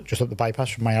fix just up the bypass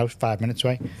from my house, 5 minutes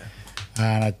away.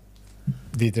 And I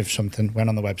needed something, went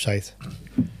on the website,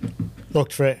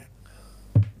 looked for it,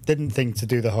 didn't think to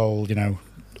do the whole, you know,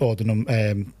 order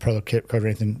product kit code or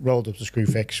anything, rolled up the screw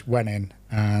fix, went in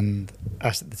and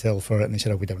asked at the till for it, and they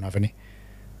said, oh, we don't have any.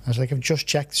 I was like, I've just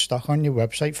checked stock on your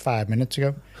website 5 minutes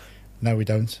ago. No, we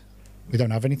don't. We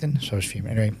don't have anything. So I was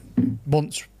fuming. Anyway,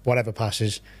 months, whatever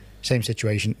passes, same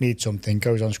situation, needs something,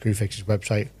 goes on Screwfix's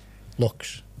website,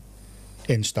 looks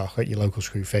in stock at your local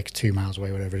Screwfix, 2 miles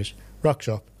away, whatever it is, rocks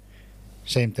up,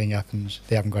 same thing happens,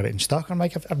 they haven't got it in stock. I'm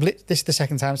like, this is the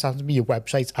second time it's happened to me, your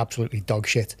website's absolutely dog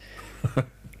shit.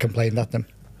 Complained at them.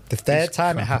 The third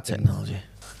time it happened, technology.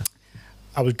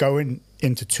 I was going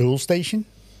into Tool Station.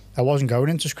 I wasn't going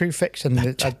into Screwfix, and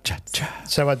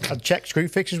so I'd checked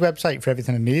Screwfix's website for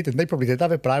everything I needed, and they probably did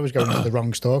have it, but I was going to the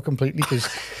wrong store completely, because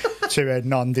to a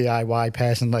non-DIY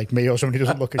person like me or somebody who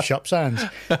doesn't look at shop signs,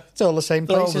 it's all the same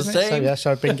place, isn't it? So yeah,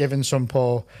 so I've been given some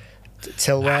poor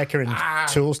till worker and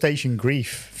Tool Station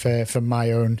grief for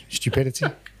my own stupidity.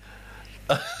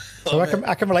 So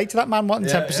I can relate to that man wanting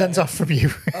 10% off from you.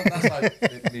 That's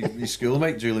like my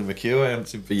schoolmate Julie McHugh. I haven't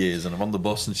seen for years, and I'm on the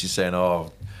bus and she's saying,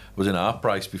 "Oh, I was in Half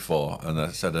Price before," and I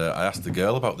said, I asked the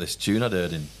girl about this tune I'd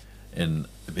heard in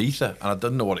Ibiza, and I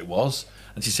didn't know what it was.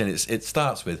 And she's saying it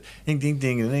starts with ding ding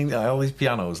ding and ding, all these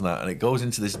pianos and that, and it goes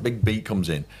into this big beat comes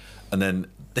in, and then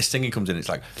this singing comes in. It's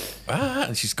like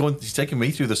and she's taking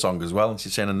me through the song as well, and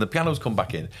she's saying, and the pianos come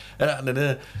back in, and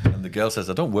the girl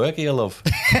says, "I don't work here, love."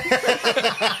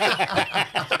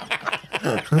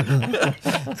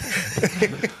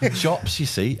 Shops, you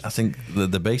see, I think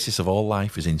the basis of all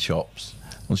life is in shops.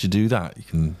 Once you do that, you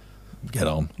can get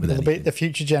on with it. The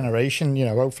future generation, you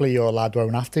know, hopefully your lad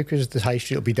won't have to, because the high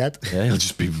street will be dead. Yeah, he'll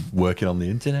just be working on the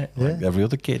internet like every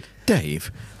other kid.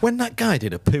 Dave, when that guy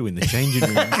did a poo in the changing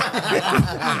room,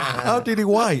 how did he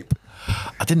wipe?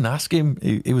 I didn't ask him.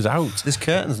 He was out. There's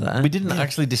curtains there. We didn't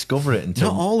actually discover it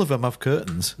until... Not all of them have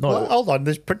curtains. No. Well, hold on,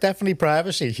 there's definitely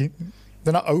privacy.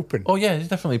 They're not open. Oh, yeah, there's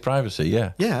definitely privacy,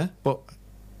 yeah. Yeah, but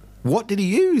what did he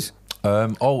use?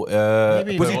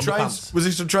 Was he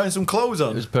trying some clothes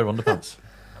on? It was a pair of underpants.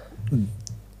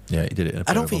 Yeah, he did it in a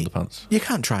pair of underpants. You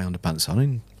can't try underpants on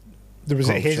him. There was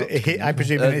I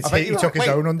presume he took his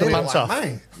own underpants off.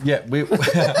 Yeah, we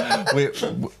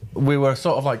were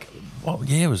sort of like, what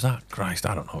year was that? Christ,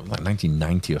 I don't know, like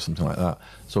 1990 or something like that.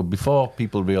 So before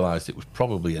people realised it was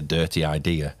probably a dirty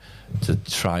idea to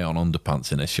try on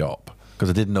underpants in a shop, because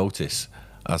I did notice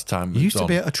as time you used to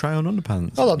be able to try on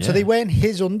underpants. Hold on, so they weren't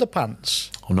his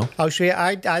underpants? Oh, no. Oh, so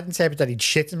I interpreted that he'd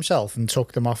shit himself and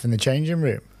took them off in the changing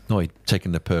room. No, he'd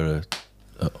taken a pair of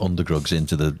undergrugs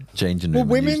into the changing room.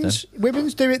 Well, women's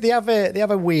do it. They have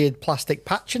a weird plastic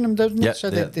patch in them, doesn't it? So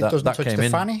it doesn't touch the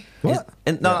fanny. What?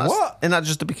 Isn't that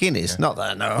just the bikinis? Not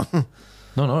that, no.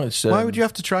 No, it's... Why would you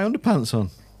have to try underpants on?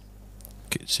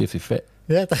 See if they fit.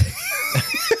 Yeah.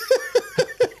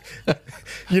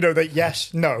 You know that,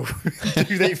 yes, no.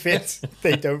 Do they fit?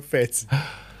 They don't fit.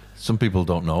 Some people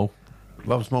don't know.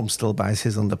 Rob's mum still buys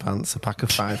his underpants, a pack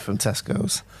of 5 from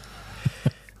Tesco's.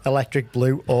 Electric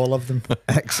blue, all of them.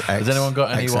 Has anyone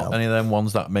got any of them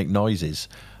ones that make noises?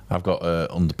 I've got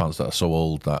underpants that are so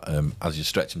old that as you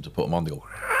stretch them to put them on, they go...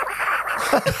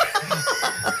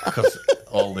 Because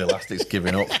all the elastic's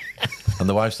giving up. And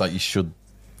the wife's like, you should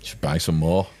buy some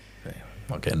more.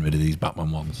 Not getting rid of these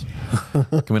Batman ones.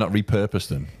 Can we not repurpose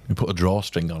them and put a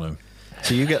drawstring on them?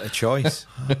 So you get the choice.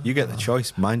 You get the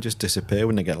choice. Mine just disappear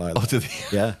when they get like that. Oh, do they?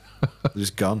 Yeah. They're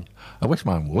just gone. I wish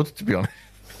mine would, to be honest.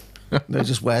 No, he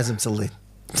just wears them till they...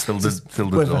 Still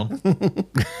the dawn.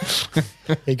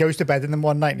 He goes to bed in them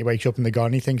one night and he wakes up and they're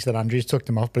gone. He thinks that Andrew's took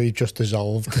them off, but he's just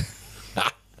dissolved.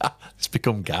 It's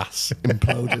become gas.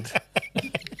 Imploded.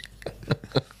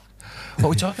 What are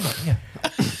we talking about? Yeah.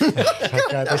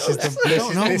 Okay, this is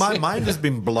the. My mind has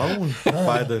been blown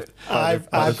by the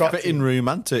fitting room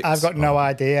antics. I've got no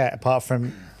idea apart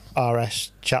from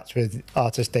RS chats with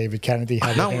artist David Kennedy.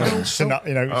 I need one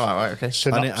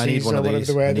of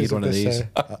these. I need one of these.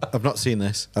 I've not seen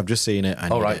this. I've just seen it.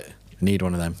 I need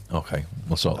one of them. Okay,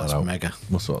 we'll sort that out. Mega.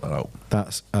 We'll sort that out.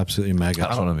 That's absolutely mega.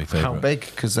 That's one of my favourite. How big?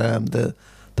 Because the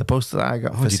poster that I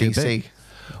got for CC.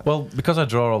 Well, because I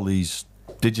draw all these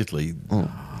digitally,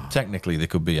 technically they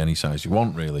could be any size you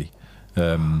want, really.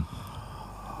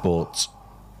 But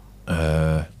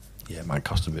it might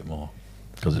cost a bit more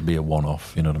because it'd be a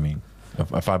one-off. You know what I mean?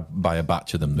 If I buy a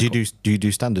batch of them, do you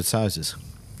do standard sizes?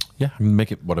 Yeah, I can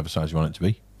make it whatever size you want it to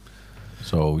be.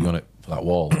 So you want it for that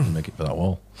wall, you can make it for that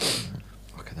wall.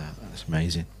 Look at that. That's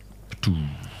amazing.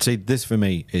 See, this for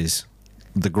me is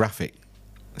the graphic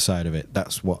side of it.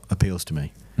 That's what appeals to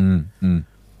me.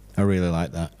 I really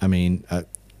like that. I mean,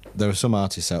 there are some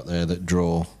artists out there that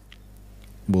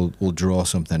will draw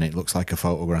something. It looks like a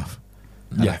photograph.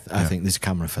 And I think there's a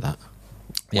camera for that.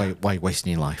 Why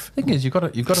wasting your life? The thing is, you've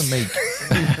got to make.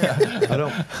 I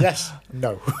don't. Yes.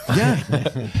 No. Yeah.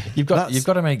 You've got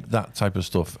to make that type of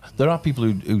stuff. There are people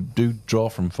who do draw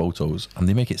from photos and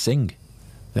they make it sing.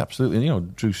 They absolutely,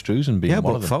 Drew Struzan being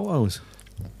one of them. Photos.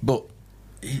 But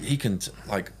he can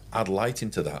add light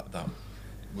into that. That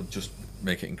would just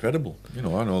make it incredible. I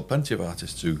know plenty of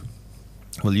artists who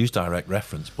will use direct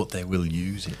reference, but they will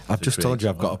use it. I've just told you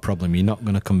I've got a problem. You're not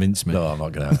going to convince me. No, I'm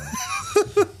not going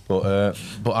to.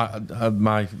 But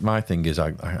my thing is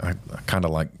I kind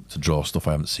of like to draw stuff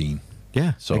I haven't seen.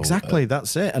 Yeah, so, exactly.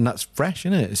 That's it, and that's fresh,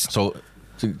 isn't it? So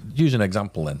to use an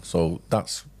example, then, so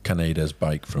that's Kaneda's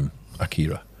bike from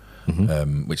Akira,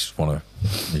 which is one of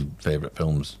my favourite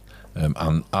films.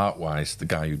 And art-wise, the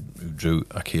guy who drew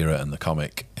Akira and the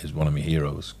comic is one of my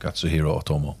heroes, Katsuhiro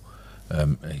Otomo.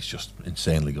 He's just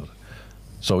insanely good.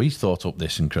 So he's thought up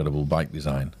this incredible bike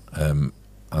design,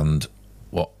 and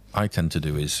what I tend to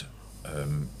do is,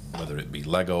 whether it be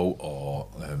Lego or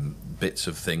bits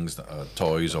of things that are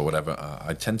toys or whatever,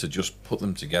 I tend to just put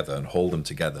them together and hold them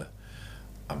together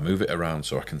and move it around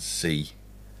so I can see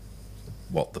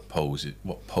what pose is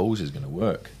going to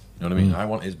work. You know what I mean? I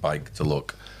want his bike to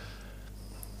look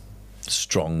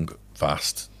strong,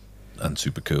 fast, and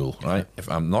super cool, right? If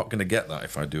I'm not going to get that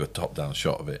if I do a top-down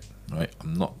shot of it, right?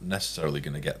 I'm not necessarily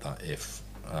going to get that if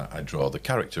I draw the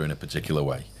character in a particular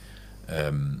way.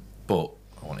 But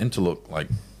I want him to look like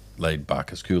laid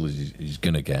back, as cool as he's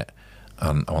going to get,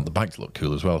 and I want the bike to look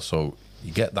cool as well. So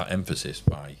you get that emphasis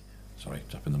by, sorry,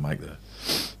 tapping the mic there.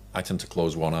 I tend to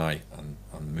close one eye and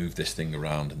move this thing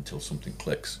around until something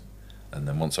clicks. And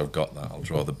then once I've got that, I'll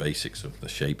draw the basics of the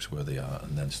shapes where they are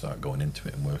and then start going into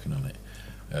it and working on it.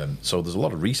 So there's a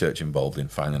lot of research involved in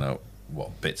finding out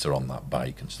what bits are on that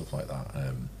bike and stuff like that.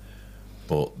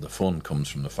 But the fun comes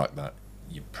from the fact that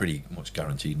you're pretty much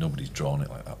guaranteed nobody's drawn it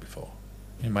like that before.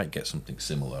 You might get something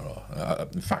similar. Or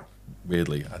in fact,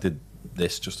 weirdly, I did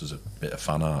this just as a bit of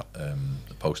fan art,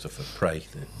 the poster for Prey,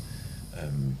 the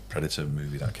Predator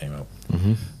movie that came out.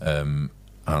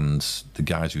 And the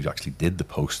guys who actually did the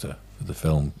poster for the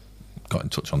film got in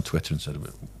touch on Twitter and said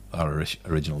our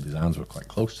original designs were quite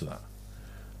close to that.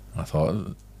 And I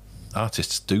thought,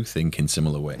 artists do think in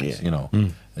similar ways,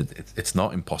 It's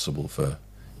not impossible for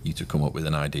you to come up with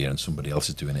an idea and somebody else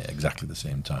is doing it exactly the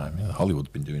same time. Hollywood's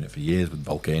been doing it for years with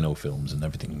volcano films and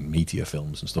everything, meteor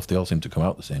films and stuff. They all seem to come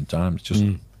out at the same time. It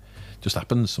just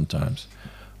happens sometimes.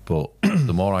 But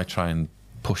the more I try and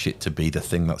push it to be the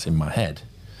thing that's in my head,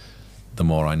 the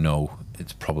more I know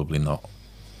it's probably not.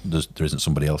 There isn't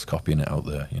somebody else copying it out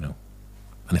there, And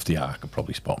if they are, I could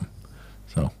probably spot them.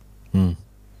 So it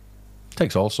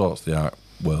takes all sorts, the art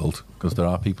world, because there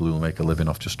are people who will make a living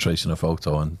off just tracing a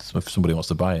photo, and if somebody wants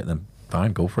to buy it, then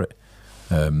fine, go for it.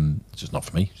 It's just not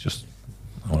for me. It's just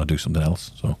I want to do something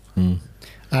else. So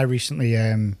I recently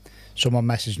someone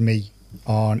messaged me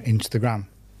on Instagram.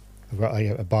 I've got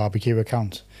a barbecue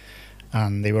account,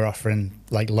 and they were offering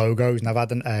logos,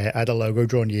 and I had a logo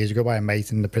drawn years ago by a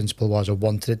mate, and the principle was I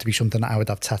wanted it to be something that I would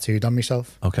have tattooed on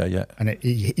myself. Okay, yeah. And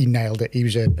he nailed it. He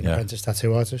was an apprentice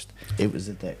tattoo artist. It was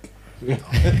a dick.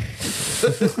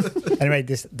 Anyway,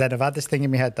 then I've had this thing in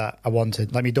my head that I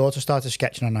wanted. My daughter started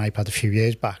sketching on an iPad a few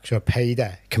years back, so I paid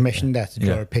her, commissioned her to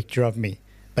draw a picture of me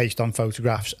based on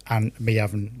photographs and me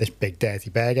having this big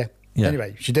dirty burger. Yeah.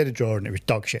 Anyway, she did a drawing, it was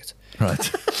dog shit.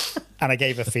 Right. And I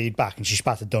gave her feedback, and she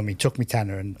spat a dummy, took me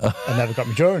tenner, and never got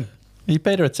me drawing. You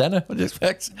paid her a tenner? What do you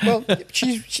expect? Well,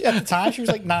 she at the time, she was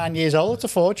 9 years old. It's a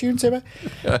fortune to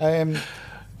her.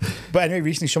 But anyway,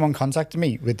 recently someone contacted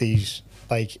me with these,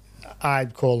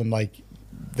 I'd call them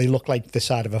they look like the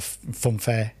side of a fun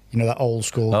fair You know, that old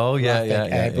school Oh, yeah,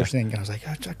 graphic yeah, airbrush thing. And I was like,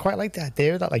 I quite like the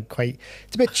idea of that. Like,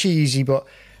 it's a bit cheesy, but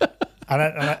and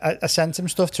I sent him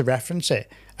stuff to reference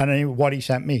it. And then what he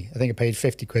sent me, I think I paid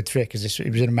 50 quid for it because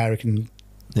it was an American.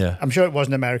 Yeah. I'm sure it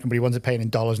wasn't American, but he wanted to pay in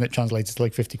dollars and it translated to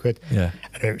like 50 quid. Yeah.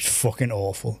 And it was fucking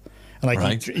awful. And like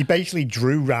Right. he basically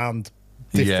drew round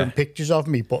different pictures of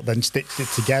me, but then stitched it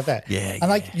together. Yeah, and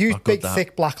like used big,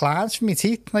 thick black lines for my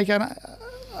teeth. Like, and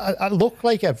I look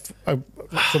like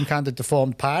some kind of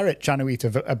deformed pirate trying to eat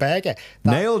a burger.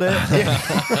 Nailed it.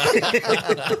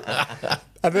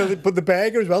 But the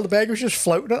burger as well. The burger was just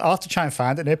floating. I have to try and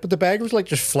find it in it, but the burger was like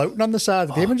just floating on the side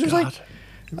of the image. It was like,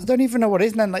 I don't even know what it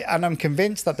is. And then, and I'm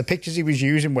convinced that the pictures he was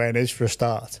using weren't his for a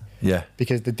start. Yeah.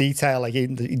 Because the detail, like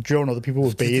he'd drawn other people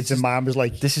with beards, and mine was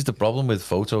like. This is the problem with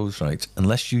photos, right?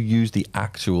 Unless you use the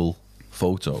actual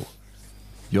photo,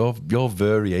 your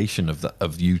variation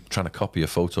of you trying to copy a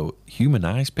photo, human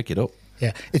eyes pick it up.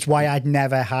 Yeah, it's why I'd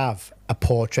never have a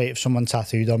portrait of someone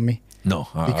tattooed on me. No,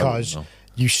 because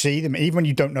you see them, even when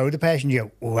you don't know the person, you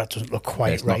go, "Oh, that doesn't look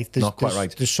quite right." Not quite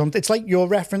right. There's something. It's like your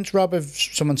reference, Rob, of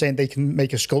someone saying they can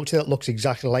make a sculpture that looks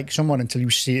exactly like someone until you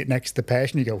see it next to the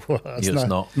person. You go, "Whoa, that's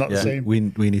not the same." We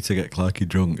need to get Clarky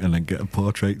drunk and then get a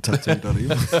portrait tattooed on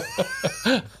him.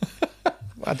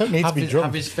 I don't need to be drunk.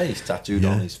 Have his face tattooed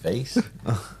on his face.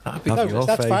 Have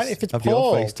that's fine. If it's have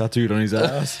Paul, your face tattooed on his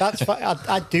ass. That's fine.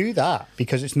 I'd do that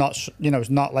because it's not, it's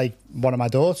not like one of my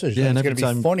daughters. Yeah, it's and going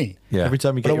to be funny. Yeah. Every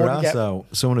time you get your ass out,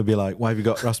 someone will be like, "Why have you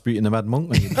got Rasputin the Mad Monk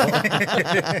on your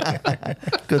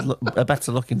A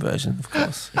better looking version, of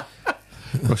course.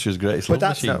 Russia's greatest love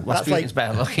machine. Rasputin's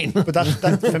better looking. But that's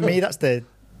for me. That's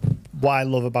what I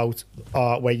love about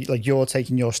art, where you're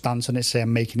taking your stance on it, say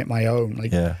I'm making it my own.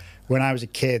 Like when I was a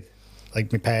kid,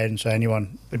 like my parents or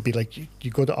anyone would be like,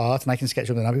 "You're good at art," and I can sketch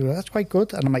something. And I'd be like, "That's quite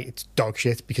good," and I'm like, "It's dog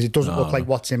shit," because it doesn't look like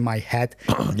what's in my head.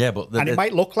 Yeah, but and it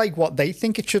might look like what they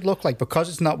think it should look like because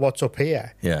it's not what's up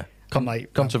here. Yeah,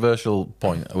 like controversial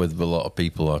point with a lot of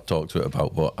people I talk to it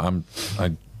about, but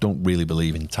I don't really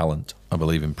believe in talent. I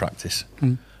believe in practice.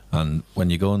 And when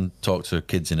you go and talk to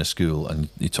kids in a school and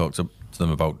you talk to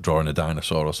them about drawing a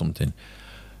dinosaur or something,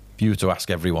 if you were to ask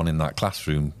everyone in that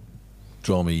classroom,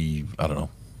 draw me, I don't know,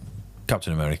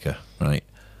 Captain America, right?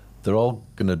 They're all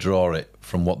going to draw it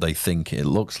from what they think it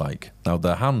looks like. Now,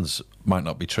 their hands might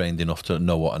not be trained enough to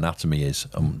know what anatomy is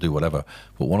and do whatever,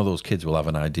 but one of those kids will have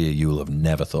an idea you will have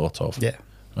never thought of. Yeah.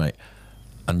 Right?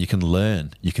 And you can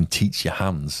learn, you can teach your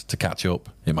hands to catch up.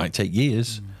 It might take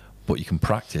years, but you can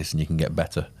practice and you can get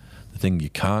better. The thing you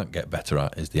can't get better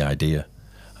at is the idea.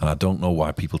 And I don't know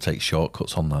why people take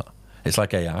shortcuts on that. It's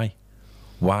like AI.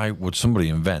 Why would somebody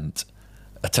invent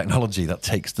a technology that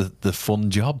takes the fun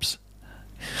jobs?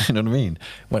 You know what I mean?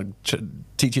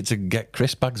 Teach it to get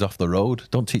crisp bags off the road.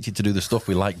 Don't teach it to do the stuff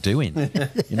we like doing.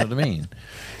 You know what I mean?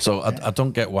 So I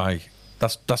don't get why.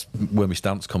 That's where my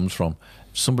stance comes from.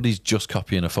 If somebody's just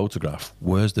copying a photograph,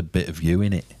 where's the bit of you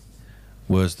in it?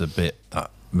 Where's the bit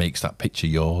that makes that picture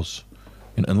yours?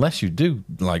 You know, unless you do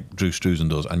like Drew Struzan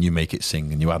does and you make it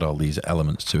sing and you add all these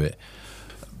elements to it.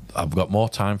 I've got more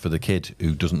time for the kid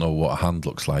who doesn't know what a hand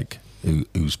looks like,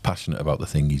 who's passionate about the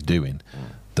thing he's doing,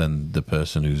 than the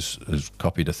person who's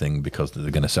copied a thing because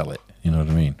they're going to sell it. You know what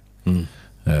I mean?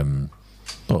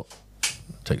 But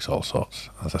it takes all sorts,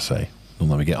 as I say. Don't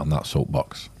let me get on that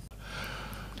soapbox.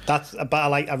 But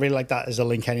I really like that as a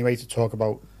link anyway to talk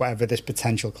about whatever this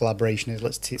potential collaboration is.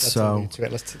 Let's allude to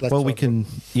it. Let's well, we can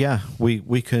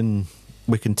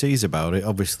tease about it.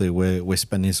 Obviously, we're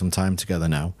spending some time together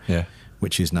now. Yeah.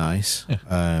 Which is nice.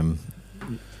 Yeah.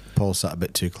 Paul sat a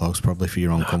bit too close, probably for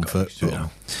your own comfort. But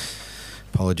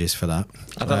apologies for that.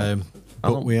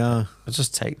 But we are. I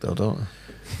just take though, don't I?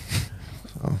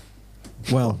 So.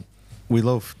 Well, we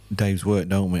love Dave's work,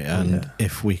 don't we? And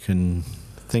if we can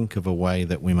think of a way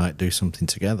that we might do something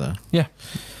together,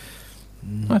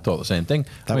 I thought the same thing.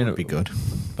 That would be good.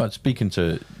 But speaking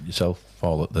to yourself,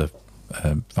 Paul, at the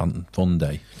Fun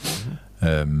Day,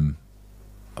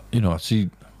 I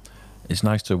see. It's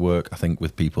nice to work, I think,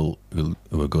 with people who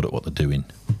are good at what they're doing,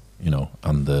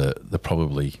 and they're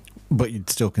probably... But you'd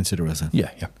still consider us then?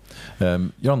 Yeah.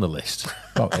 You're on the list,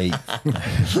 about 8.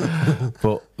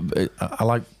 But I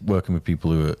like working with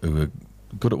people who are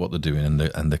good at what they're doing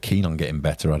and they're keen on getting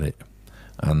better at it.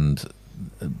 And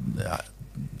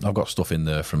I've got stuff in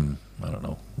there from, I don't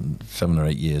know, 7 or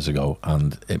 8 years ago,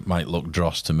 and it might look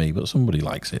dross to me, but somebody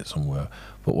likes it somewhere.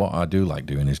 But what I do like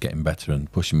doing is getting better and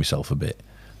pushing myself a bit.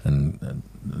 And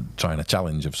trying a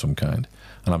challenge of some kind,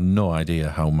 and I've no idea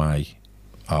how my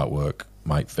artwork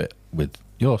might fit with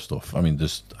your stuff. I mean,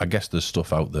 I guess there's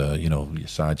stuff out there, your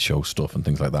sideshow stuff and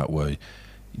things like that, where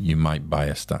you might buy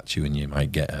a statue and you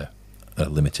might get a a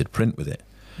limited print with it.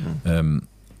 And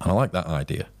I like that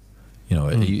idea. You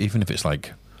know, even if it's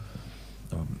like,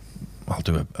 I'll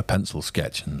do a pencil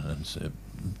sketch and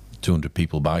 200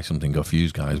 people buy something off you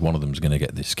guys, one of them's going to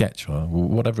get this sketch or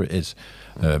whatever it is.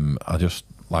 I just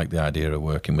like the idea of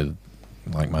working with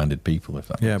like-minded people, if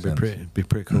that makes sense. Be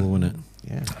pretty cool, wouldn't it?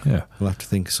 Yeah. We'll have to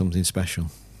think of something special.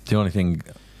 The only thing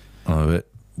I'm a bit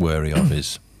wary of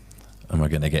is, am I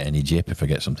going to get any jip if I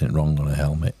get something wrong on a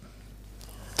helmet?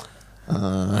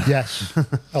 Yes,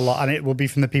 a lot, and it will be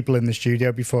from the people in the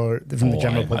studio before from the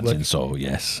general public. I imagine so.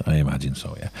 Yes, I imagine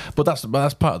so. Yeah, but that's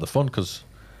part of the fun because.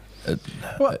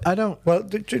 Well, I don't. Well,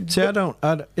 see, I don't.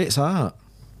 It's art,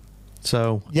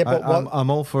 so yeah. But I'm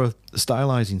all for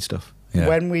stylising stuff. Yeah.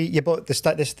 When but this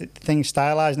thing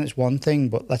stylising, it's one thing.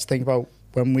 But let's think about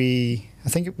when I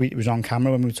think it was on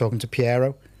camera when we were talking to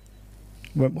Piero.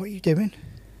 What are you doing?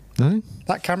 No?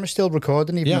 That camera's still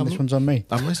recording, even though this one's on me.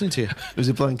 I'm listening to you. Was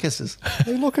he blowing kisses?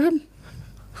 Hey, look at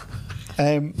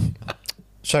him.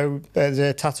 So there's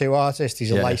a tattoo artist.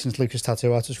 He's a licensed Lucas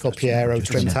tattoo artist called Piero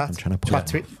Twin Tat.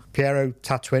 Piero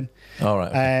Tatwin. All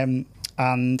right.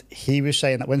 And he was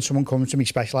saying that when someone comes to me,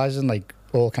 specialises in like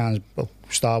all kinds of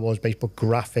Star Wars based, but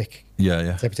graphic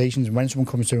interpretations. And when someone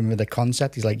comes to him with a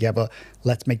concept, he's like, yeah, but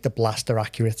let's make the blaster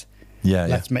accurate.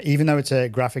 Even though it's a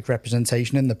graphic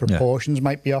representation and the proportions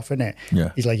might be off in it,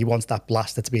 he's like, he wants that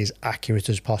blaster to be as accurate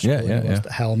as possible. He wants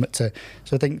the helmet to.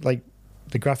 So I think like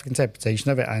the graphic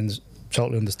interpretation of it, I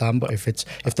totally understand. But if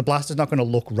the blaster's not going to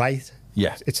look right,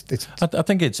 it's. I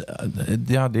think it's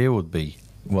the idea would be,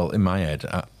 well, in my head,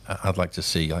 I'd like to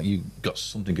see like you got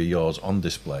something of yours on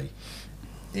display.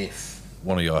 If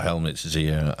one of your helmets is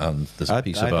here and there's a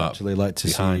piece of art, I'd actually like to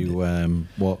see you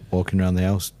walking around the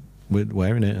house with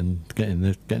wearing it and getting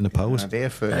the pose. Idea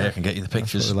for I can get you the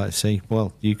pictures. That's what I'd like to see.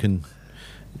 Well, you can.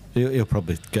 He'll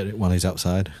probably get it when he's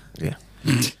outside. Yeah.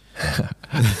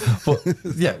 But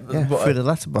through the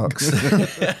letterbox.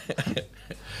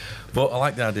 But I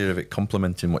like the idea of it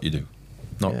complementing what you do,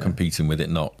 not competing with it,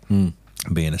 not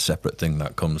being a separate thing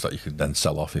that comes that you could then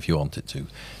sell off if you wanted to.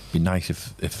 It'd be nice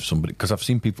if somebody, because I've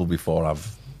seen people before.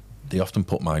 They often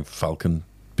put my Falcon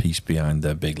piece behind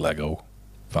their big Lego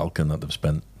Falcon that they've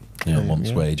spent a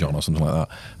month's wage on or something like that,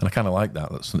 and I kind of like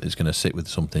that. It's going to sit with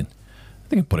something.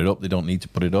 They can put it up. They don't need to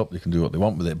put it up. They can do what they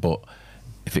want with it. But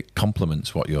if it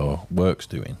complements what your work's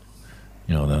doing,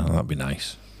 then that'd be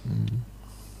nice.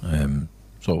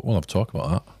 So we'll have to talk about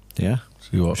that. Yeah,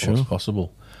 see what's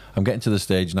possible. I'm getting to the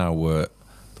stage now where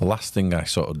the last thing I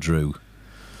sort of drew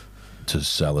to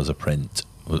sell as a print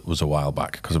was a while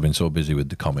back because I've been so busy with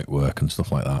the comic work and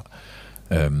stuff like that.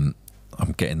 I'm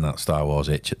getting that Star Wars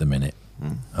itch at the minute,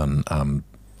 and I'm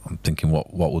thinking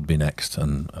what would be next,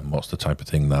 and what's the type of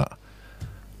thing that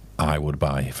I would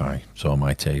buy if I saw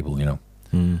my table,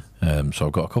 So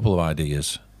I've got a couple of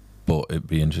ideas, but it'd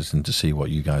be interesting to see what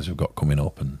you guys have got coming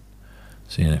up and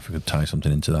seeing if we could tie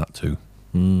something into that too.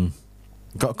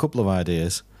 Got a couple of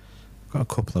ideas.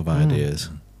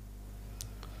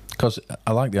 Because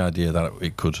I like the idea that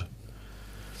it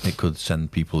could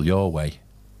send people your way.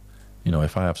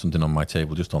 If I have something on my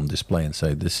table just on display and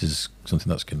say this is something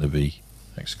that's going to be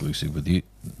exclusive with you,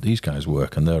 these guys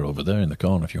work and they're over there in the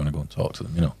corner if you want to go and talk to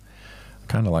them. I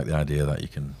kind of like the idea that you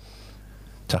can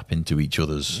tap into each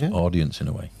other's audience in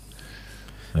a way.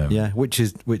 Which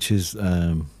is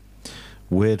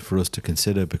weird for us to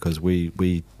consider because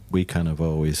we kind of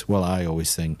always. Well, I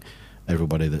always think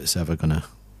everybody that's ever gonna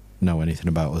know anything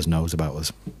about us knows about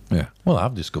us. Yeah. Well,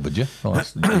 I've discovered you the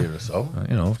last year or so.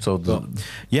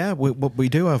 We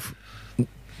do have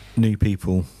new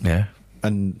people. Yeah.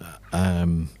 And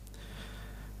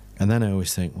then I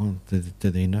always think, well,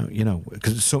 do they know?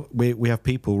 Because we have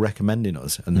people recommending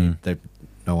us, and they've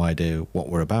no idea what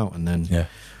we're about, and then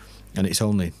and it's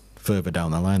only further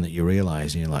down the line that you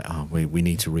realise, and you're like, oh, we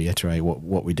need to reiterate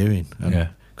what we're doing,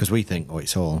 because we think, oh,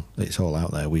 it's all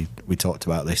out there. We talked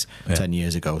about this 10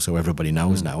 years ago, so everybody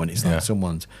knows now, and it's like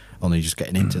someone's only just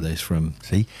getting into this from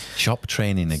shop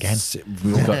training again.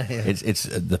 It's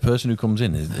the person who comes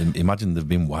in. Imagine they've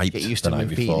been wiped Get used the to night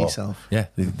repeating before. yourself. Yeah,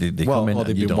 they come in, or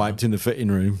they've been wiped in the fitting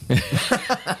room.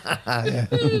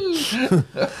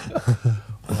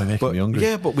 They're making me hungry.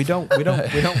 Yeah, but we don't.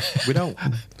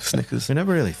 Snickers. We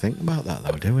never really think about that,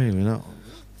 though, do we? We're not.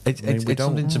 It's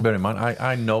something to bear in mind.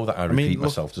 I know that I repeat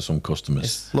myself to some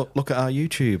customers. Look at our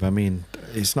YouTube. I mean,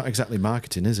 it's not exactly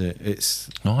marketing, is it?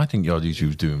 No, I think your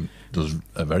YouTube does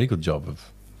a very good job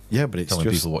of. Yeah, but it's telling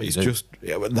just people what it's you do. just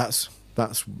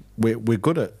that's we're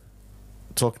good at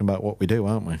talking about what we do,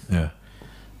 aren't we? Yeah.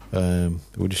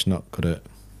 We're just not good at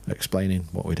explaining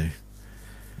what we do.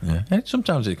 Yeah. And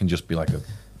sometimes it can just be like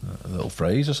a little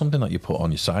phrase or something that you put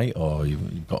on your site or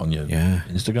you've got on your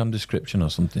Instagram description or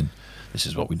something. This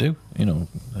is what we do, you know,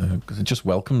 because it just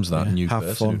welcomes that new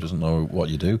person who doesn't know what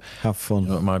you do. Have fun.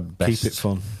 You know, Keep it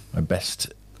fun. My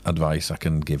best advice I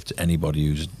can give to anybody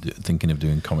who's thinking of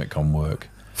doing Comic-Con work: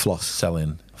 floss,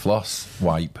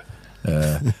 wipe.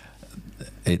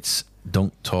 It's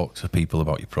don't talk to people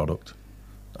about your product.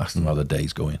 Ask them how their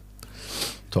day's going.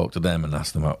 Talk to them and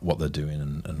ask them what they're doing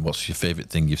and what's your favourite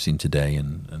thing you've seen today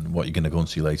and what you're going to go and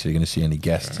see later. You're going to see any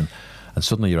guests and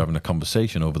suddenly you're having a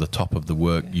conversation over the top of the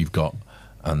work you've got.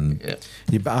 And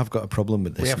but I've got a problem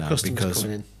with this now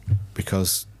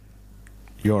because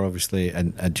you're obviously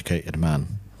an educated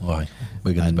man. Why?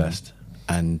 Wigan's best.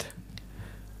 And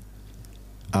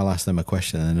I'll ask them a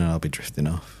question and then I'll be drifting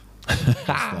off.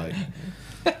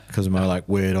 Because of my like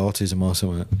weird autism or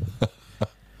something.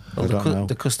 Well,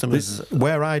 the customers.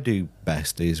 Where I do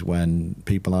best is when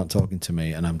people aren't talking to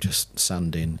me and I'm just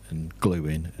sanding and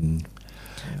gluing, and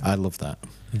I love that.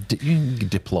 You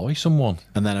deploy someone,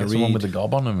 and then I read someone with a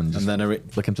gob on them, and then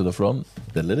flick him to the front.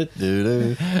 and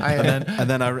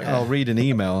then I'll read an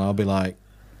email and I'll be like,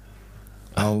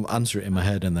 I'll answer it in my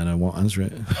head and then I won't answer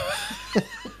it.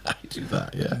 I do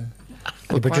that, yeah.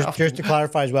 But just to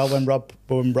clarify as well, when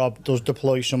Rob does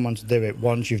deploy someone to do it,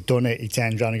 once you've done it, he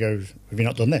turns around and goes, "Have you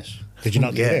not done this? Did you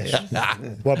not do this?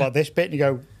 What about this bit?" And you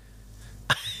go,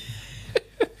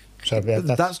 "So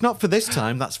that's not for this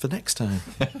time. That's for next time."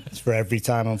 It's for every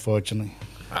time, unfortunately.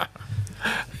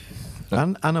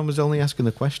 And I was only asking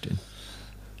the question.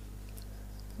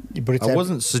 But I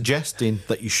wasn't suggesting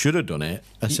that you should have done it.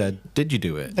 I said, did you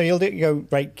do it? No, you go,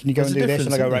 right, can you go and do this?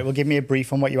 And I go, right, well, give me a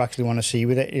brief on what you actually want to see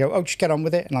with it. You go, oh, just get on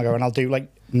with it. And I'll go, and I'll do like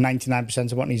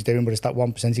 99% of what he's doing, but it's that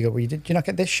 1%. You go, well, did you not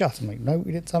get this shot? I'm like, no,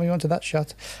 you didn't tell me you wanted that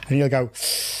shot. And you'll go...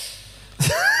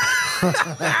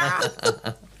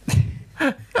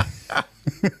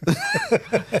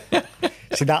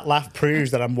 See, that laugh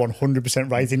proves that I'm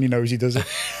 100% right and he knows he does it.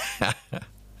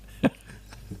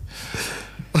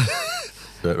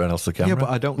 Burt Reynolds the camera. Yeah, but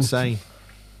I don't say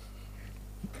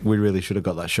we really should have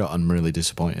got that shot. I'm really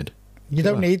disappointed. You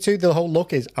don't need to. The whole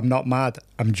look is, I'm not mad,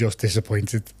 I'm just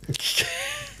disappointed.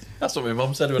 That's what my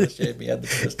mum said when I shaved my head the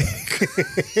first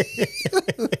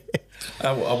time.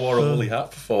 I wore a woolly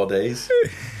hat for 4 days.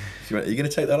 She went, "Are you going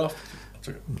to take that off?" I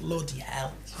took, "Bloody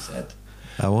hell," she said.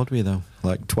 How old were you though?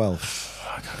 Like 12?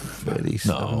 I can't remember.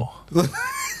 No.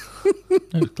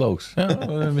 It was close.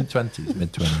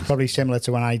 Mid-20s. Probably similar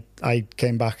to when I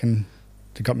came back and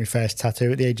got my first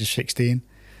tattoo at the age of 16,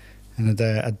 and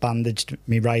I'd bandaged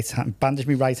my right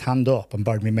hand up and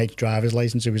borrowed my mate's driver's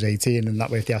license who was 18, and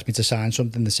that way if they asked me to sign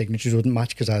something the signatures wouldn't match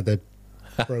because I had a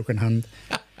broken hand.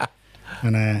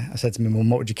 And I said to my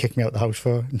mum, "What would you kick me out the house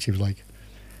for?" And she was like,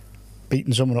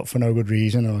 "Beating someone up for no good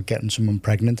reason or getting someone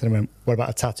pregnant." And I went, "What about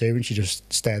a tattoo?" And she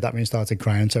just stared at me and started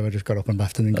crying, so I just got up and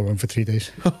left and didn't go home for 3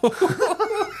 days.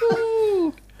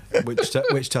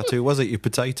 Which tattoo was it? Your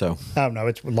potato? Oh no,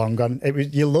 it's long gone. It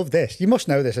was. You love this. You must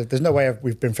know this. There's no way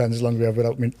we've been friends as long as we have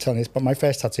without me telling this. But my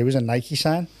first tattoo was a Nike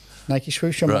sign, Nike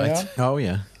swoosh on my arm. Oh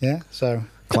yeah. Yeah. So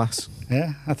class.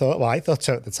 Yeah, I thought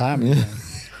so at the time. Yeah.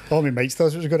 All my mates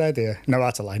thought it was a good idea. No,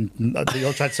 that's a line. They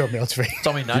all tried to tell me out of it.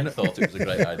 Tommy Knight thought it was a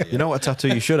great idea. You know what tattoo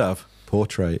you should have?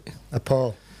 Portrait. A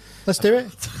Paul. Let's do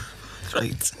it.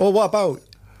 Right. Or what about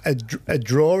a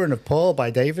drawing of Paul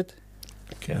by David?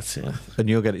 That's it. And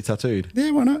you'll get it tattooed?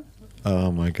 Yeah, why not?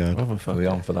 Oh my God. Are we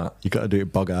on for that? You got to do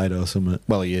it bog-eyed or something.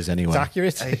 Well, he is anyway. It's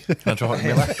accurate. Can I draw it with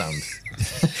my left hand?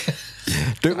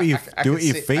 Do it with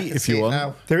your feet if you want.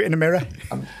 Now. Do it in a mirror.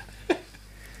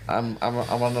 I'm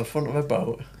on the front of a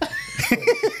boat.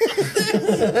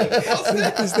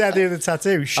 That's the idea of the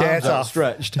tattoo. Shirt off.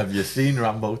 Stretched. Have you seen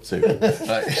Rambo 2?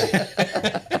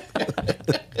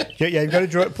 Yeah, you've got to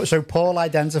draw it. So Paul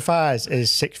identifies as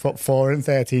 6'4" and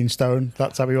 13 stone.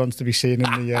 That's how he wants to be seen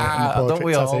in the portrait don't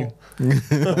we tattoo.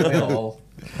 Don't we all?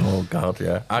 Oh God,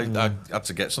 yeah. I had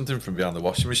to get something from behind the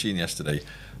washing machine yesterday,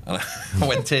 and I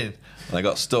went in and I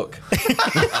got stuck.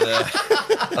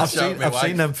 I've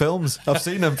seen them films.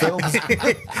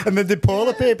 And then did Paul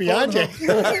appear behind you?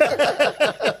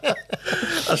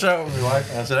 I shouted at my wife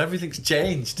and I said, "Everything's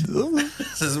changed." I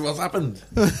says, "What's happened?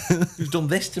 Who's done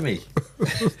this to me?"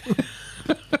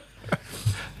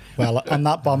 Well, on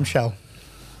that bombshell,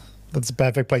 that's a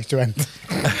perfect place to end.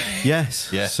 Yes.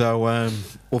 Yeah. So,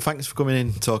 well, thanks for coming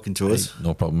in, talking to us.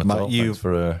 No problem at all. You've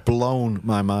blown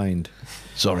my mind.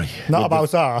 Sorry. Not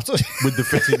about art. With the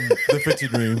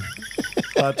fitting room.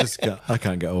 I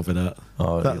can't get over that.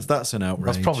 Oh, that's an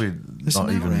outrage. That's probably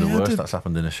not even the worst that's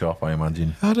happened in a shop, I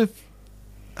imagine. How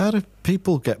do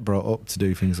people get brought up to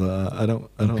do things like that? I don't.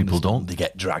 People don't. They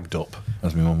get dragged up,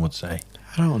 as my mum would say.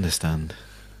 I don't understand.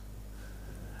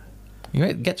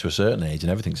 You get to a certain age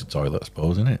and everything's a toilet, I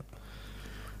suppose, isn't it?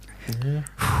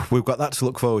 Yeah. We've got that to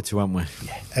look forward to, haven't we?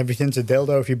 Everything's a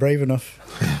dildo if you're brave enough.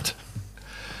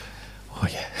 Oh,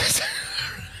 yeah.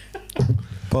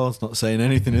 Paul's not saying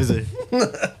anything, is he?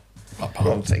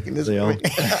 I'm taking this.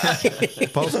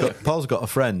 Paul's got a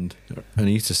friend, and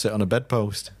he used to sit on a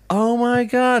bedpost. Oh my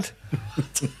god!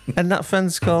 And that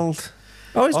friend's called.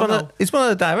 Oh, he's one of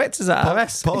the directors at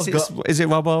RS. Is it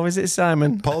Rob or is it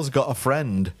Simon? Paul's got a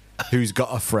friend who's got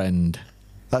a friend.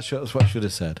 That's what I should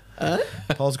have said.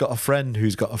 Paul's got a friend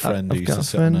who's got a friend who used to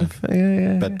sit on a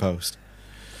bedpost.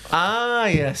 Ah,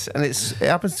 yes, and it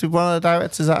happens to be one of the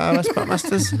directors at RS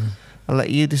Backmasters. I'll let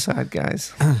you decide,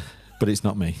 guys. But it's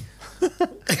not me.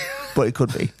 But it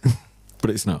could be.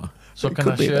 But it's not. So can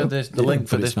I share the link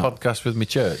for this podcast with my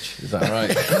church? Is that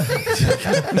right?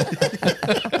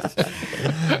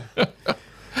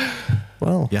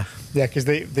 Well, Yeah, because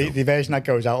the version that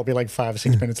goes out will be like 5 or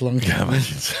 6 minutes long.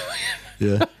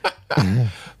 Yeah.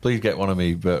 Please get one of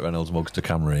me Burt Reynolds mugs to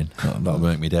camera in. That'll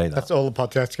make me day. That's all the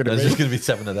podcast's going to There's be. just going to be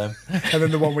 7 of them. And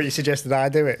then the one where you suggested I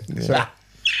do it. So.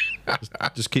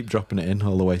 Just keep dropping it in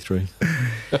all the way through.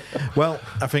 Well,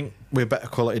 I think we're a better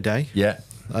quality day. Yeah.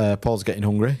 Paul's getting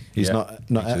hungry. He's not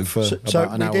ate for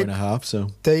about an hour and a half. So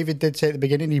David did say at the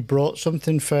beginning he brought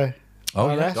something for Oh,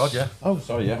 RS. yeah. God, yeah. Oh,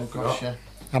 sorry, yeah. yeah.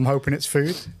 I'm hoping it's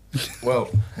food. Well,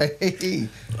 Hey.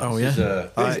 oh yeah.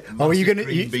 Are you going to?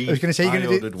 I was going to say, I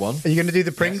ordered one. Are you going to do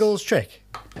the Pringles trick?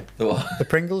 the what? The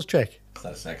Pringles trick?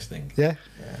 That's next thing. Yeah.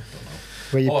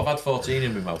 Where you, Oh, I've had 14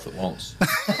 in my mouth at once.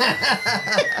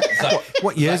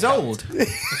 What years old?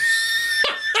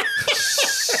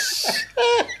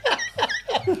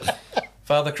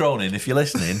 Father Cronin, if you're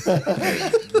listening,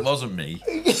 it wasn't me.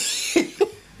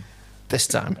 This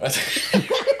time.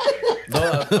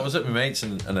 No, I was at my mates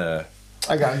and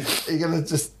Again, you're going to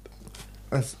just...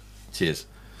 cheers.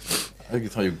 I think you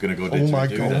thought you were going to go do Oh my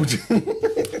do God.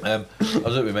 that. I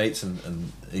was at my mates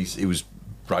and he was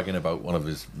bragging about one of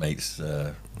his mates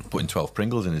putting 12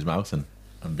 Pringles in his mouth and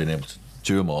being able to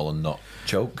chew them all and not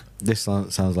choke. This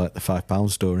sounds like the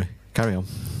 £5 story. Carry on.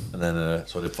 And then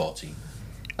so I did 14.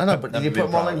 I know, but did you put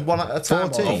them all in one at a time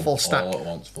 14? or full stack? All at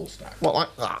once, full stack. What,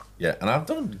 like that? Yeah, and I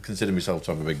don't consider myself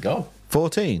to have a big go.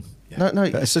 14. No,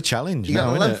 It's a challenge You got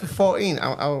now, a isn't length it? for 14.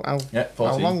 How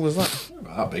 14. long was that?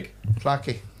 Not that big.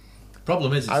 Crikey.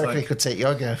 Problem is, it's I reckon like you could take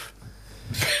your gift.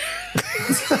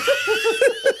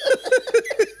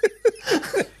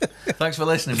 thanks for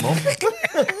listening, Mum.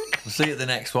 We'll see you at the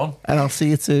next one. And I'll see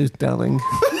you too, darling.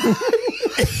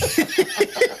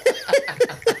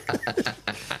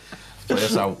 Play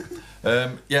us out.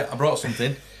 Yeah, I brought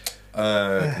something.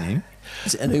 Can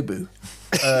Is it an ubu?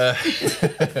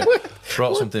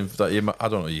 brought something that I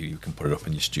don't know. You can put it up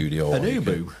in your studio. An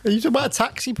ubu. are you talking about a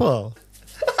taxi, Paul?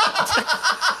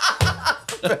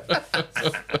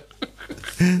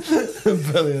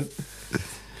 Brilliant.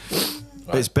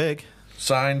 It's big.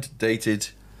 Signed, dated,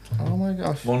 Oh my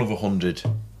gosh. 1 of 100.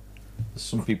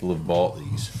 Some people have bought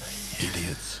these.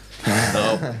 Idiots.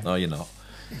 No, you're not.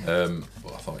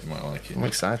 But I thought you might like it. I'm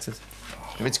excited.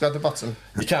 Have you got the bottom?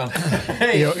 You can.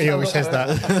 He always says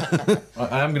that.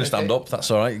 I am going to stand up. That's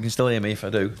all right. You can still hear me if I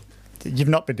do. You've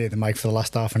not been near the mic for the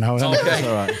last half an hour. haven't you? Okay. It's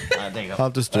all right. There you go. I'll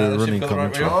just do a running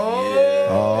commentary.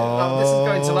 Oh, this is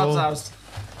going to Lad's house.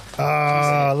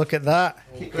 Oh, look at that.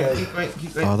 Keep going, keep going,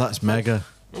 keep going. Oh, that's mega.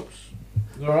 All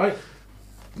right.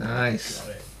 Nice.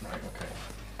 Right, okay.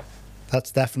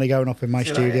 That's definitely going up in my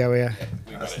studio here.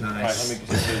 That's nice.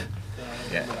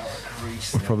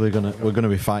 We're gonna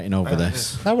be fighting over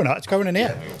this. No, we're not. It's going in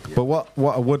here. But what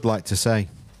I would like to say,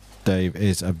 Dave,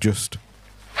 is I've just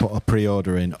put a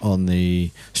pre-order in on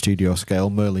the studio scale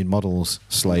Merlin Models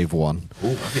Slave 1.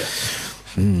 Oh, yeah.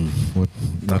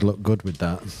 Would look good with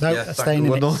that. No, Yeah, that's staying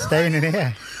in, staying in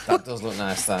here. That does look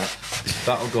nice, that.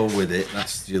 That'll go with it.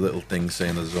 That's your little thing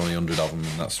saying there's only 100 of them,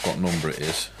 and that's what number it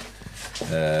is.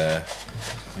 I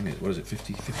think what is it?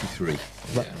 53.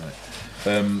 Yeah,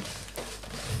 right.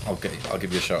 I'll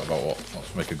give you a shout about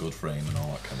what make a good frame and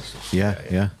all that kind of stuff.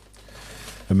 Yeah.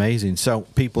 Amazing. So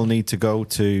people need to go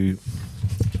to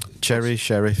Cherry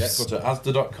Sheriff. Yeah, go to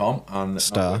asda.com and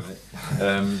Star.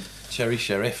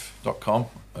 cherrysheriff.com.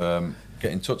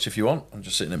 Get in touch if you want. I'm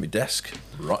just sitting at my desk,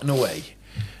 writing away.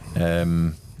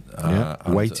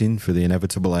 Waiting for the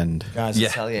inevitable end. Guys, Yeah.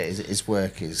 I tell you, his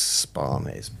work is spawn.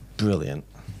 It's brilliant.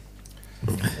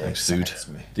 Thanks, dude.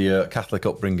 The Catholic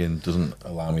upbringing doesn't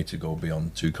allow me to go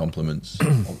beyond 2 compliments.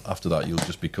 After that, you'll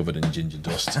just be covered in ginger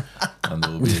dust, and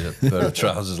there'll be a pair of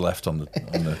trousers left on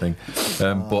the thing.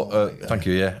 But thank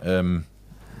you. Yeah,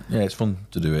 it's fun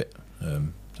to do it.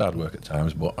 It's hard work at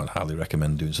times, but I'd highly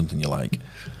recommend doing something you like.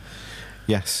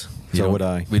 Yes, You so don't- would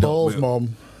I. We don't- Balls, we-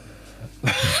 mum.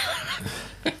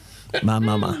 My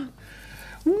mama.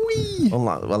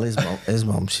 Well, his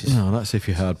mum, she's... No, that's if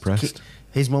you're hard pressed.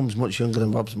 His mum's much younger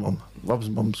than Rob's mum. Rob's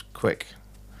mum's quick.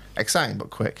 Exciting, but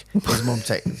quick. His mum,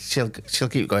 she'll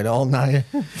keep going all night.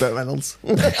 Burt Reynolds.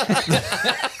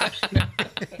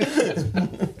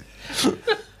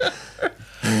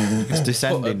 It's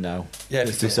descending now. Yeah,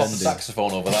 It's it's the descending.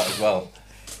 saxophone over that as well.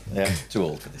 Yeah, too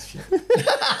old for this shit.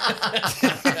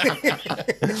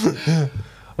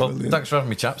 Well, thanks for having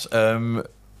me, chaps. If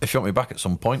you want me back at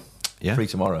some point, Yeah. free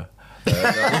tomorrow.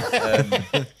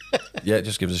 Yeah,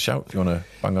 just give us a shout if you want to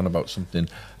bang on about something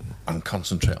and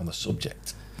concentrate on the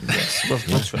subject. Yes,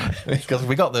 we'll try. Because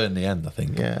we got there in the end, I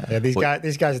think. Yeah. Yeah,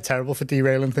 these guys are terrible for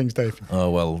derailing things, Dave. Oh,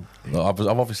 well, I've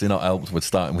obviously not helped with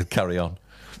starting with Carry On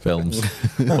films.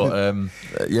 But,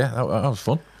 yeah, that was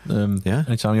fun. Yeah.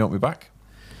 Anytime you want me back.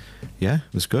 Yeah,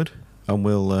 it was good, and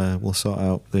we'll sort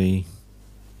out the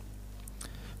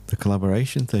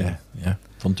collaboration thing. Yeah.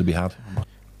 Fun to be had.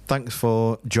 Thanks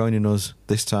for joining us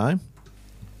this time.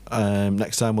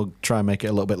 Next time we'll try and make it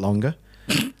a little bit longer.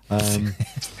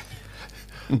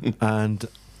 And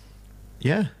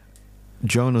yeah,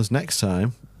 join us next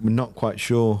time. We're not quite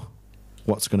sure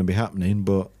what's going to be happening,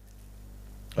 but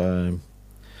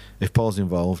if Paul's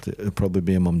involved, it'll probably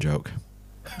be a mum joke.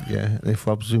 Yeah, if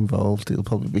Rob's involved, he'll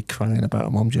probably be crying about a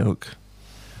mum joke.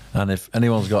 And if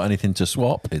anyone's got anything to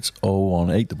swap, it's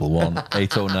 01811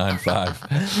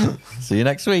 8095. See you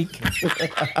next week.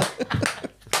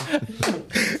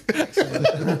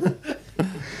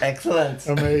 Excellent.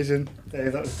 Amazing.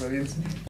 Dave, that was brilliant.